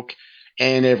folk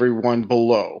and everyone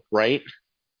below, right?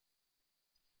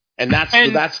 And that's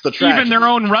the tragedy. Even their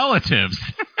own relatives.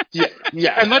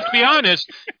 Yeah. And let's be honest,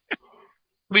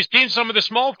 we've seen some of the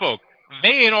small folk.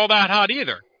 They ain't all that hot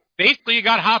either. Basically, you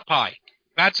got hot pie.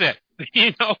 That's it.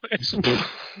 It's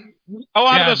a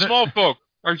lot of the small folk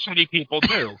are shitty people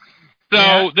too.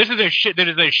 So this is a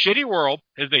shitty world.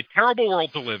 It is a terrible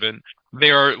world to live in.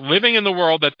 They are living in the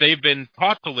world that they've been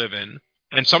taught to live in,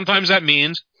 and sometimes that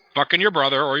means fucking your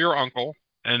brother or your uncle,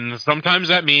 and sometimes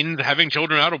that means having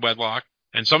children out of wedlock,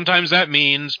 and sometimes that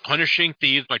means punishing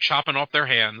thieves by chopping off their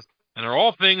hands. And they're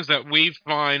all things that we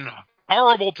find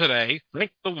horrible today.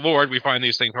 Thank the Lord we find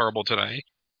these things horrible today.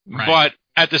 Right. But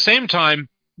at the same time,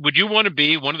 would you want to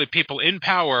be one of the people in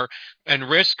power and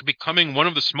risk becoming one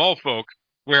of the small folk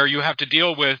where you have to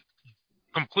deal with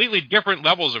completely different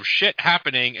levels of shit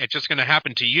happening? It's just going to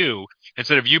happen to you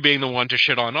instead of you being the one to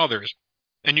shit on others.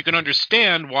 And you can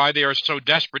understand why they are so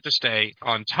desperate to stay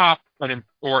on top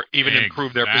or even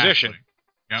improve their position.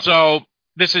 Yep. So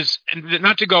this is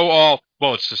not to go all,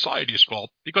 well, it's society's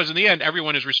fault, because in the end,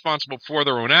 everyone is responsible for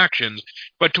their own actions.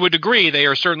 But to a degree, they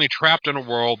are certainly trapped in a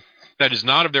world that is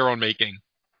not of their own making,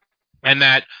 and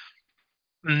that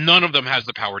none of them has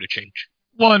the power to change.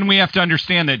 Well, and we have to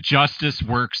understand that justice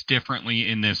works differently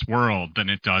in this world than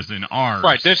it does in ours.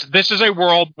 Right. This is a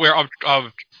world where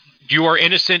of you are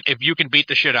innocent if you can beat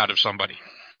the shit out of somebody.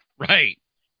 Right.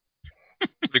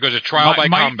 Because it's trial by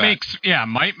combat.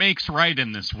 Might makes right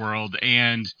in this world.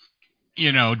 And,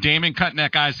 Damon cutting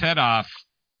that guy's head off,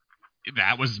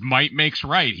 that was might makes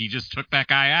right. He just took that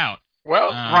guy out.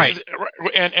 Well, right.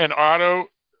 And Otto,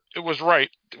 it was right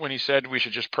when he said we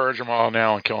should just purge them all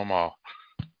now and kill them all.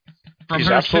 He's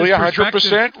absolutely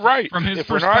 100% right. If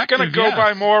we're not going to go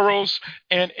by morals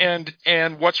and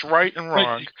what's right and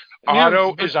wrong,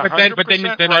 Otto is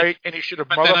 100% right, and he should have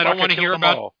motherfucking killed them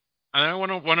all. I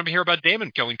don't want to hear about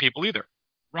Damon killing people either.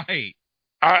 Right.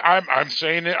 I'm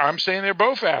saying they're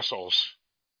both assholes.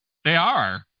 They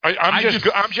are. I'm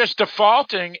just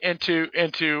defaulting into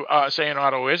saying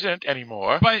Otto isn't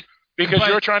anymore. Because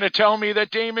you're trying to tell me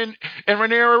that Damon and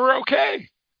Rhaenyra were okay.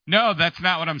 No, that's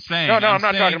not what I'm saying. No, I'm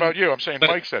not talking about you. I'm saying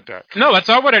Mike said that. No, that's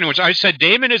not what anyone said. I said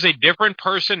Damon is a different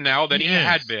person now than he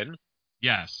had been.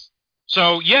 Yes.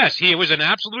 So, yes, he was an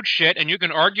absolute shit, and you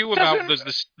can argue about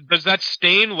does that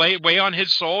stain weigh on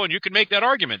his soul, and you can make that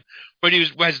argument. But he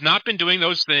has not been doing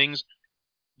those things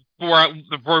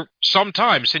for some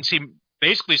time, since he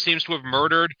basically seems to have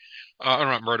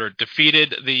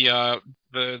defeated the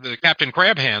Captain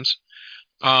Crab Hands.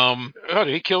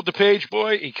 He killed the page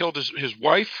boy. He killed his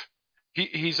wife.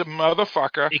 He's a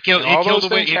motherfucker. He killed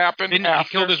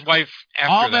his wife after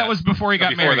all that was before he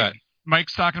got married. That.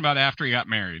 Mike's talking about after he got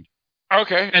married.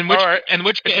 Okay. In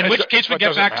which case we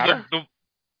get back to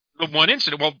the one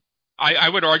incident. Well, I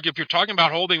would argue if you're talking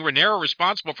about holding Rhaenyra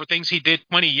responsible for things he did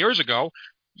 20 years ago,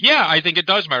 yeah, I think it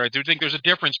does matter. I do think there's a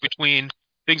difference between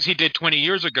things he did 20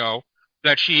 years ago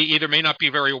that she either may not be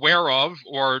very aware of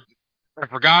or have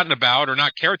forgotten about or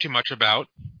not care too much about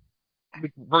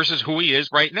versus who he is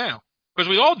right now. Because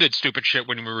we all did stupid shit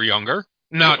when we were younger.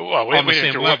 Not on the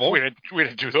same level. We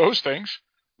didn't do those things.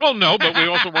 Well, no, but we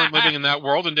also weren't living in that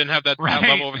world and didn't have that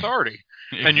level of authority.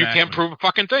 Exactly. And you can't prove a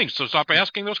fucking thing, so stop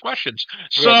asking those questions.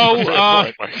 So,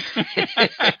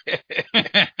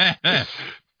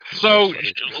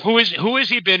 who has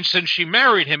he been since she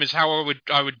married him is how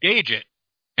I would gauge it.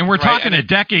 And we're talking a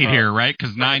decade here, right?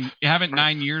 Because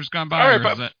 9 years gone by?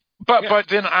 Right, but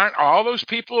then aren't all those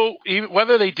people, even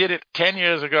whether they did it 10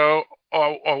 years ago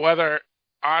or whether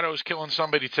Otto's killing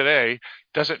somebody today,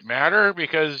 doesn't matter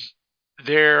because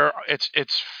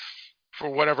it's for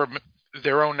whatever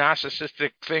their own narcissistic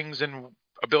things and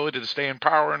ability to stay in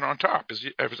power and on top, as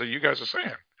you guys are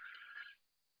saying.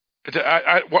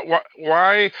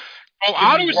 Why? Well,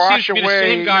 Otto seems to be the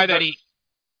same guy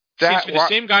seems to be the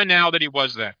same guy now that he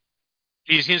was then.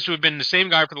 He seems to have been the same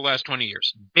guy for the last 20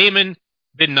 years. Damon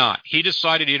did not. He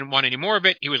decided he didn't want any more of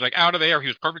it. He was out of there. He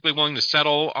was perfectly willing to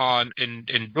settle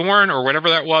in Dorne or whatever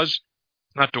that was.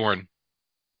 Not Dorne.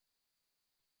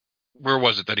 Where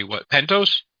was it that he was?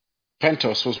 Pentos?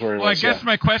 Pentos was where he was. Well, I guess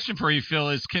my question for you, Phil,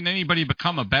 is can anybody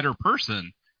become a better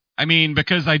person? I mean,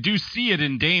 because I do see it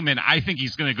in Damon. I think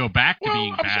he's going to go back to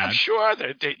being bad. I'm sure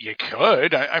that you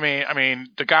could. I mean,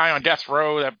 the guy on death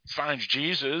row that finds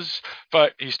Jesus,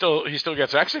 but he still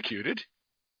gets executed.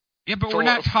 Yeah, but we're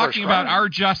not talking about our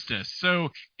justice. So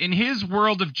in his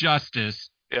world of justice,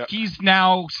 he's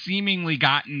now seemingly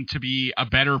gotten to be a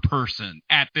better person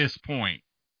at this point.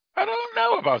 I don't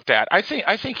know about that. I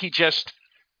think he just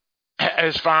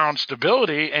has found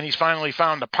stability, and he's finally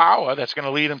found the power that's going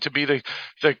to lead him to be the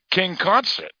king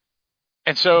consort.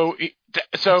 And so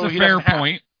that's a fair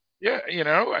point. Yeah,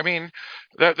 I mean,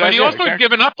 but he also had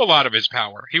given up a lot of his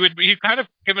power. He kind of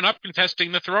given up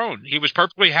contesting the throne. He was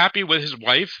perfectly happy with his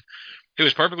wife, He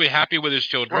was perfectly happy with his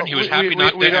children. Well, he was happy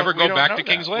not to ever go back to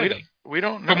King's Landing. We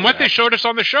don't know From what that. they showed us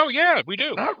on the show, yeah, we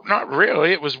do. Not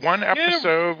really. It was one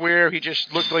episode where he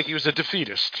just looked like he was a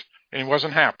defeatist and he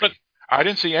wasn't happy. But I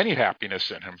didn't see any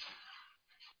happiness in him.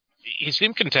 He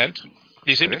seemed content.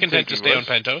 He seemed content to stay on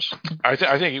Pentos. I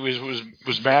think he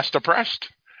was mass depressed.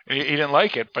 He didn't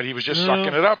like it, but he was just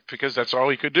sucking it up because that's all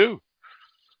he could do.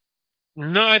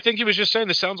 No, I think he was just saying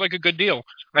this sounds like a good deal.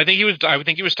 I think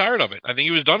he was tired of it. I think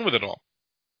he was done with it all.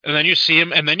 And then you see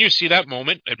him, and then you see that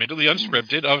moment, admittedly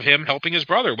unscripted, of him helping his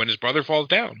brother when his brother falls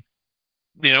down.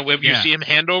 You know, you see him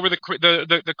hand over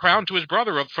the crown to his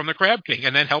brother from the Crab King,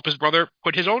 and then help his brother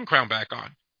put his own crown back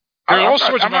on. There are all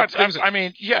sorts of things. I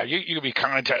mean, yeah, you could be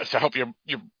kind to help your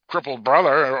crippled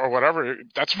brother or whatever.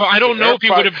 That's well, I don't know if he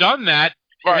would have done that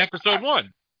in episode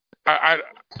 1. I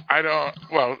don't.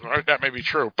 Well, that may be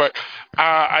true, but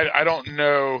I don't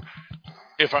know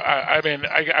if I mean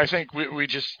I think we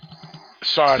just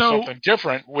saw something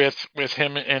different with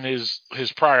him in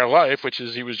his prior life, which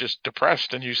is he was just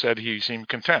depressed, and you said he seemed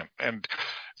content. And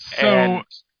go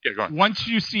on. Once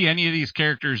you see any of these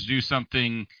characters do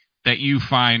something that you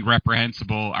find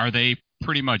reprehensible, are they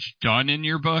pretty much done in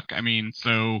your book? I mean,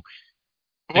 so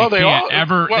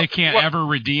they can't ever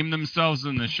redeem themselves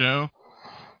in the show.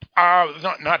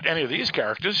 Not any of these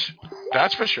characters,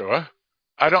 that's for sure.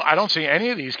 I don't see any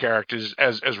of these characters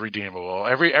as redeemable.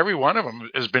 Every one of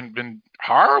them has been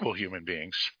horrible human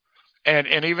beings,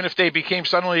 and even if they became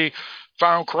suddenly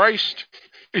found Christ,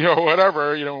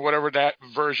 whatever that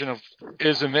version of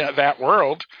is in that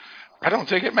world, I don't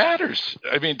think it matters.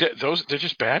 I mean, they're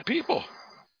just bad people.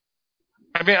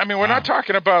 I mean, we're not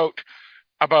talking about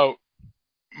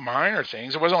minor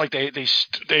things. It wasn't like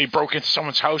they broke into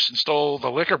someone's house and stole the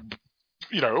liquor,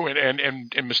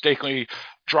 and mistakenly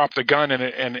dropped the gun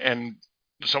and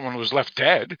someone was left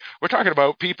dead. We're talking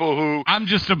about people who I'm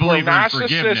just a believer in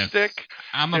forgiveness.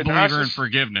 I'm a believer in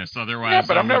forgiveness. Otherwise, yeah,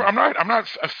 but I'm not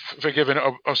forgiving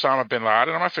Osama bin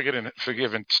Laden. I'm not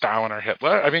forgiving Stalin or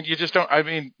Hitler. I mean, you just don't. I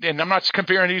mean, and I'm not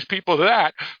comparing these people to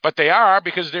that, but they are,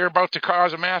 because they're about to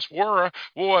cause a mass war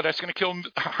that's going to kill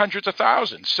hundreds of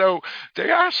thousands. So they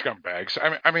are scumbags.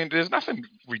 I mean, there's nothing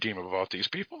redeemable about these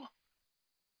people.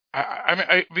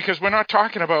 Because we're not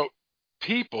talking about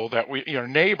people that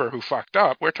neighbor who fucked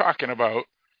up. We're talking about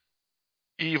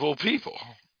evil people.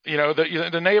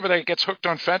 The neighbor that gets hooked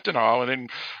on fentanyl and then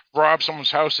robs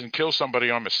someone's house and kills somebody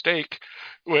on mistake,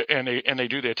 and they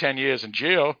do their 10 years in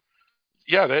jail.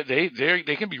 Yeah, they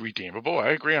can be redeemable.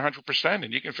 I agree 100%,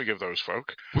 and you can forgive those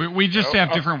folk. We just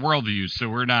have different worldviews, so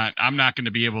I'm not going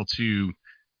to be able to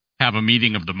have a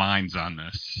meeting of the minds on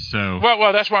this. So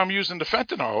well, that's why I'm using the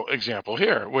fentanyl example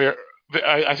here, where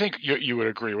I think you would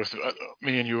agree with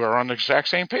me, and you are on the exact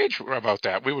same page about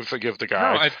that. We would forgive the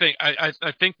guy. No, I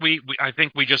think we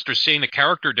just are seeing the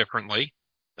character differently,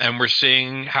 and we're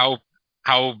seeing how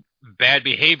bad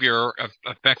behavior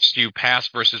affects you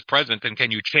past versus present, and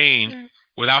can you change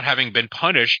without having been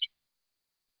punished,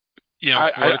 for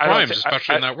the crimes,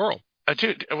 especially in that world.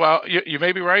 Well, you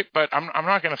may be right, but I'm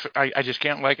not going to. I just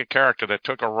can't like a character that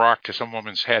took a rock to some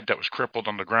woman's head that was crippled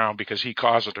on the ground because he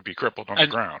caused her to be crippled on the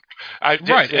ground.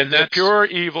 They're pure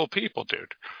evil people,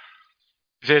 dude.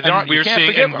 They're not. We're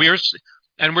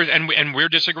we're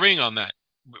disagreeing on that.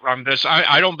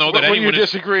 I don't know that anyone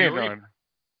is disagreeing on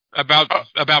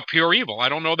about pure evil. I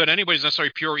don't know that anybody's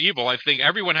necessarily pure evil. I think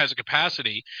everyone has a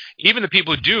capacity. Even the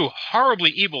people who do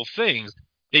horribly evil things,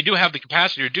 they do have the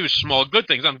capacity to do small good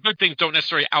things. Good things don't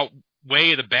necessarily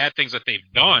outweigh the bad things that they've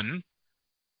done,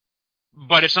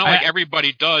 but it's not like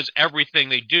everybody does everything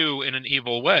they do in an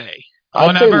evil way.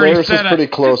 I'd say Laris is pretty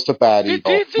close to bad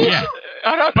evil. Yeah.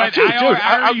 I don't think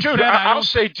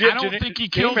he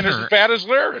killed her as bad as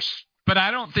Laris. But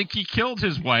I don't think he killed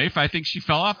his wife. I think she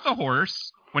fell off the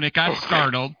horse when it got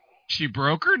startled. She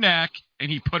broke her neck,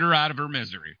 and he put her out of her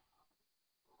misery.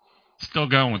 Still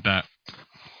going with that.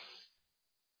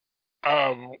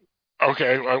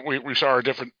 Okay, we saw a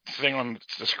different thing on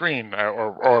the screen,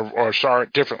 or saw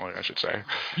it differently, I should say.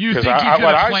 You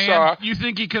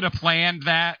think he could have planned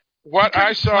that? What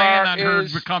I saw on her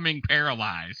becoming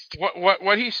paralyzed.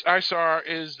 I saw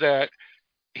is that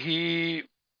he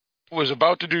was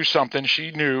about to do something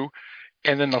she knew,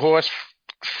 and then the horse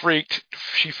freaked.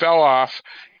 She fell off,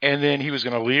 and then he was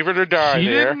going to leave her to die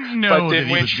there. Didn't know that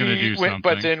he was going to do something.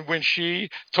 But then when she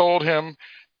told him,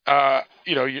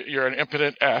 you're an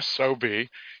impotent SOB,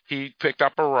 he picked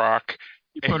up a rock.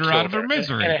 He put her out of her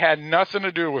misery. And it had nothing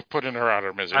to do with putting her out of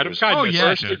her misery. Out of kindness.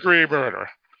 First degree murder.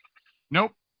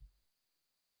 Nope.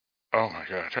 Oh my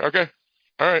God. Okay.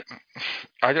 All right.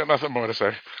 I got nothing more to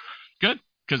say. Good,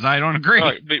 because I don't agree. All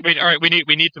right. We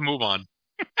need to move on.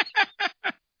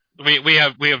 We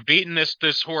have beaten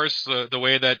this horse the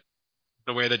way that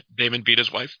Damon beat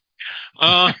his wife.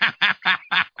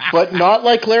 But not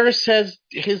like Laris has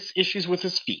his issues with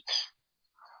his feet.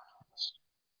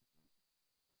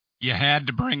 You had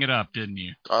to bring it up, didn't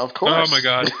you? Of course. Oh my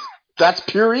god. That's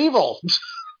pure evil.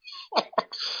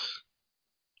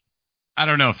 I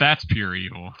don't know if that's pure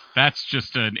evil. That's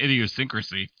just an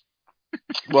idiosyncrasy.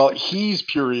 Well, he's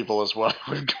pure evil is what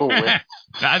I would go with.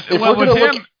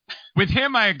 With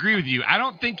him, I agree with you. I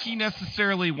don't think he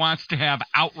necessarily wants to have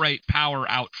outright power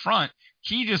out front.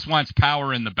 He just wants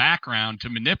power in the background to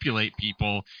manipulate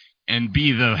people and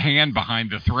be the hand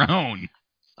behind the throne.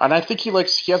 And I think he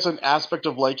has an aspect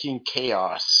of liking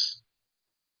chaos.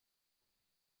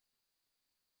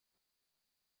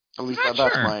 At least that's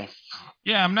sure. my...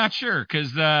 Yeah, I'm not sure,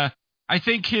 because I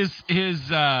think his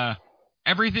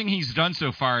everything he's done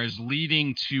so far is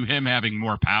leading to him having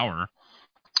more power.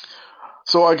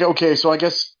 So I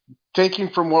guess taking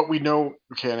from what we know,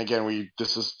 okay, and again,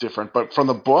 this is different, but from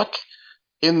the book,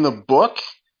 in the book,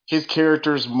 his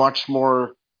character's much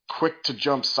more quick to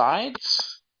jump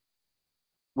sides,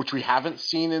 which we haven't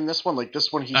seen in this one. Like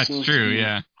this one, That's true,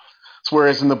 yeah.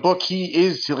 Whereas in the book,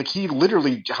 he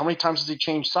literally, how many times does he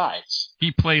change sides?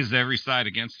 He plays every side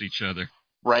against each other.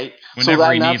 Right?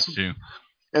 Whenever he needs to.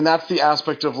 And that's the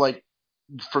aspect of, like,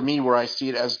 for me, where I see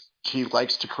it as he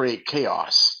likes to create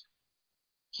chaos.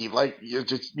 He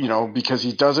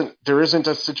because there isn't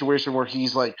a situation where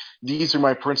he's like, these are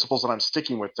my principles and I'm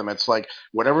sticking with them. It's like,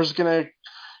 whatever's going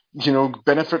to,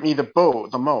 benefit me the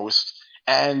most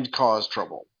and cause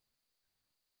trouble.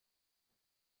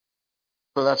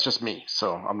 But that's just me,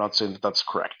 so I'm not saying that that's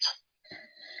correct.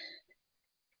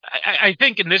 I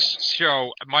think in this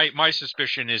show, my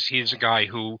suspicion is he's a guy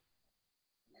who,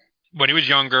 when he was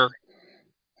younger,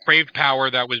 craved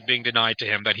power that was being denied to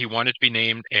him, that he wanted to be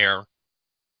named heir.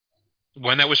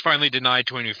 When that was finally denied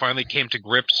to him, he finally came to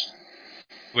grips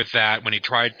with that when he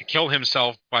tried to kill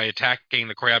himself by attacking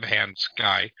the crab hands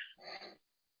guy.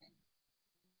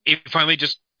 He finally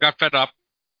just got fed up,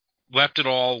 left it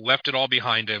all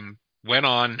behind him, went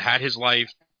on, had his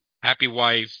life, happy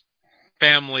wife,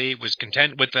 family, was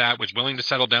content with that, was willing to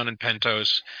settle down in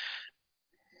Pentos.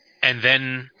 And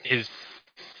then his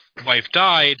wife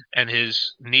died, and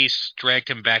his niece dragged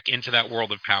him back into that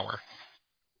world of power.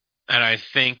 And I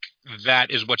think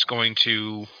that is what's going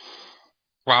to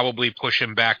probably push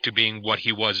him back to being what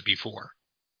he was before.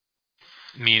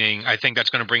 Meaning, I think that's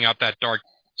going to bring out that dark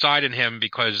side in him,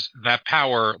 because that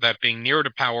power, that being near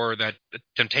to power, that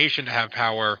temptation to have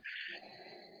power,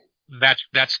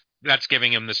 that's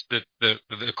giving him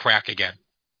the crack again.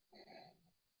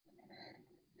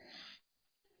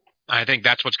 I think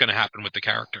that's what's going to happen with the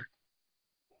character.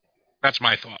 That's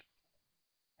my thought.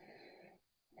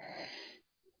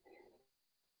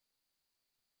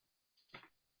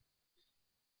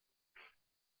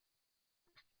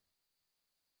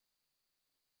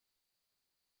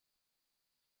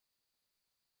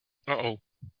 Uh-oh.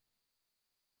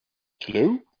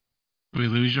 Hello? Did we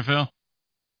lose you, Phil?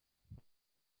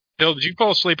 Phil, did you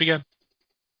fall asleep again?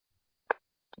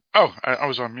 Oh, I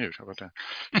was on mute. How about that?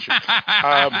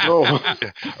 Yeah.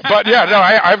 But yeah, no,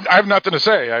 I have nothing to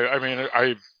say.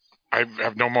 I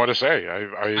have no more to say.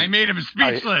 I made him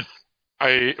speechless.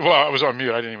 I was on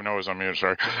mute. I didn't even know I was on mute.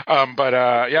 Sorry.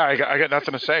 Yeah, I got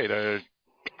nothing to say. The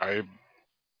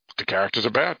characters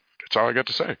are bad. That's all I got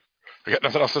to say. I got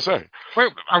nothing else to say.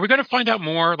 Wait, are we going to find out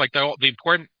more, like the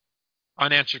important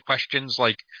unanswered questions,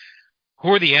 like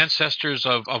who are the ancestors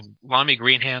of Lamy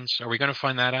Greenhands? Are we going to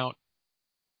find that out?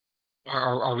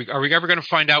 Are we ever going to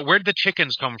find out where did the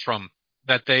chickens come from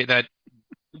that the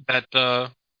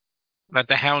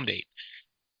Hound ate?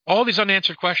 All these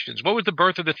unanswered questions. What was the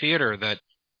birth of the theater that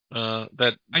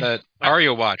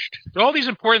Arya watched? All these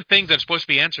important things that's supposed to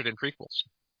be answered in prequels.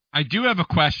 I do have a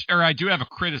question, or I do have a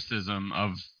criticism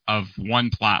of one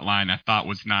plot line I thought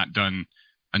was not done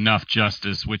enough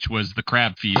justice, which was the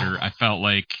crab feeder. I felt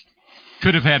like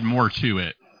could have had more to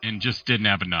it and just didn't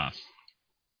have enough.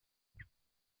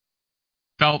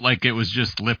 Felt like it was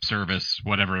just lip service,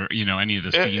 whatever, any of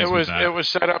the scenes. It was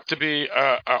set up to be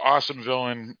an awesome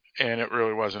villain, and it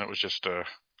really wasn't. It was just a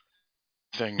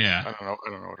thing. Yeah. I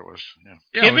don't know what it was.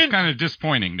 Yeah, it was kind of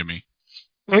disappointing to me.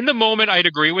 In the moment, I'd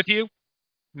agree with you.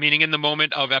 Meaning in the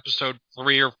moment of episode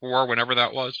 3 or 4, whenever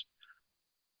that was.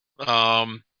 Or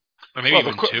maybe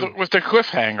even 2. With the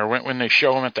cliffhanger, when they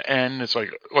show him at the end, it's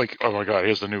like, oh my god,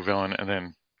 here's the new villain, and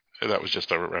then that was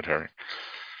just a red herring.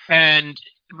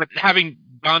 But having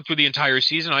gone through the entire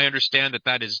season, I understand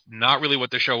that is not really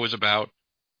what the show was about.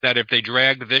 That if they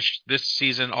dragged this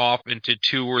season off into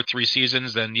 2 or 3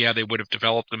 seasons, then yeah, they would have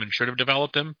developed them and should have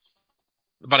developed them.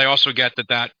 but I also get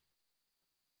that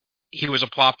he was a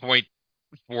plot point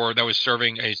that was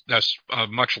serving a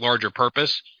much larger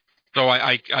purpose. So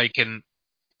I can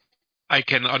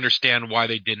understand why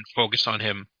they didn't focus on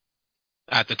him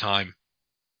at the time.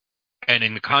 And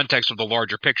in the context of the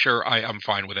larger picture, I'm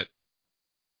fine with it.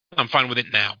 I'm fine with it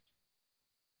now.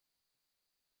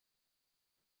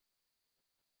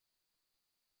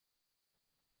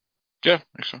 Yeah,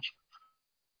 makes sense.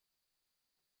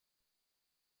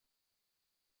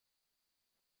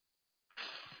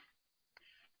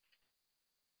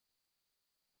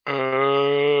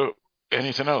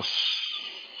 Anything else?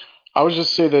 I would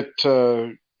just say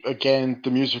that again,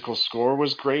 the musical score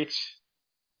was great,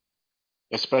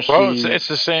 Well, especially it's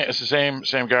the same. It's the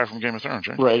same guy from Game of Thrones,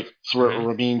 right? right. Mhm.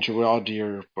 Ramin Djawadi,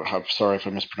 or I'm sorry if I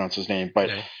mispronounced his name, but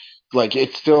Yeah. like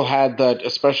it still had that,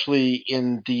 especially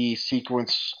in the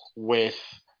sequence with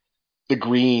the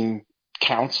Green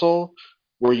Council,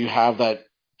 where you have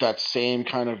that same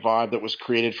kind of vibe that was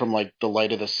created from like the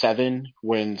Light of the Seven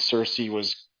when Cersei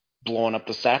was blowing up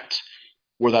the set,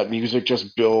 where that music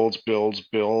just builds,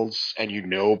 and you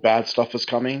know bad stuff is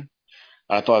coming.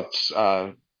 I thought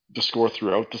the score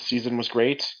throughout the season was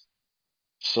great.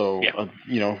 So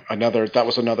Yeah. another that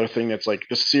was another thing that's like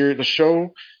the show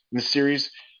and the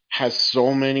series has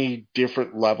so many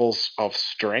different levels of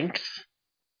strength,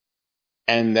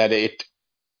 and that it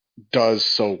does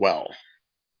so well.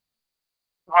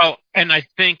 Well, and I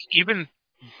think even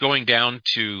going down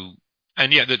to,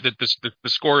 and yeah, the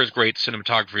score is great,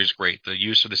 cinematography is great, the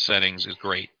use of the settings is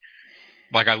great.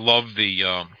 Like I love the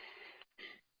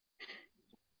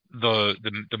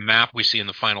map we see in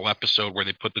the final episode where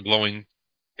they put the glowing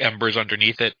embers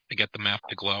underneath it to get the map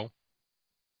to glow.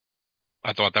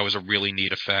 I thought that was a really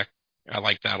neat effect. I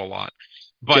like that a lot.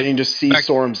 But Getting to see back,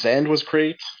 Storm's End was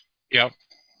great. yeah.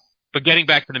 But getting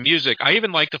back to the music, I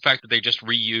even like the fact that they just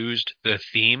reused the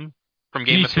theme from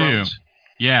Game Me of too. Thrones.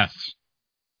 Yes.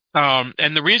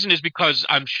 And the reason is because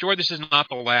I'm sure this is not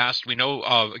the last. We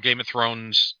know Game of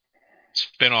Thrones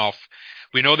spinoff.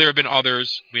 We know there have been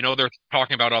others. We know they're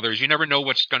talking about others. You never know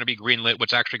what's going to be greenlit,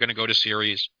 what's actually going to go to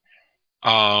series.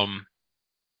 Um,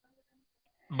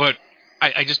 but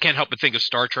I just can't help but think of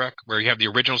Star Trek, where you have the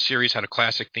original series had a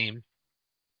classic theme.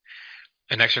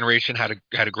 The Next Generation had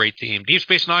a great theme. Deep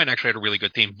Space Nine actually had a really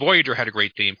good theme. Voyager had a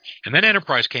great theme, and then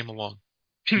Enterprise came along.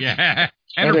 Yeah.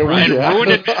 And Enterprise.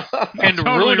 ruined it. And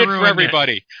Totally ruined it for ruined it.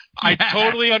 everybody. I Yeah.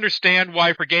 totally understand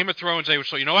why for Game of Thrones they were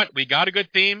so. You know what? We got a good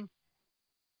theme.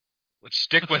 Let's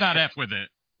stick Let's with not it. F with it.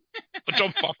 But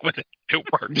don't fuck with it. It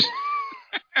works.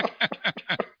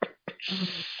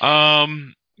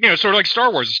 Sort of like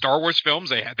Star Wars. The Star Wars films,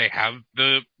 they have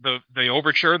the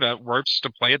overture that works to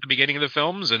play at the beginning of the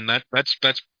films, and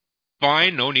that's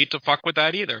fine. No need to fuck with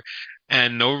that either,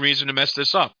 and no reason to mess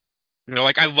this up.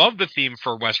 Like I love the theme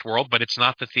for Westworld, but it's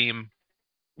not the theme,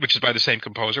 which is by the same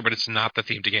composer, but it's not the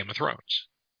theme to Game of Thrones.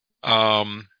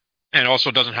 Um, and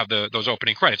also doesn't have those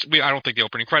opening credits. I don't think the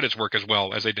opening credits work as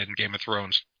well as they did in Game of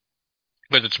Thrones,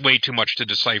 but it's way too much to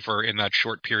decipher in that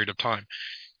short period of time.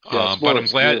 Yeah, it's But more I'm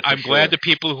glad obscure for glad sure. the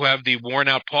people who have the worn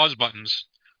out pause buttons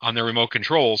on their remote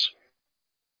controls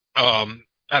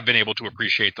have been able to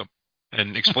appreciate them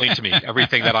and explain to me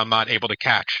everything that I'm not able to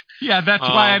catch. Yeah, that's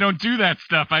why I don't do that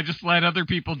stuff. I just let other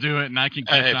people do it, and I can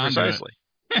catch on Precisely.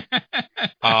 to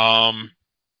it.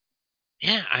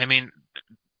 Yeah, I mean,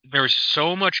 there's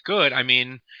so much good. I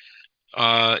mean,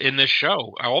 in this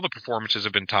show, all the performances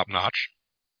have been top notch.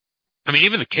 I mean,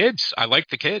 even the kids. I like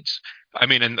the kids. I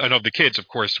mean, and of the kids, of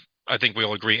course, I think we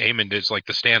all agree Aemond is like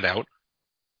the standout.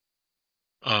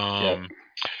 Yeah.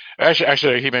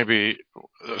 Actually, he may be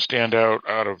a standout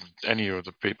out of any of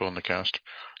the people in the cast.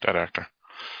 That actor.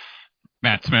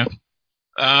 Matt Smith.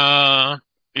 Yeah,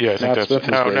 I think Matt that's Smith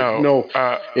was great. no. No,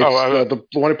 it's the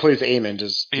the one who plays Aemond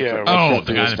is different. Yeah, I Oh, can't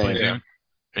the think of guy his that plays name. him.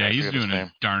 Yeah, I he's forget his doing a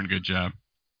name. darn good job.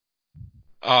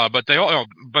 but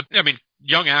I mean,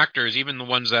 young actors, even the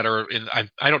ones that are in,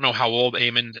 I don't know how old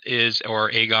Aemond is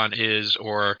or Aegon is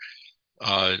or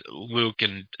Luke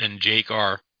and Jake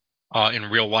are in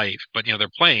real life, but they're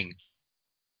playing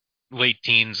late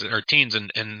teens or teens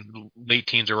and late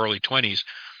teens or early 20s,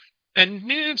 and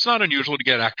it's not unusual to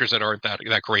get actors that aren't that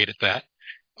great at that.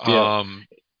 Yeah.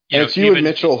 And it's Ewan Even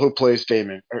Mitchell who plays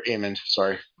Aemond.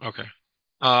 Sorry. okay.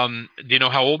 Do you know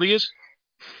how old he is?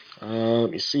 Let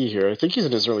me see here. I think he's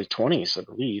in his early 20s, I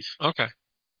believe. Okay.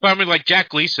 Well, I mean, like Jack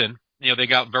Gleason, they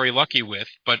got very lucky with,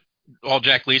 but all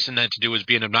Jack Gleason had to do was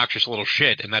be an obnoxious little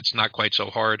shit, and that's not quite so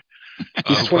hard.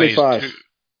 He's Who 25.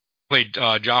 played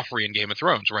Joffrey in Game of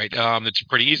Thrones, right? It's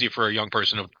pretty easy for a young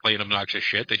person to play an obnoxious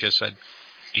shit. They just said,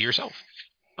 "Be yourself."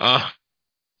 Yeah.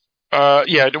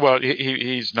 Well,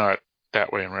 he's not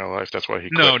that way in real life. That's why he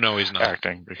No, quit he's not.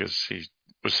 acting, because he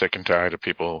was sick and tired of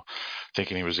people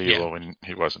thinking he was evil when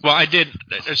he wasn't. Well, I did.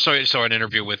 Saw an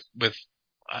interview with George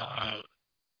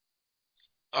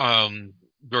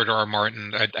R. R.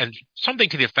 Martin, and something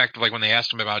to the effect of like when they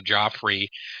asked him about Joffrey,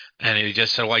 and he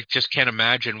just said, like, just can't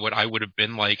imagine what I would have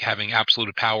been like having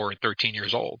absolute power at 13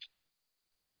 years old.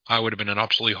 I would have been an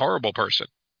absolutely horrible person.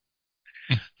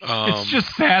 It's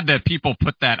just sad that people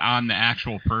put that on the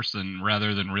actual person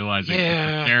rather than realizing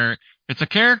it's a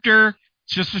character.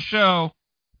 It's just a show.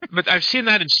 But I've seen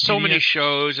that in so many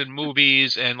shows and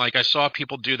movies, and like I saw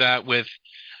people do that with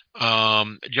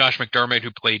Josh McDermott,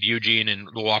 who played Eugene in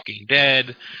The Walking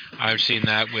Dead. I've seen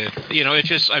that with, it's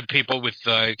just people with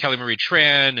Kelly Marie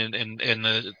Tran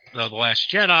and the Last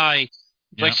Jedi. Yep.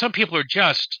 Like, some people are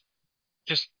just,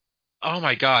 oh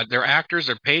my God, they're actors.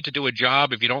 They're paid to do a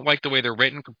job. If you don't like the way they're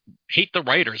written, hate the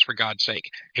writers, for God's sake.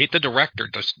 Hate the director.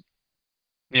 Just,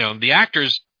 the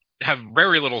actors have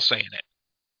very little say in it.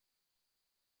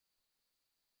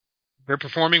 They're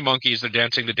performing monkeys. They're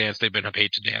dancing the dance they've been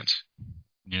paid to dance.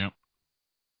 Yep.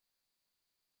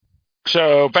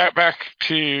 So back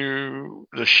to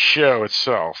the show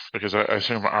itself, because I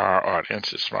assume our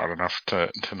audience is smart enough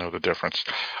to know the difference.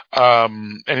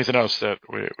 Anything else that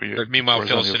we meanwhile,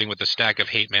 Phil's sitting with a stack of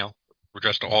hate mail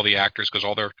addressed to all the actors, because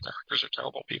all their characters are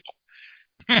terrible people.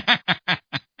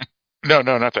 No,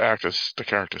 not the actors, the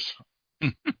characters.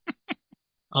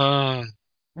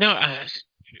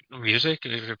 Music.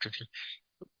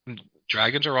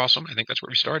 Dragons are awesome. I think that's where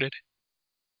we started.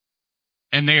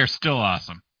 And they are still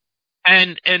awesome.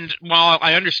 And while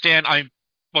I understand, I'm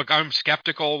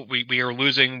skeptical. We are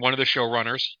losing one of the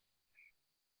showrunners.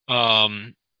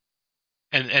 And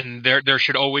there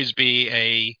should always be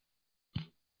a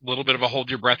little bit of a hold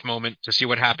your breath moment to see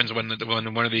what happens when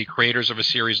one of the creators of a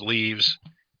series leaves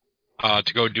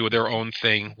to go do their own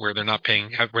thing, where they're not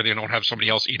paying, where they don't have somebody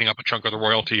else eating up a chunk of the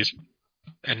royalties,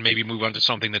 and maybe move on to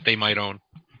something that they might own.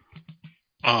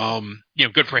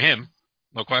 Good for him,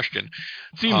 no question.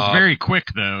 Seems very quick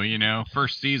though,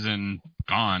 first season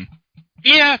gone.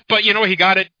 Yeah, but he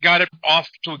got it off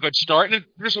to a good start, and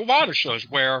there's a lot of shows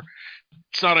where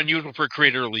it's not unusual for a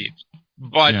creator to leave.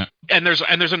 But and there's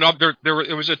another there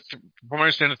was from what I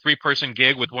understand, a 3-person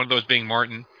gig, with one of those being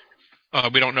Martin.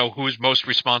 We don't know who's most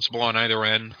responsible on either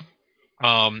end.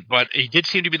 But he did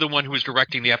seem to be the one who was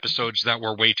directing the episodes that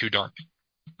were way too dark.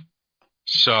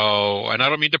 So, and I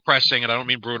don't mean depressing, and I don't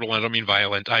mean brutal, and I don't mean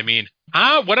violent. I mean,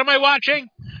 what am I watching?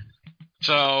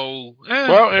 So,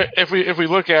 well, if we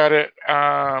look at it,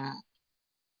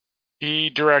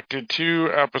 he directed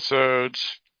 2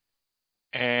 episodes,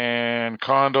 and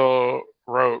Condal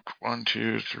wrote 1,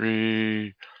 2,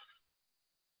 3,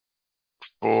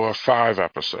 4, 5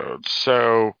 episodes.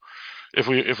 So if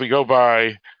we go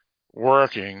by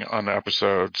working on the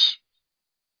episodes,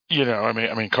 I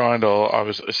mean, Condal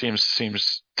obviously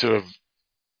seems to have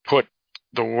put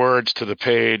the words to the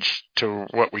page to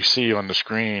what we see on the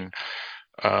screen,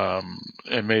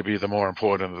 and maybe the more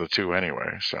important of the 2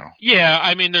 anyway. So yeah,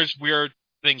 I mean, there's weird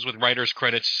things with writers'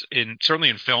 credits certainly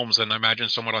in films, and I imagine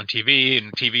somewhat on TV.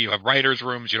 In TV, you have writers'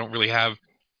 rooms. You don't really have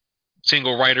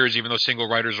single writers, even though single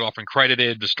writers are often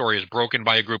credited. The story is broken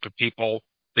by a group of people.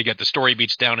 They get the story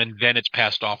beats down, and then it's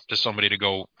passed off to somebody to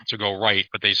go write.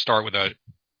 But they start with a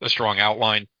strong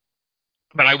outline.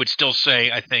 But I would still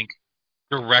say, I think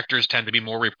directors tend to be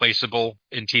more replaceable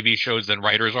in TV shows than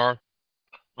writers are.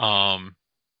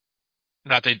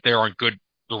 Not that there aren't good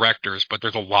directors, but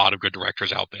there's a lot of good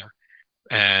directors out there.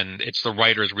 And it's the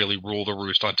writers really rule the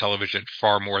roost on television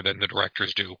far more than the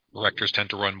directors do. Directors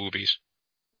tend to run movies.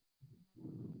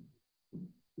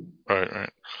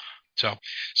 Right. So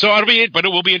it'll be it, but it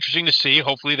will be interesting to see.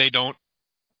 Hopefully they don't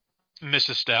miss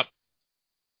a step.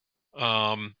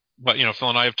 But Phil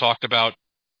and I have talked about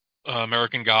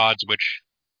American Gods, which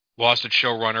lost its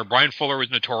showrunner. Brian Fuller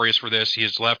was notorious for this. He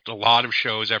has left a lot of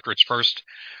shows after its first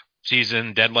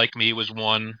season. Dead Like Me was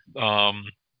one.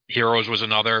 Heroes was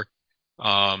another.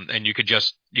 And you could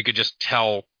just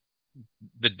tell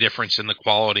the difference in the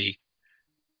quality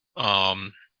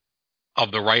of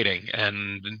the writing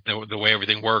and the way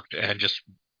everything worked, and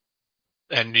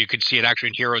you could see it actually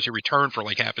in Heroes. He returned for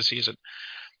like half a season,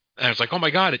 and it's like, oh my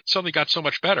God, it suddenly got so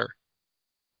much better.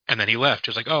 And then he left. It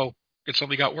was like, oh, it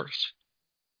suddenly got worse.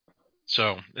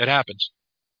 So it happens.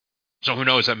 So who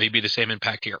knows? That may be the same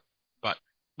impact here, but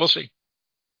we'll see.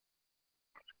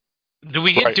 Did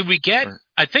we get?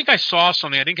 I think I saw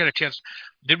something. I didn't get a chance.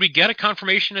 Did we get a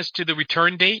confirmation as to the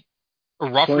return date, or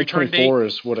rough return date? 2024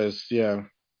 is what is, yeah.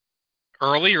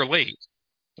 Early or late?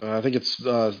 I think it's.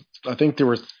 I think they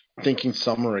were thinking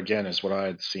summer again, is what I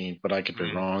had seen, but I could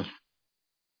be wrong.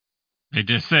 They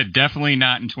just said definitely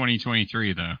not in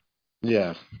 2023, though.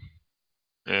 Yeah.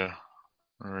 Yeah.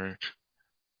 All right.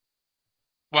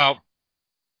 Well,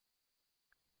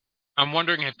 I'm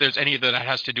wondering if there's any that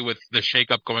has to do with the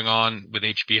shakeup going on with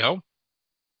HBO.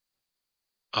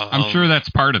 I'm sure that's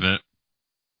part of it.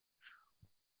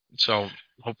 So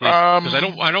hopefully, because I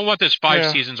don't want this 5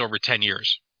 yeah. seasons over 10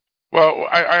 years. Well,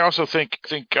 I also think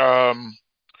they didn't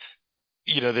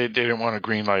want to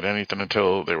greenlight anything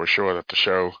until they were sure that the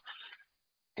show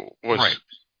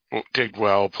did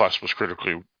well, plus was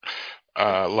critically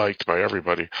liked by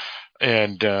everybody.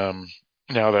 And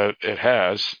now that it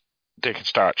has, they can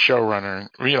start showrunner,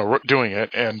 doing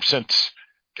it. And since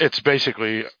it's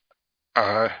basically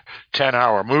a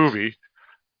 10-hour movie,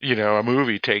 a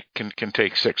movie can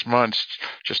take 6 months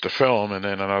just to film, and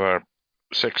then another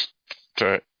 6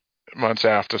 to 8 months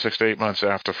after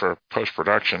for post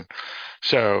production.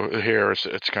 So here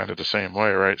it's kind of the same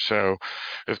way, right? So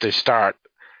if they start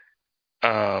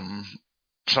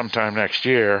sometime next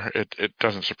year, it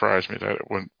doesn't surprise me that it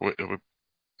would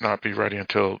not be ready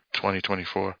until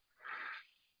 2024.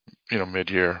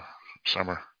 Mid-year,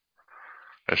 summer,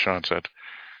 as Sean said.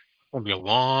 It'll be a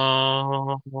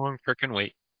long freaking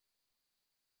wait.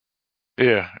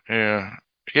 Yeah.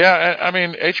 I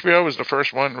mean, HBO was the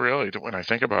first one, really, when I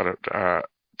think about it,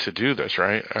 to do this,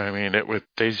 right? I mean,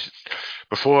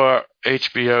 before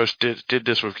HBO did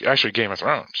this with actually Game of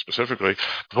Thrones specifically.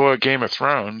 Before Game of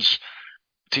Thrones,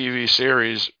 TV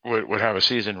series would have a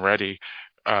season ready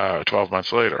 12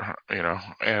 months later,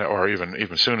 or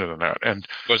even sooner than that. And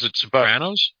was it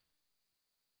Sopranos?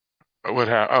 They were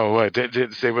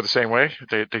the same way.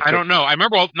 I don't know. I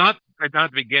remember not at the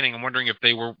beginning. I'm wondering if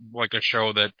they were like a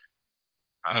show that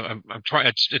I'm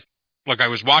trying. Like I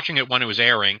was watching it when it was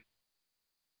airing.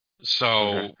 So,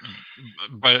 okay.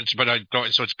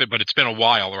 It's been a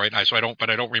while, right? I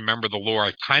don't remember the lore.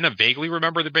 I kind of vaguely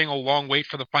remember there being a long wait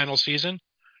for the final season.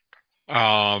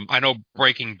 I know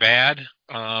Breaking Bad,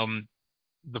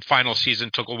 the final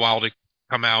season took a while to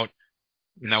come out,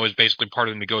 and that was basically part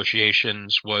of the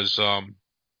negotiations.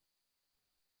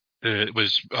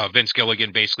 Vince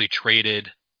Gilligan basically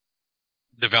traded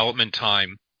development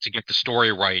time to get the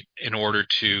story right in order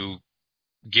to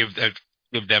give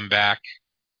them back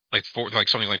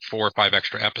something like 4 or 5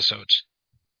 extra episodes,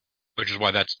 which is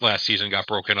why that last season got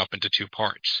broken up into 2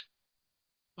 parts.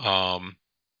 But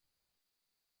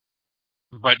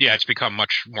yeah, it's become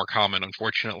much more common,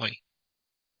 unfortunately,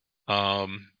 to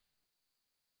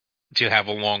have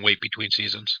a long wait between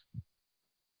seasons.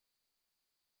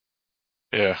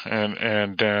 Yeah,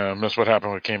 and that's what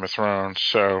happened with Game of Thrones.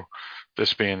 So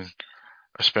this being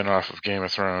a spin-off of Game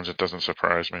of Thrones, it doesn't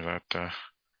surprise me that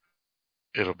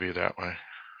it'll be that way.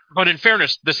 But in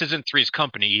fairness, this isn't Three's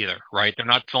Company either, right? They're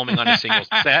not filming on a single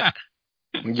set.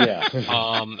 Yeah.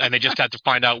 And they just had to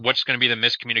find out what's going to be the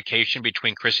miscommunication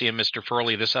between Chrissy and Mr.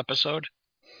 Furley this episode.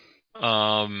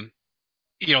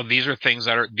 These are things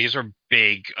these are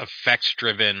big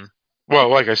effects-driven. Well,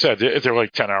 like I said, they're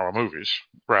like 10-hour movies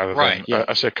rather than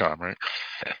a sitcom, right?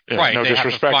 Yeah, right. No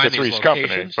disrespect to Three's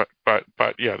Company, but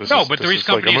yeah, this is Three's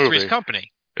Company like a movie. Three's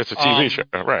Company. It's a TV show,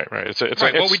 right? It's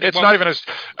not even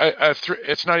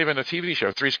it's not even a TV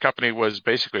show. Three's Company was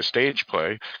basically a stage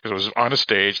play because it was on a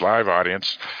stage, live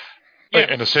audience,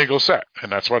 in a single set,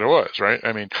 and that's what it was, right?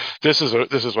 I mean, this is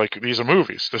like these are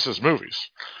movies. This is movies.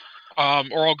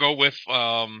 Or I'll go with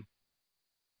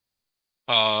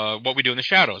What We Do in the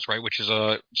Shadows, right? Which is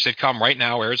a sitcom right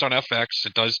now, airs on FX.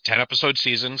 It does 10-episode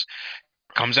seasons.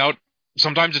 Comes out.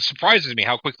 Sometimes it surprises me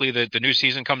how quickly the new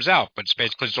season comes out, but it's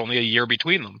basically only a year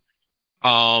between them.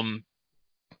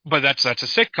 But that's a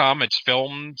sitcom. It's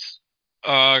filmed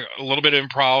a little bit of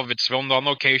improv. It's filmed on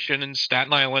location in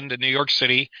Staten Island and New York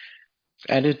City,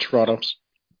 and in Toronto,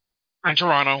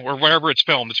 or wherever it's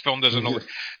filmed. It's filmed as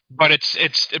but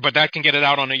but that can get it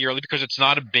out on a yearly because it's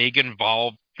not a big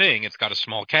involved thing. It's got a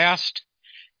small cast.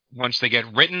 Once they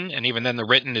get written, and even then the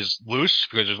written is loose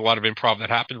because there's a lot of improv that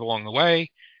happens along the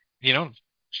way.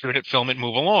 Shoot it, film it,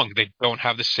 move along. They don't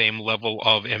have the same level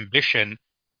of ambition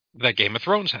that Game of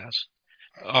Thrones has.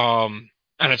 And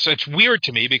it's weird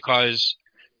to me because,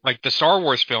 like the Star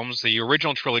Wars films, the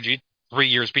original trilogy, 3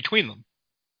 years between them.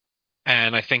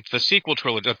 And I think the prequel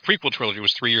trilogy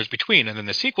was 3 years between, and then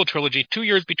the sequel trilogy, 2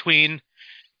 years between.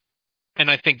 And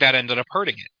I think that ended up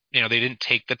hurting it. They didn't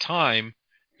take the time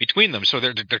between them, so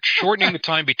they're shortening the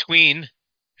time between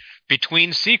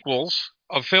sequels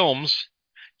of films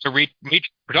to meet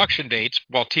production dates,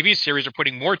 while TV series are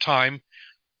putting more time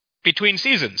between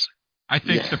seasons. I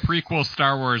think the prequel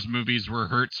Star Wars movies were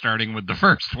hurt starting with the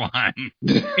first one.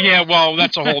 Yeah, well,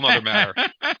 that's a whole nother matter.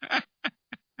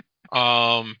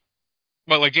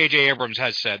 Well, like J.J. Abrams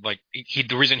has said, like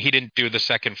the reason he didn't do the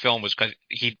second film was because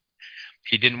he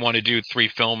didn't want to do 3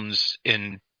 films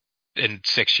in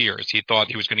 6 years. He thought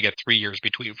he was going to get 3 years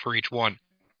between for each one.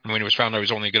 And when it was found I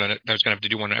was going to have to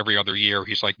do one every other year,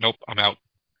 he's like, nope, I'm out.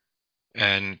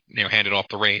 And handed off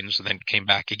the reins, and then came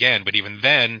back again. But even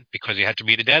then, because he had to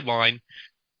meet a deadline,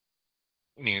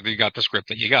 you got the script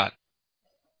that you got.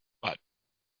 But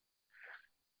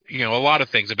a lot of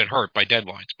things have been hurt by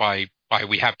deadlines. By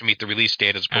we have to meet the release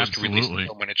date as opposed to release the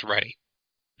film when it's ready.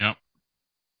 Yep.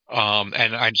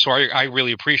 And I'm sorry, I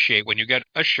really appreciate when you get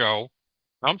a show.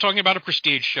 I'm talking about a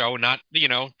prestige show, not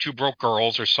Two Broke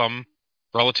Girls or some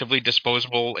relatively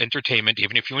disposable entertainment,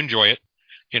 even if you enjoy it.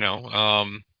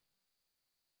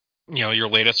 Your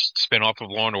latest spin-off of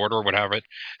Law and Order or whatever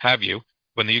have you.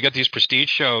 When you get these prestige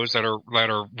shows that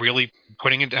are really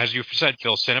putting it, as you said,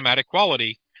 Phil, cinematic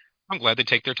quality, I'm glad they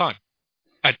take their time.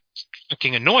 It's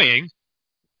fucking annoying,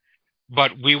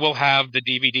 but we will have the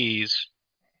DVDs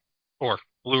or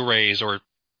Blu-rays or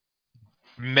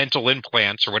mental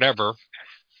implants or whatever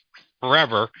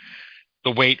forever.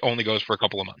 The wait only goes for a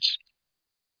couple of months.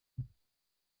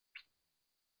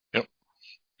 Yep.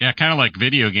 Yeah, kind of like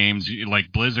video games.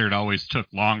 Like Blizzard always took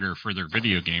longer for their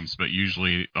video games, but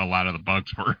usually a lot of the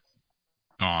bugs were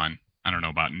gone. I don't know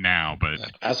about now, but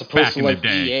as opposed back to in like the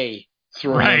day. EA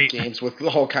throwing out games with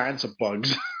all kinds of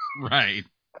bugs. Right.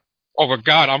 Oh my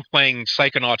God, I'm playing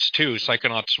Psychonauts 2,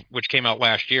 which came out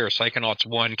last year. Psychonauts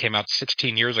 1 came out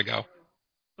 16 years ago.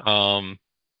 Talk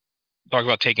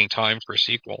about taking time for a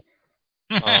sequel.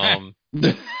 Hey,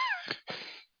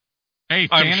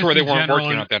 I'm sure they weren't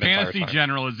working on that entire Fantasy time.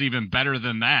 General is even better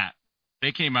than that.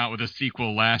 They came out with a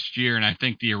sequel last year, and I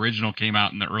think the original came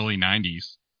out in the early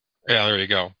 90s. Yeah, there you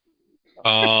go.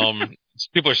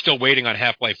 People are still waiting on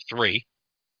Half-Life 3.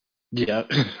 Yeah.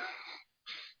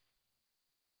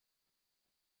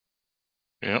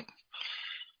 Yep.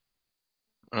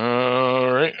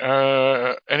 All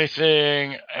right.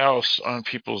 Anything else on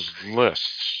people's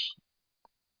lists?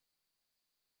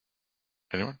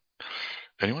 Anyone?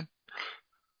 I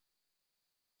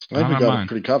think we got it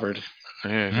pretty covered.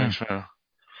 Yeah, I think so.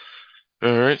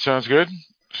 All right, sounds good.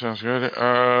 All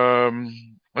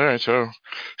right, so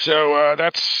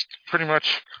that's pretty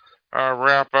much our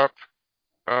wrap up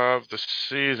of the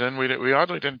season. We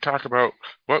oddly didn't talk about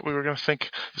what we were going to think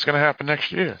is going to happen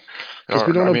next year. Because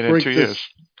we don't want to break in 2 this. years.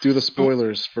 Do the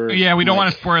spoilers for. Yeah, we don't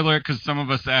want to spoil it because some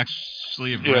of us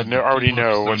actually have read already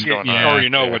know what's going on. Already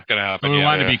know what's going to happen. So we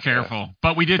wanted to be careful,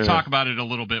 but we did talk about it a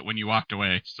little bit when you walked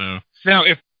away. So now,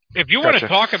 if you want to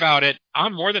talk about it,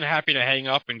 I'm more than happy to hang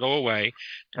up and go away,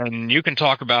 and you can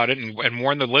talk about it and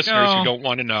warn the listeners who don't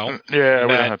want to know. Yeah,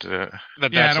 we don't have to do it.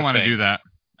 I don't want to do that.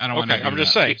 I don't want to. Okay, I'm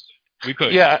just saying. We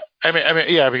could. Yeah, I mean,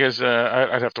 because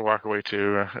I'd have to walk away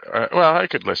too. Well, I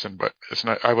could listen, but it's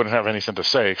not. I wouldn't have anything to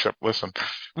say except listen.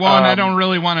 Well, and I don't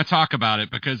really want to talk about it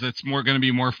because it's going to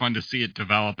be more fun to see it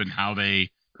develop and how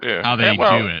they do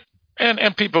it.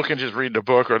 And people can just read the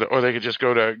book, or they could just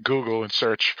go to Google and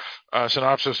search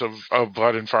synopsis of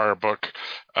Blood and Fire book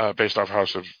based off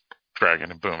House of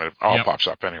Dragon, and boom, it all pops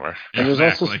up anywhere. And there's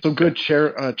also some good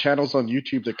channels on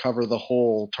YouTube that cover the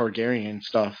whole Targaryen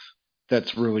stuff.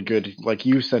 That's really good. Like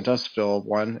you sent us, Phil,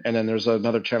 one, and then there's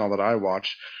another channel that I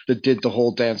watch that did the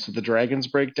whole Dance of the Dragons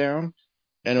breakdown,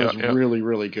 and it was really,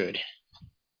 really good.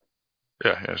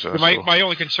 Yeah. So my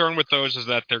only concern with those is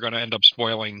that they're going to end up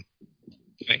spoiling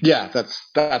things. Yeah, that's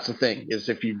the thing. Is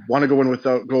if you want to go in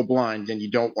without go blind, then you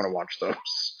don't want to watch those.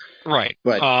 Right.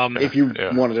 But if you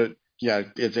wanted to,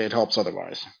 it helps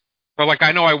otherwise. But like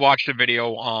I know I watched a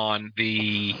video on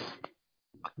the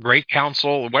Great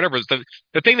Council, whatever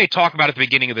the thing they talk about at the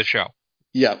beginning of the show.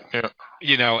 Yeah.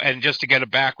 And just to get a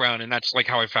background, and that's like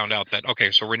how I found out that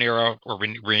so Rhaenyra or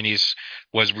Rhaenys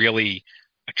was really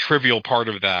a trivial part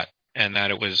of that, and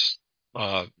that it was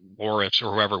Loras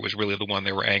or whoever was really the one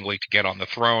they were angling to get on the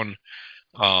throne.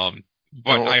 But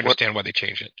I understand why they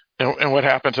changed it. And what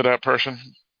happened to that person?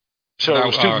 So it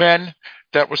was 2 men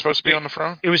that were supposed to be on the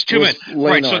throne. It was 2 men,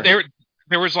 right? So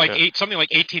there was like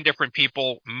 18 different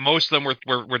people. Most of them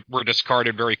were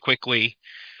discarded very quickly.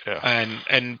 Yeah.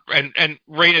 And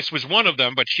Rhaenys was one of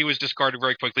them, but she was discarded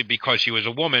very quickly because she was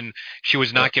a woman. She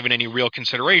was not given any real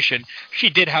consideration. She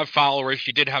did have followers,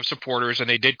 she did have supporters, and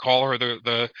they did call her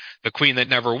the queen that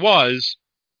never was.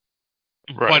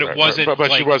 But it wasn't.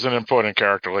 But she was an important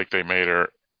character, like they made her.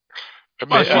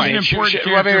 Well, she's an important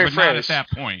character, but not at that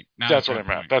point. That's what I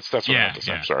meant. That's what I meant to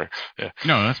say. I'm sorry. Yeah.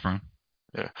 No, that's fine.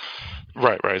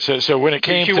 Right. So when it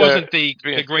came She to wasn't the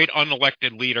being, great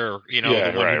unelected leader, the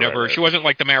one who right. never. She wasn't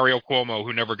like the Mario Cuomo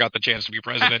who never got the chance to be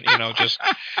president. Just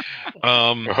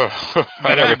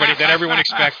that everyone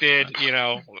expected.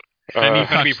 Then he Was going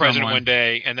to be touched president someone. one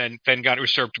day, and then got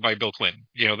usurped by Bill Clinton.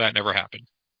 That never happened.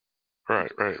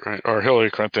 Right. Or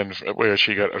Hillary Clinton, where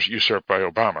she got usurped by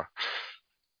Obama,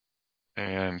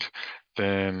 and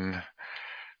then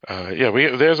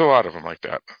there's a lot of them like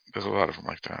that.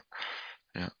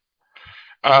 Yeah.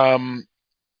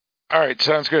 All right,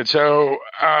 sounds good. So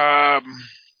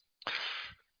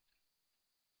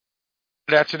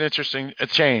that's an interesting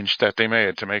change that they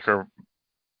made to make her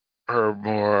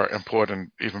more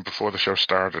important even before the show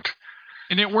started.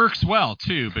 And it works well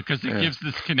too, because it gives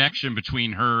this connection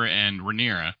between her and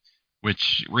Rhaenyra,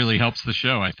 which really helps the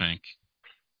show, I think.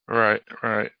 Right.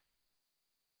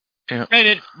 Yeah. And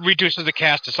it reduces the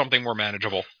cast to something more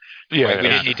manageable. Yeah. Right? We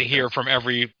didn't need to hear from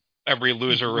every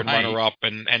loser and runner-up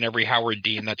and every Howard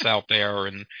Dean that's out there,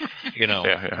 and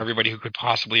everybody who could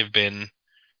possibly have been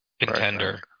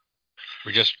contender. Right.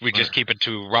 We just keep it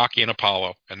to Rocky and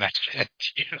Apollo, and that's it.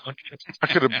 I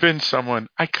could have been someone.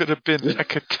 I could have been a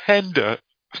contender.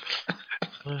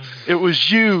 It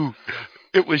was you.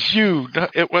 No,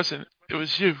 it wasn't. It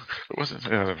was you. It wasn't. I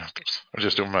don't know. I'm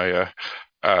just doing my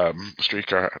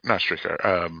streetcar, not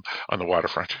streetcar, on the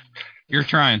waterfront. You're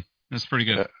trying. That's pretty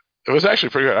good. It was actually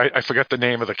pretty good. I forgot the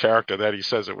name of the character that he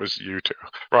says it was you to.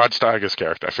 Rod Steiger's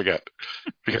character. I forget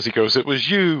because he goes, "It was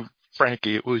you,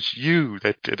 Frankie. It was you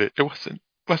that did it. It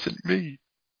wasn't me.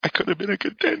 I could have been a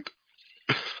contender."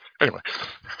 Anyway,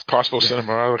 possible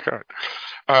cinema a la carte.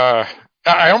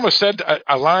 I almost said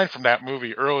a line from that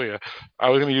movie earlier. I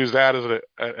was going to use that as an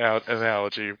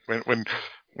analogy when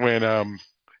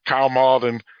Kyle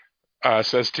Malden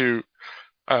was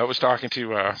talking to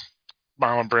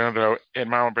Marlon Brando, and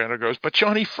Marlon Brando goes, "But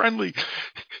Johnny Friendly,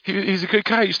 he's a good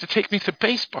guy. He used to take me to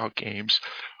baseball games."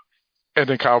 And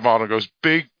then Kyle Malden goes,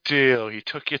 "Big deal. He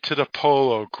took you to the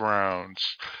polo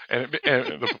grounds." And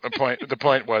the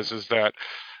point was that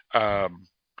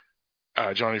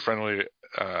Johnny Friendly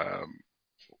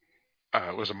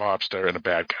was a mobster and a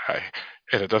bad guy,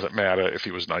 and it doesn't matter if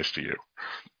he was nice to you.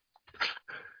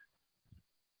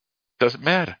 Doesn't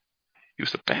matter. He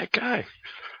was a bad guy.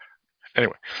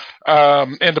 Anyway,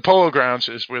 and the Polo Grounds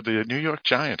is where the New York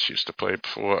Giants used to play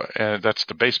before, and that's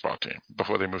the baseball team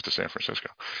before they moved to San Francisco.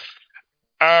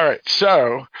 All right,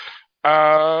 so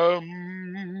I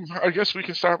guess we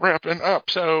can start wrapping up.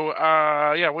 So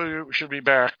we should be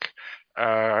back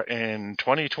in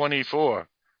 2024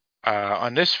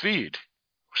 on this feed.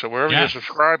 So wherever you're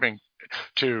subscribing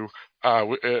to,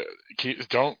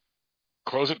 don't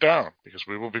close it down because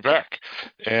we will be back.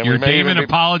 And your David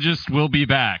apologist will be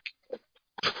back.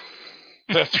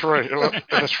 That's right.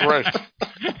 That's right.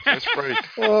 That's right.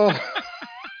 What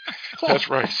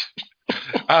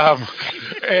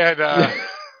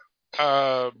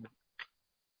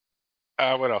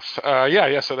else?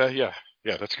 So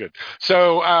that's good.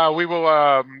 So we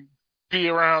will be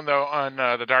around though on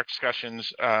the Dark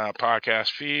Discussions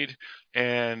podcast feed,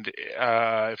 and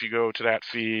if you go to that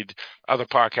feed, other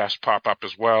podcasts pop up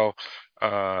as well,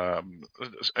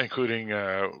 including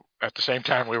at the same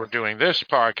time we were doing this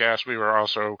podcast, we were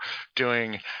also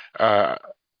doing a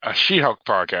She-Hulk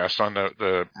podcast on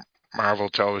the Marvel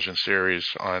television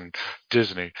series on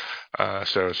Disney.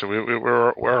 So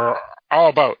we're all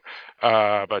about.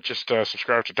 But just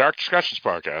subscribe to Dark Discussions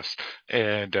podcast,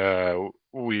 and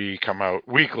we come out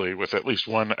weekly with at least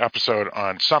one episode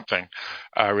on something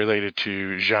related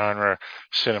to genre,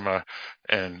 cinema,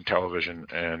 and television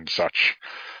and such.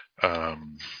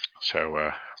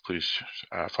 So please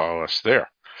follow us there.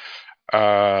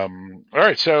 All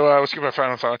right, so let's give our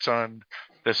final thoughts on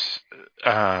this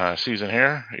season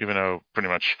here, even though pretty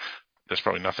much there's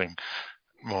probably nothing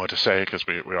more to say because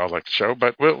we all like the show,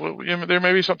 but there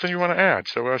may be something you want to add.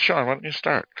 So, Sean, why don't you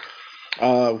start?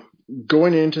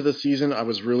 Going into the season, I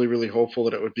was really, really hopeful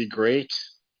that it would be great,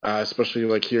 especially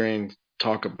like hearing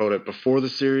talk about it before the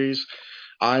series.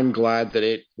 I'm glad that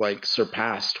it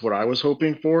surpassed what I was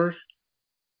hoping for.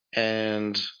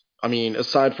 And I mean,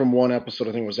 aside from one episode,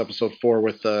 I think it was episode 4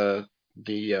 with the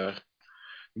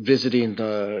visiting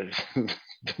the,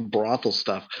 the brothel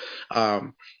stuff.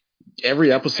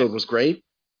 Every episode was great.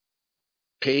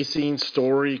 Pacing,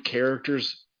 story,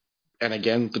 characters, and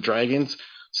again, the dragons.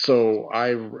 So I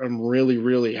am really,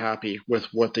 really happy with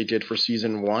what they did for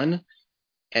season 1,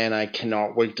 and I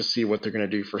cannot wait to see what they're going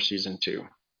to do for season 2.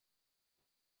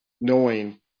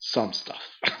 Knowing some stuff.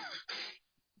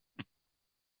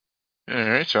 All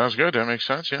right, sounds good. That makes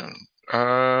sense. Yeah.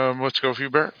 Let's go for you,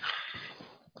 Bert.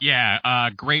 Yeah,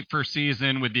 great first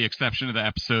season, with the exception of the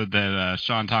episode that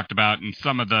Sean talked about, and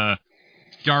some of the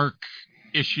dark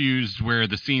issues where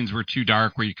the scenes were too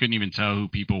dark, where you couldn't even tell who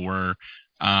people were.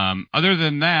 Other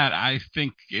than that, I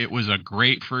think it was a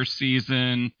great first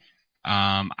season.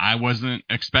 I wasn't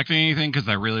expecting anything because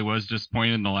I really was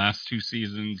disappointed in the last 2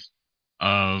 seasons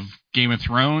of Game of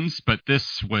Thrones, but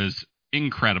this was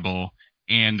incredible.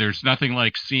 And there's nothing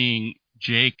like seeing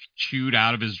Jake chewed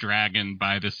out of his dragon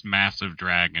by this massive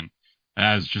dragon.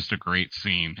 That is just a great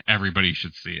scene. Everybody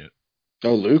should see it.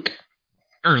 Oh, Luke?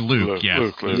 Or Luke, yes.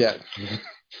 Luke. Yeah.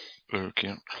 Luke,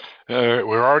 yeah.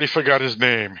 We already forgot his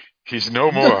name. He's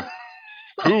no more.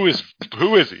 Who is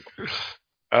he?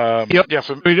 Yep. Yeah,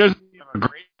 for He does a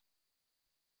great.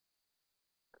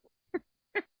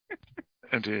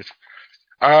 Indeed.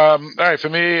 All right, for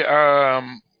me,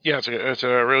 yeah, it's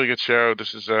a really good show.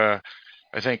 This is, I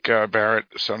think Barrett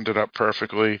summed it up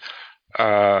perfectly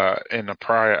in a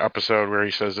prior episode where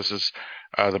he says this is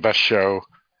the best show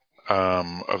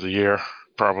of the year,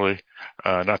 probably.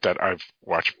 Not that I've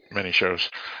watched many shows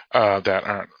that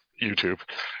aren't YouTube.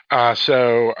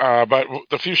 But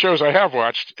the few shows I have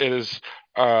watched, it is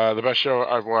the best show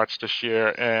I've watched this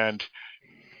year. And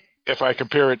if I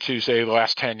compare it to, say, the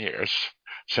last 10 years,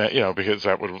 because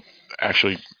that would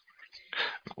actually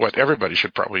what everybody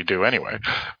should probably do anyway.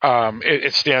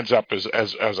 It stands up as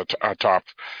a top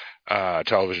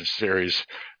television series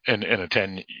in a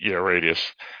 10-year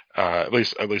radius, at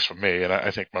least for me, and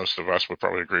I think most of us would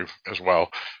probably agree as well.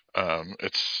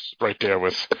 It's right there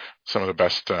with some of the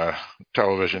best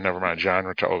television, never mind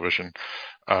genre television,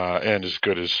 and as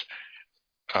good as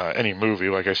any movie.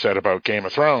 Like I said about Game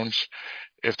of Thrones,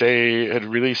 if they had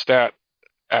released that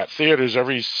at theaters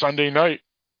every Sunday night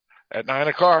at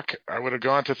 9:00, I would have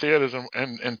gone to theaters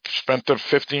and spent the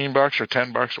 $15 or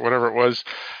 $10 or whatever it was,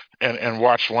 and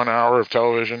watched 1 hour of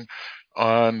television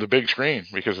on the big screen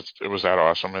because it was that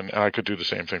awesome. And I could do the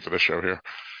same thing for this show here.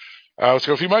 Let's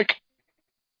go with you, Mike.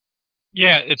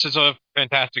 Yeah, it's a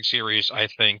fantastic series. I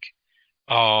think.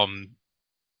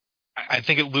 I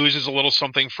think it loses a little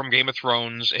something from Game of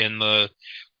Thrones in the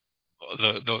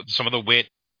some of the wit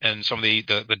and some of the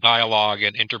dialogue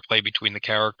and interplay between the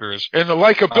characters. And the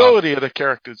likability of the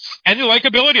characters. And the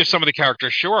likability of some of the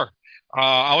characters, sure.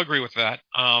 I'll agree with that.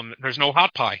 There's no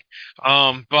hot pie.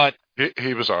 But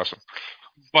he was awesome.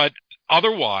 But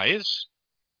otherwise,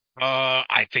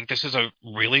 I think this is a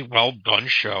really well done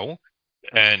show.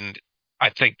 And I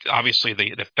think obviously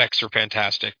the effects are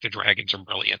fantastic. The dragons are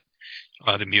brilliant.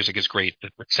 The music is great.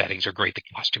 The settings are great. The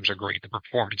costumes are great. The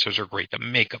performances are great. The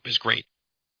makeup is great.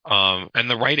 And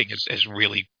the writing is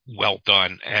really well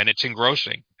done, and it's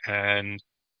engrossing. And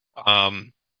I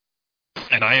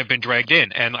have been dragged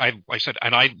in, and I said,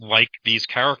 and I like these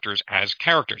characters as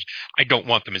characters. I don't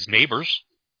want them as neighbors.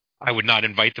 I would not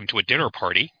invite them to a dinner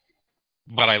party,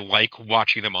 but I like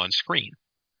watching them on screen.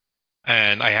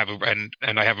 And I have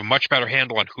a much better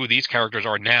handle on who these characters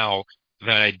are now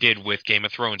than I did with Game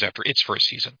of Thrones after its first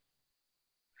season.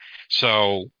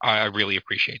 So I really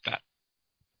appreciate that.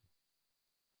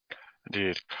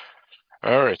 Indeed.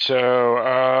 All right. So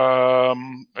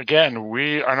again,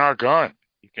 we are not gone.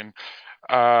 You can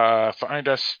find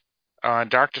us on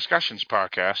Dark Discussions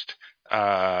podcast,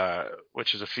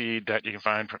 which is a feed that you can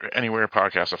find anywhere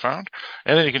podcasts are found.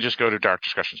 And then you can just go to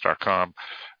darkdiscussions.com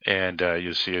and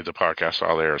you'll see the podcasts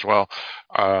all there as well.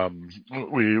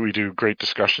 We do great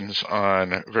discussions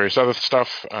on various other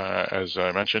stuff. As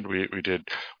I mentioned, we did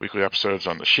weekly episodes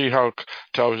on the She-Hulk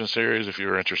television series if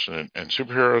you're interested in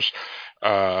superheroes.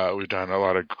 We've done a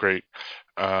lot of great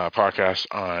podcasts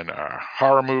on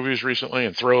horror movies recently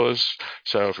and thrillers.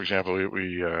 So, for example,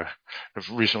 we have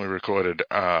recently recorded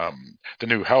the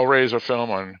new Hellraiser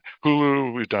film on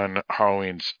Hulu. We've done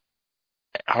Halloween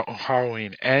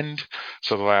End,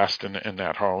 so the last in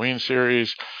that Halloween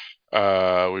series. We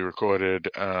recorded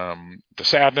The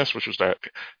Sadness, which was that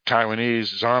Taiwanese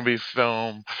zombie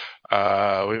film.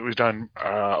 We've done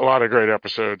a lot of great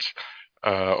episodes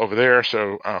over there,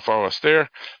 so follow us there.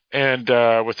 And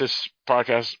with this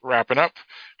podcast wrapping up,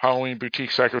 Halloween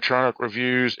Boutique Psychotronic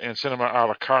Reviews and Cinema a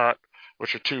la carte,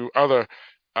 which are two other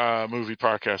movie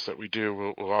podcasts that we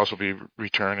do, will also be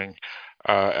returning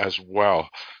as well.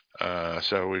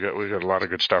 So we got a lot of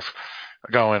good stuff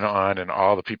going on, and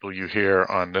all the people you hear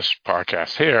on this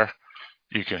podcast here,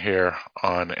 you can hear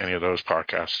on any of those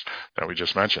podcasts that we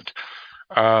just mentioned.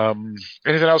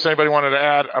 Anything else anybody wanted to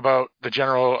add about the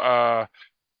general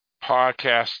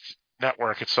podcast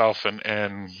network itself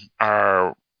and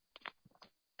our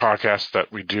podcast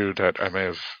that we do that I may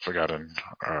have forgotten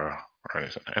or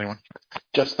anything? Anyone?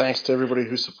 Just thanks to everybody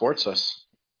who supports us,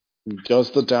 who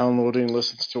does the downloading,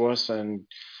 listens to us, and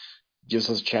gives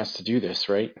us a chance to do this,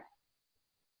 right?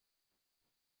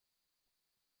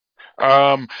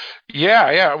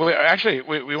 Yeah.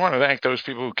 We want to thank those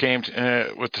people who came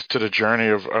to the journey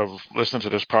of listening to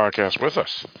this podcast with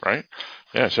us, right?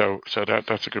 Yeah, so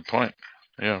that's a good point.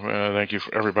 Yeah, thank you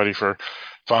for everybody for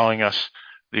following us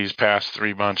these past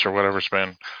 3 months or whatever it's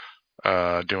been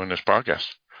doing this podcast.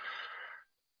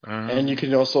 And you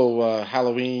can also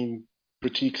Halloween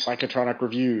boutique psychotronic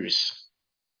reviews.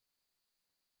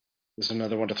 There's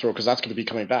another one to throw because that's going to be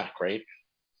coming back, right?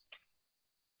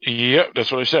 Yep,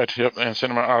 that's what I said. Yep, and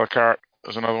Cinema a la carte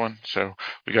is another one. So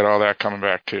we got all that coming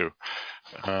back too.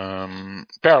 Barrett,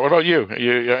 what about you?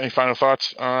 You any final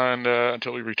thoughts on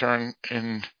until we return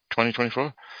in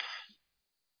 2024?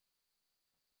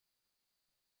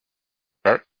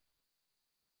 Barrett?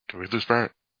 Did we lose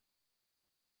Barrett?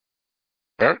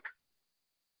 Barrett?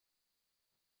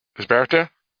 Is Barrett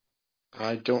there?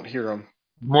 I don't hear him.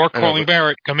 More calling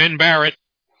Barrett. Come in, Barrett.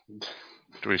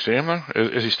 Do we see him though?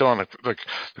 Is he still on the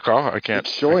call? I can't.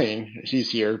 It's showing he's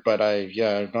here, but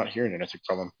I'm not hearing anything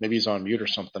from him. Maybe he's on mute or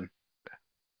something.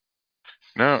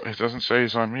 No, it doesn't say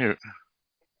he's on mute.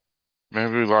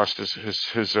 Maybe we lost his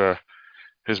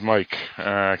mic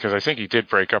because I think he did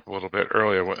break up a little bit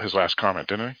earlier with his last comment,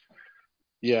 didn't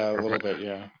he? Yeah, a little bit.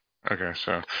 Yeah. Okay,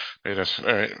 so maybe that's all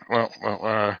right.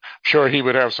 Well, sure he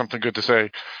would have something good to say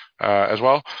as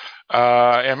well.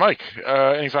 And Mike,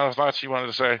 any final thoughts you wanted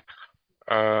to say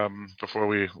before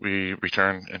we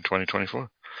return in 2024?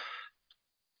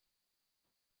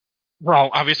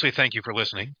 Well, obviously, thank you for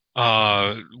listening.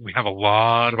 We have a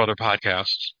lot of other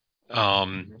podcasts.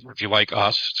 If you like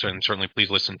us, then certainly please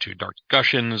listen to Dark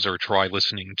Discussions or try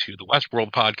listening to the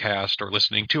Westworld podcast or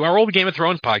listening to our old Game of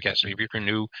Thrones podcast. Maybe if you're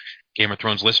new Game of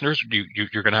Thrones listeners,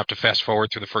 you're going to have to fast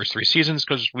forward through the first 3 seasons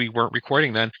because we weren't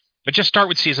recording then. But just start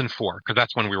with season 4 because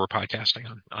that's when we were podcasting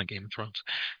on Game of Thrones.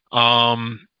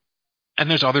 And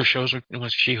there's other shows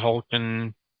with She-Hulk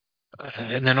and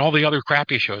then all the other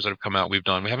crappy shows that have come out we've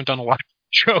done. We haven't done a lot of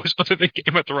shows other than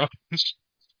Game of Thrones.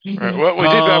 Right. Well, we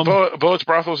did Bullets,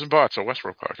 Brothels, and Bots, a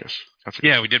Westworld podcast.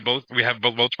 We did both. We have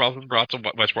both Brothels and Bots, a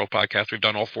Westworld podcast. We've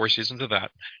done all 4 seasons of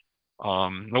that.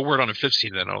 No word on a 5th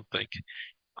season, I don't think.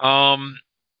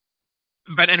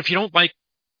 But if you don't like,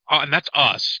 and that's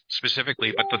us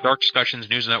specifically, but the Dark Discussions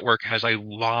News Network has a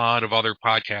lot of other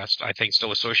podcasts I think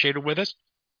still associated with us.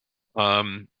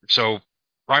 So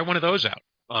try one of those out.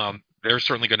 They're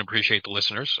certainly going to appreciate the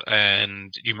listeners,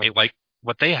 and you may like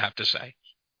what they have to say.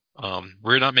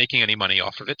 We're not making any money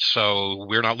off of it, so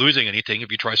we're not losing anything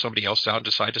if you try somebody else out and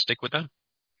decide to stick with them.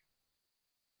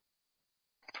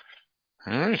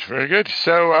 All right, very good.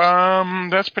 So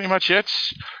that's pretty much it.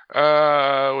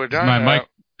 We're done.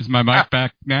 Is my mic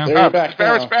back now?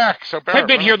 Barrett's back. So Barrett, I've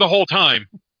been here the whole time.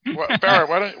 Barrett,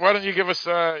 why don't you give us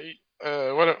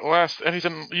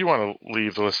anything you want to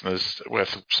leave the listeners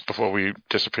with before we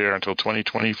disappear until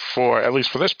 2024, at least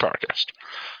for this podcast?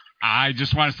 I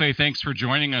just want to say thanks for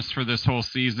joining us for this whole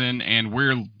season, and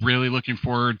we're really looking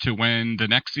forward to when the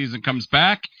next season comes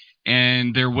back,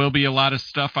 and there will be a lot of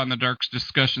stuff on the Dark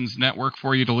Discussions Network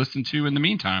for you to listen to in the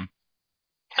meantime.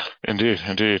 Indeed.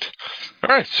 All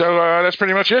right, so that's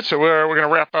pretty much it. So we're going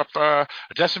to wrap up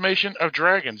Decimation of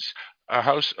Dragons,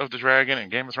 House of the Dragon, and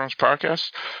Game of Thrones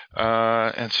podcast.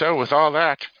 And so with all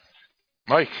that,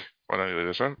 Mike, why don't you lead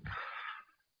us out?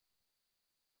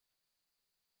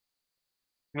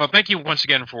 Well, thank you once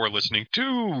again for listening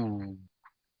to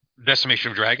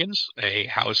Decimation of Dragons, a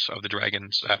House of the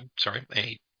Dragons,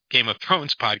 a Game of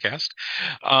Thrones podcast.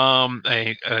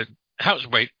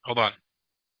 Wait, hold on.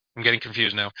 I'm getting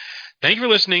confused now. Thank you for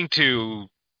listening to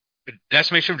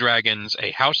Decimation of Dragons,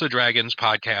 a House of the Dragons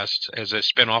podcast as a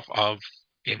spinoff of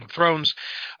Game of Thrones.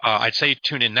 I'd say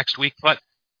tune in next week, but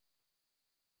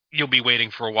you'll be waiting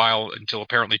for a while until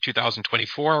apparently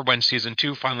 2024 when season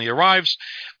 2 finally arrives.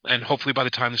 And hopefully by the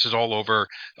time this is all over,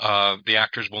 the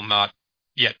actors will not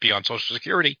yet be on Social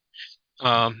Security,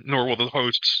 nor will the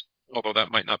hosts, although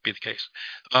that might not be the case.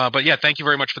 But yeah, thank you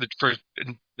very much for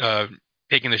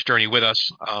taking this journey with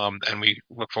us. And we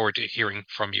look forward to hearing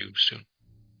from you soon.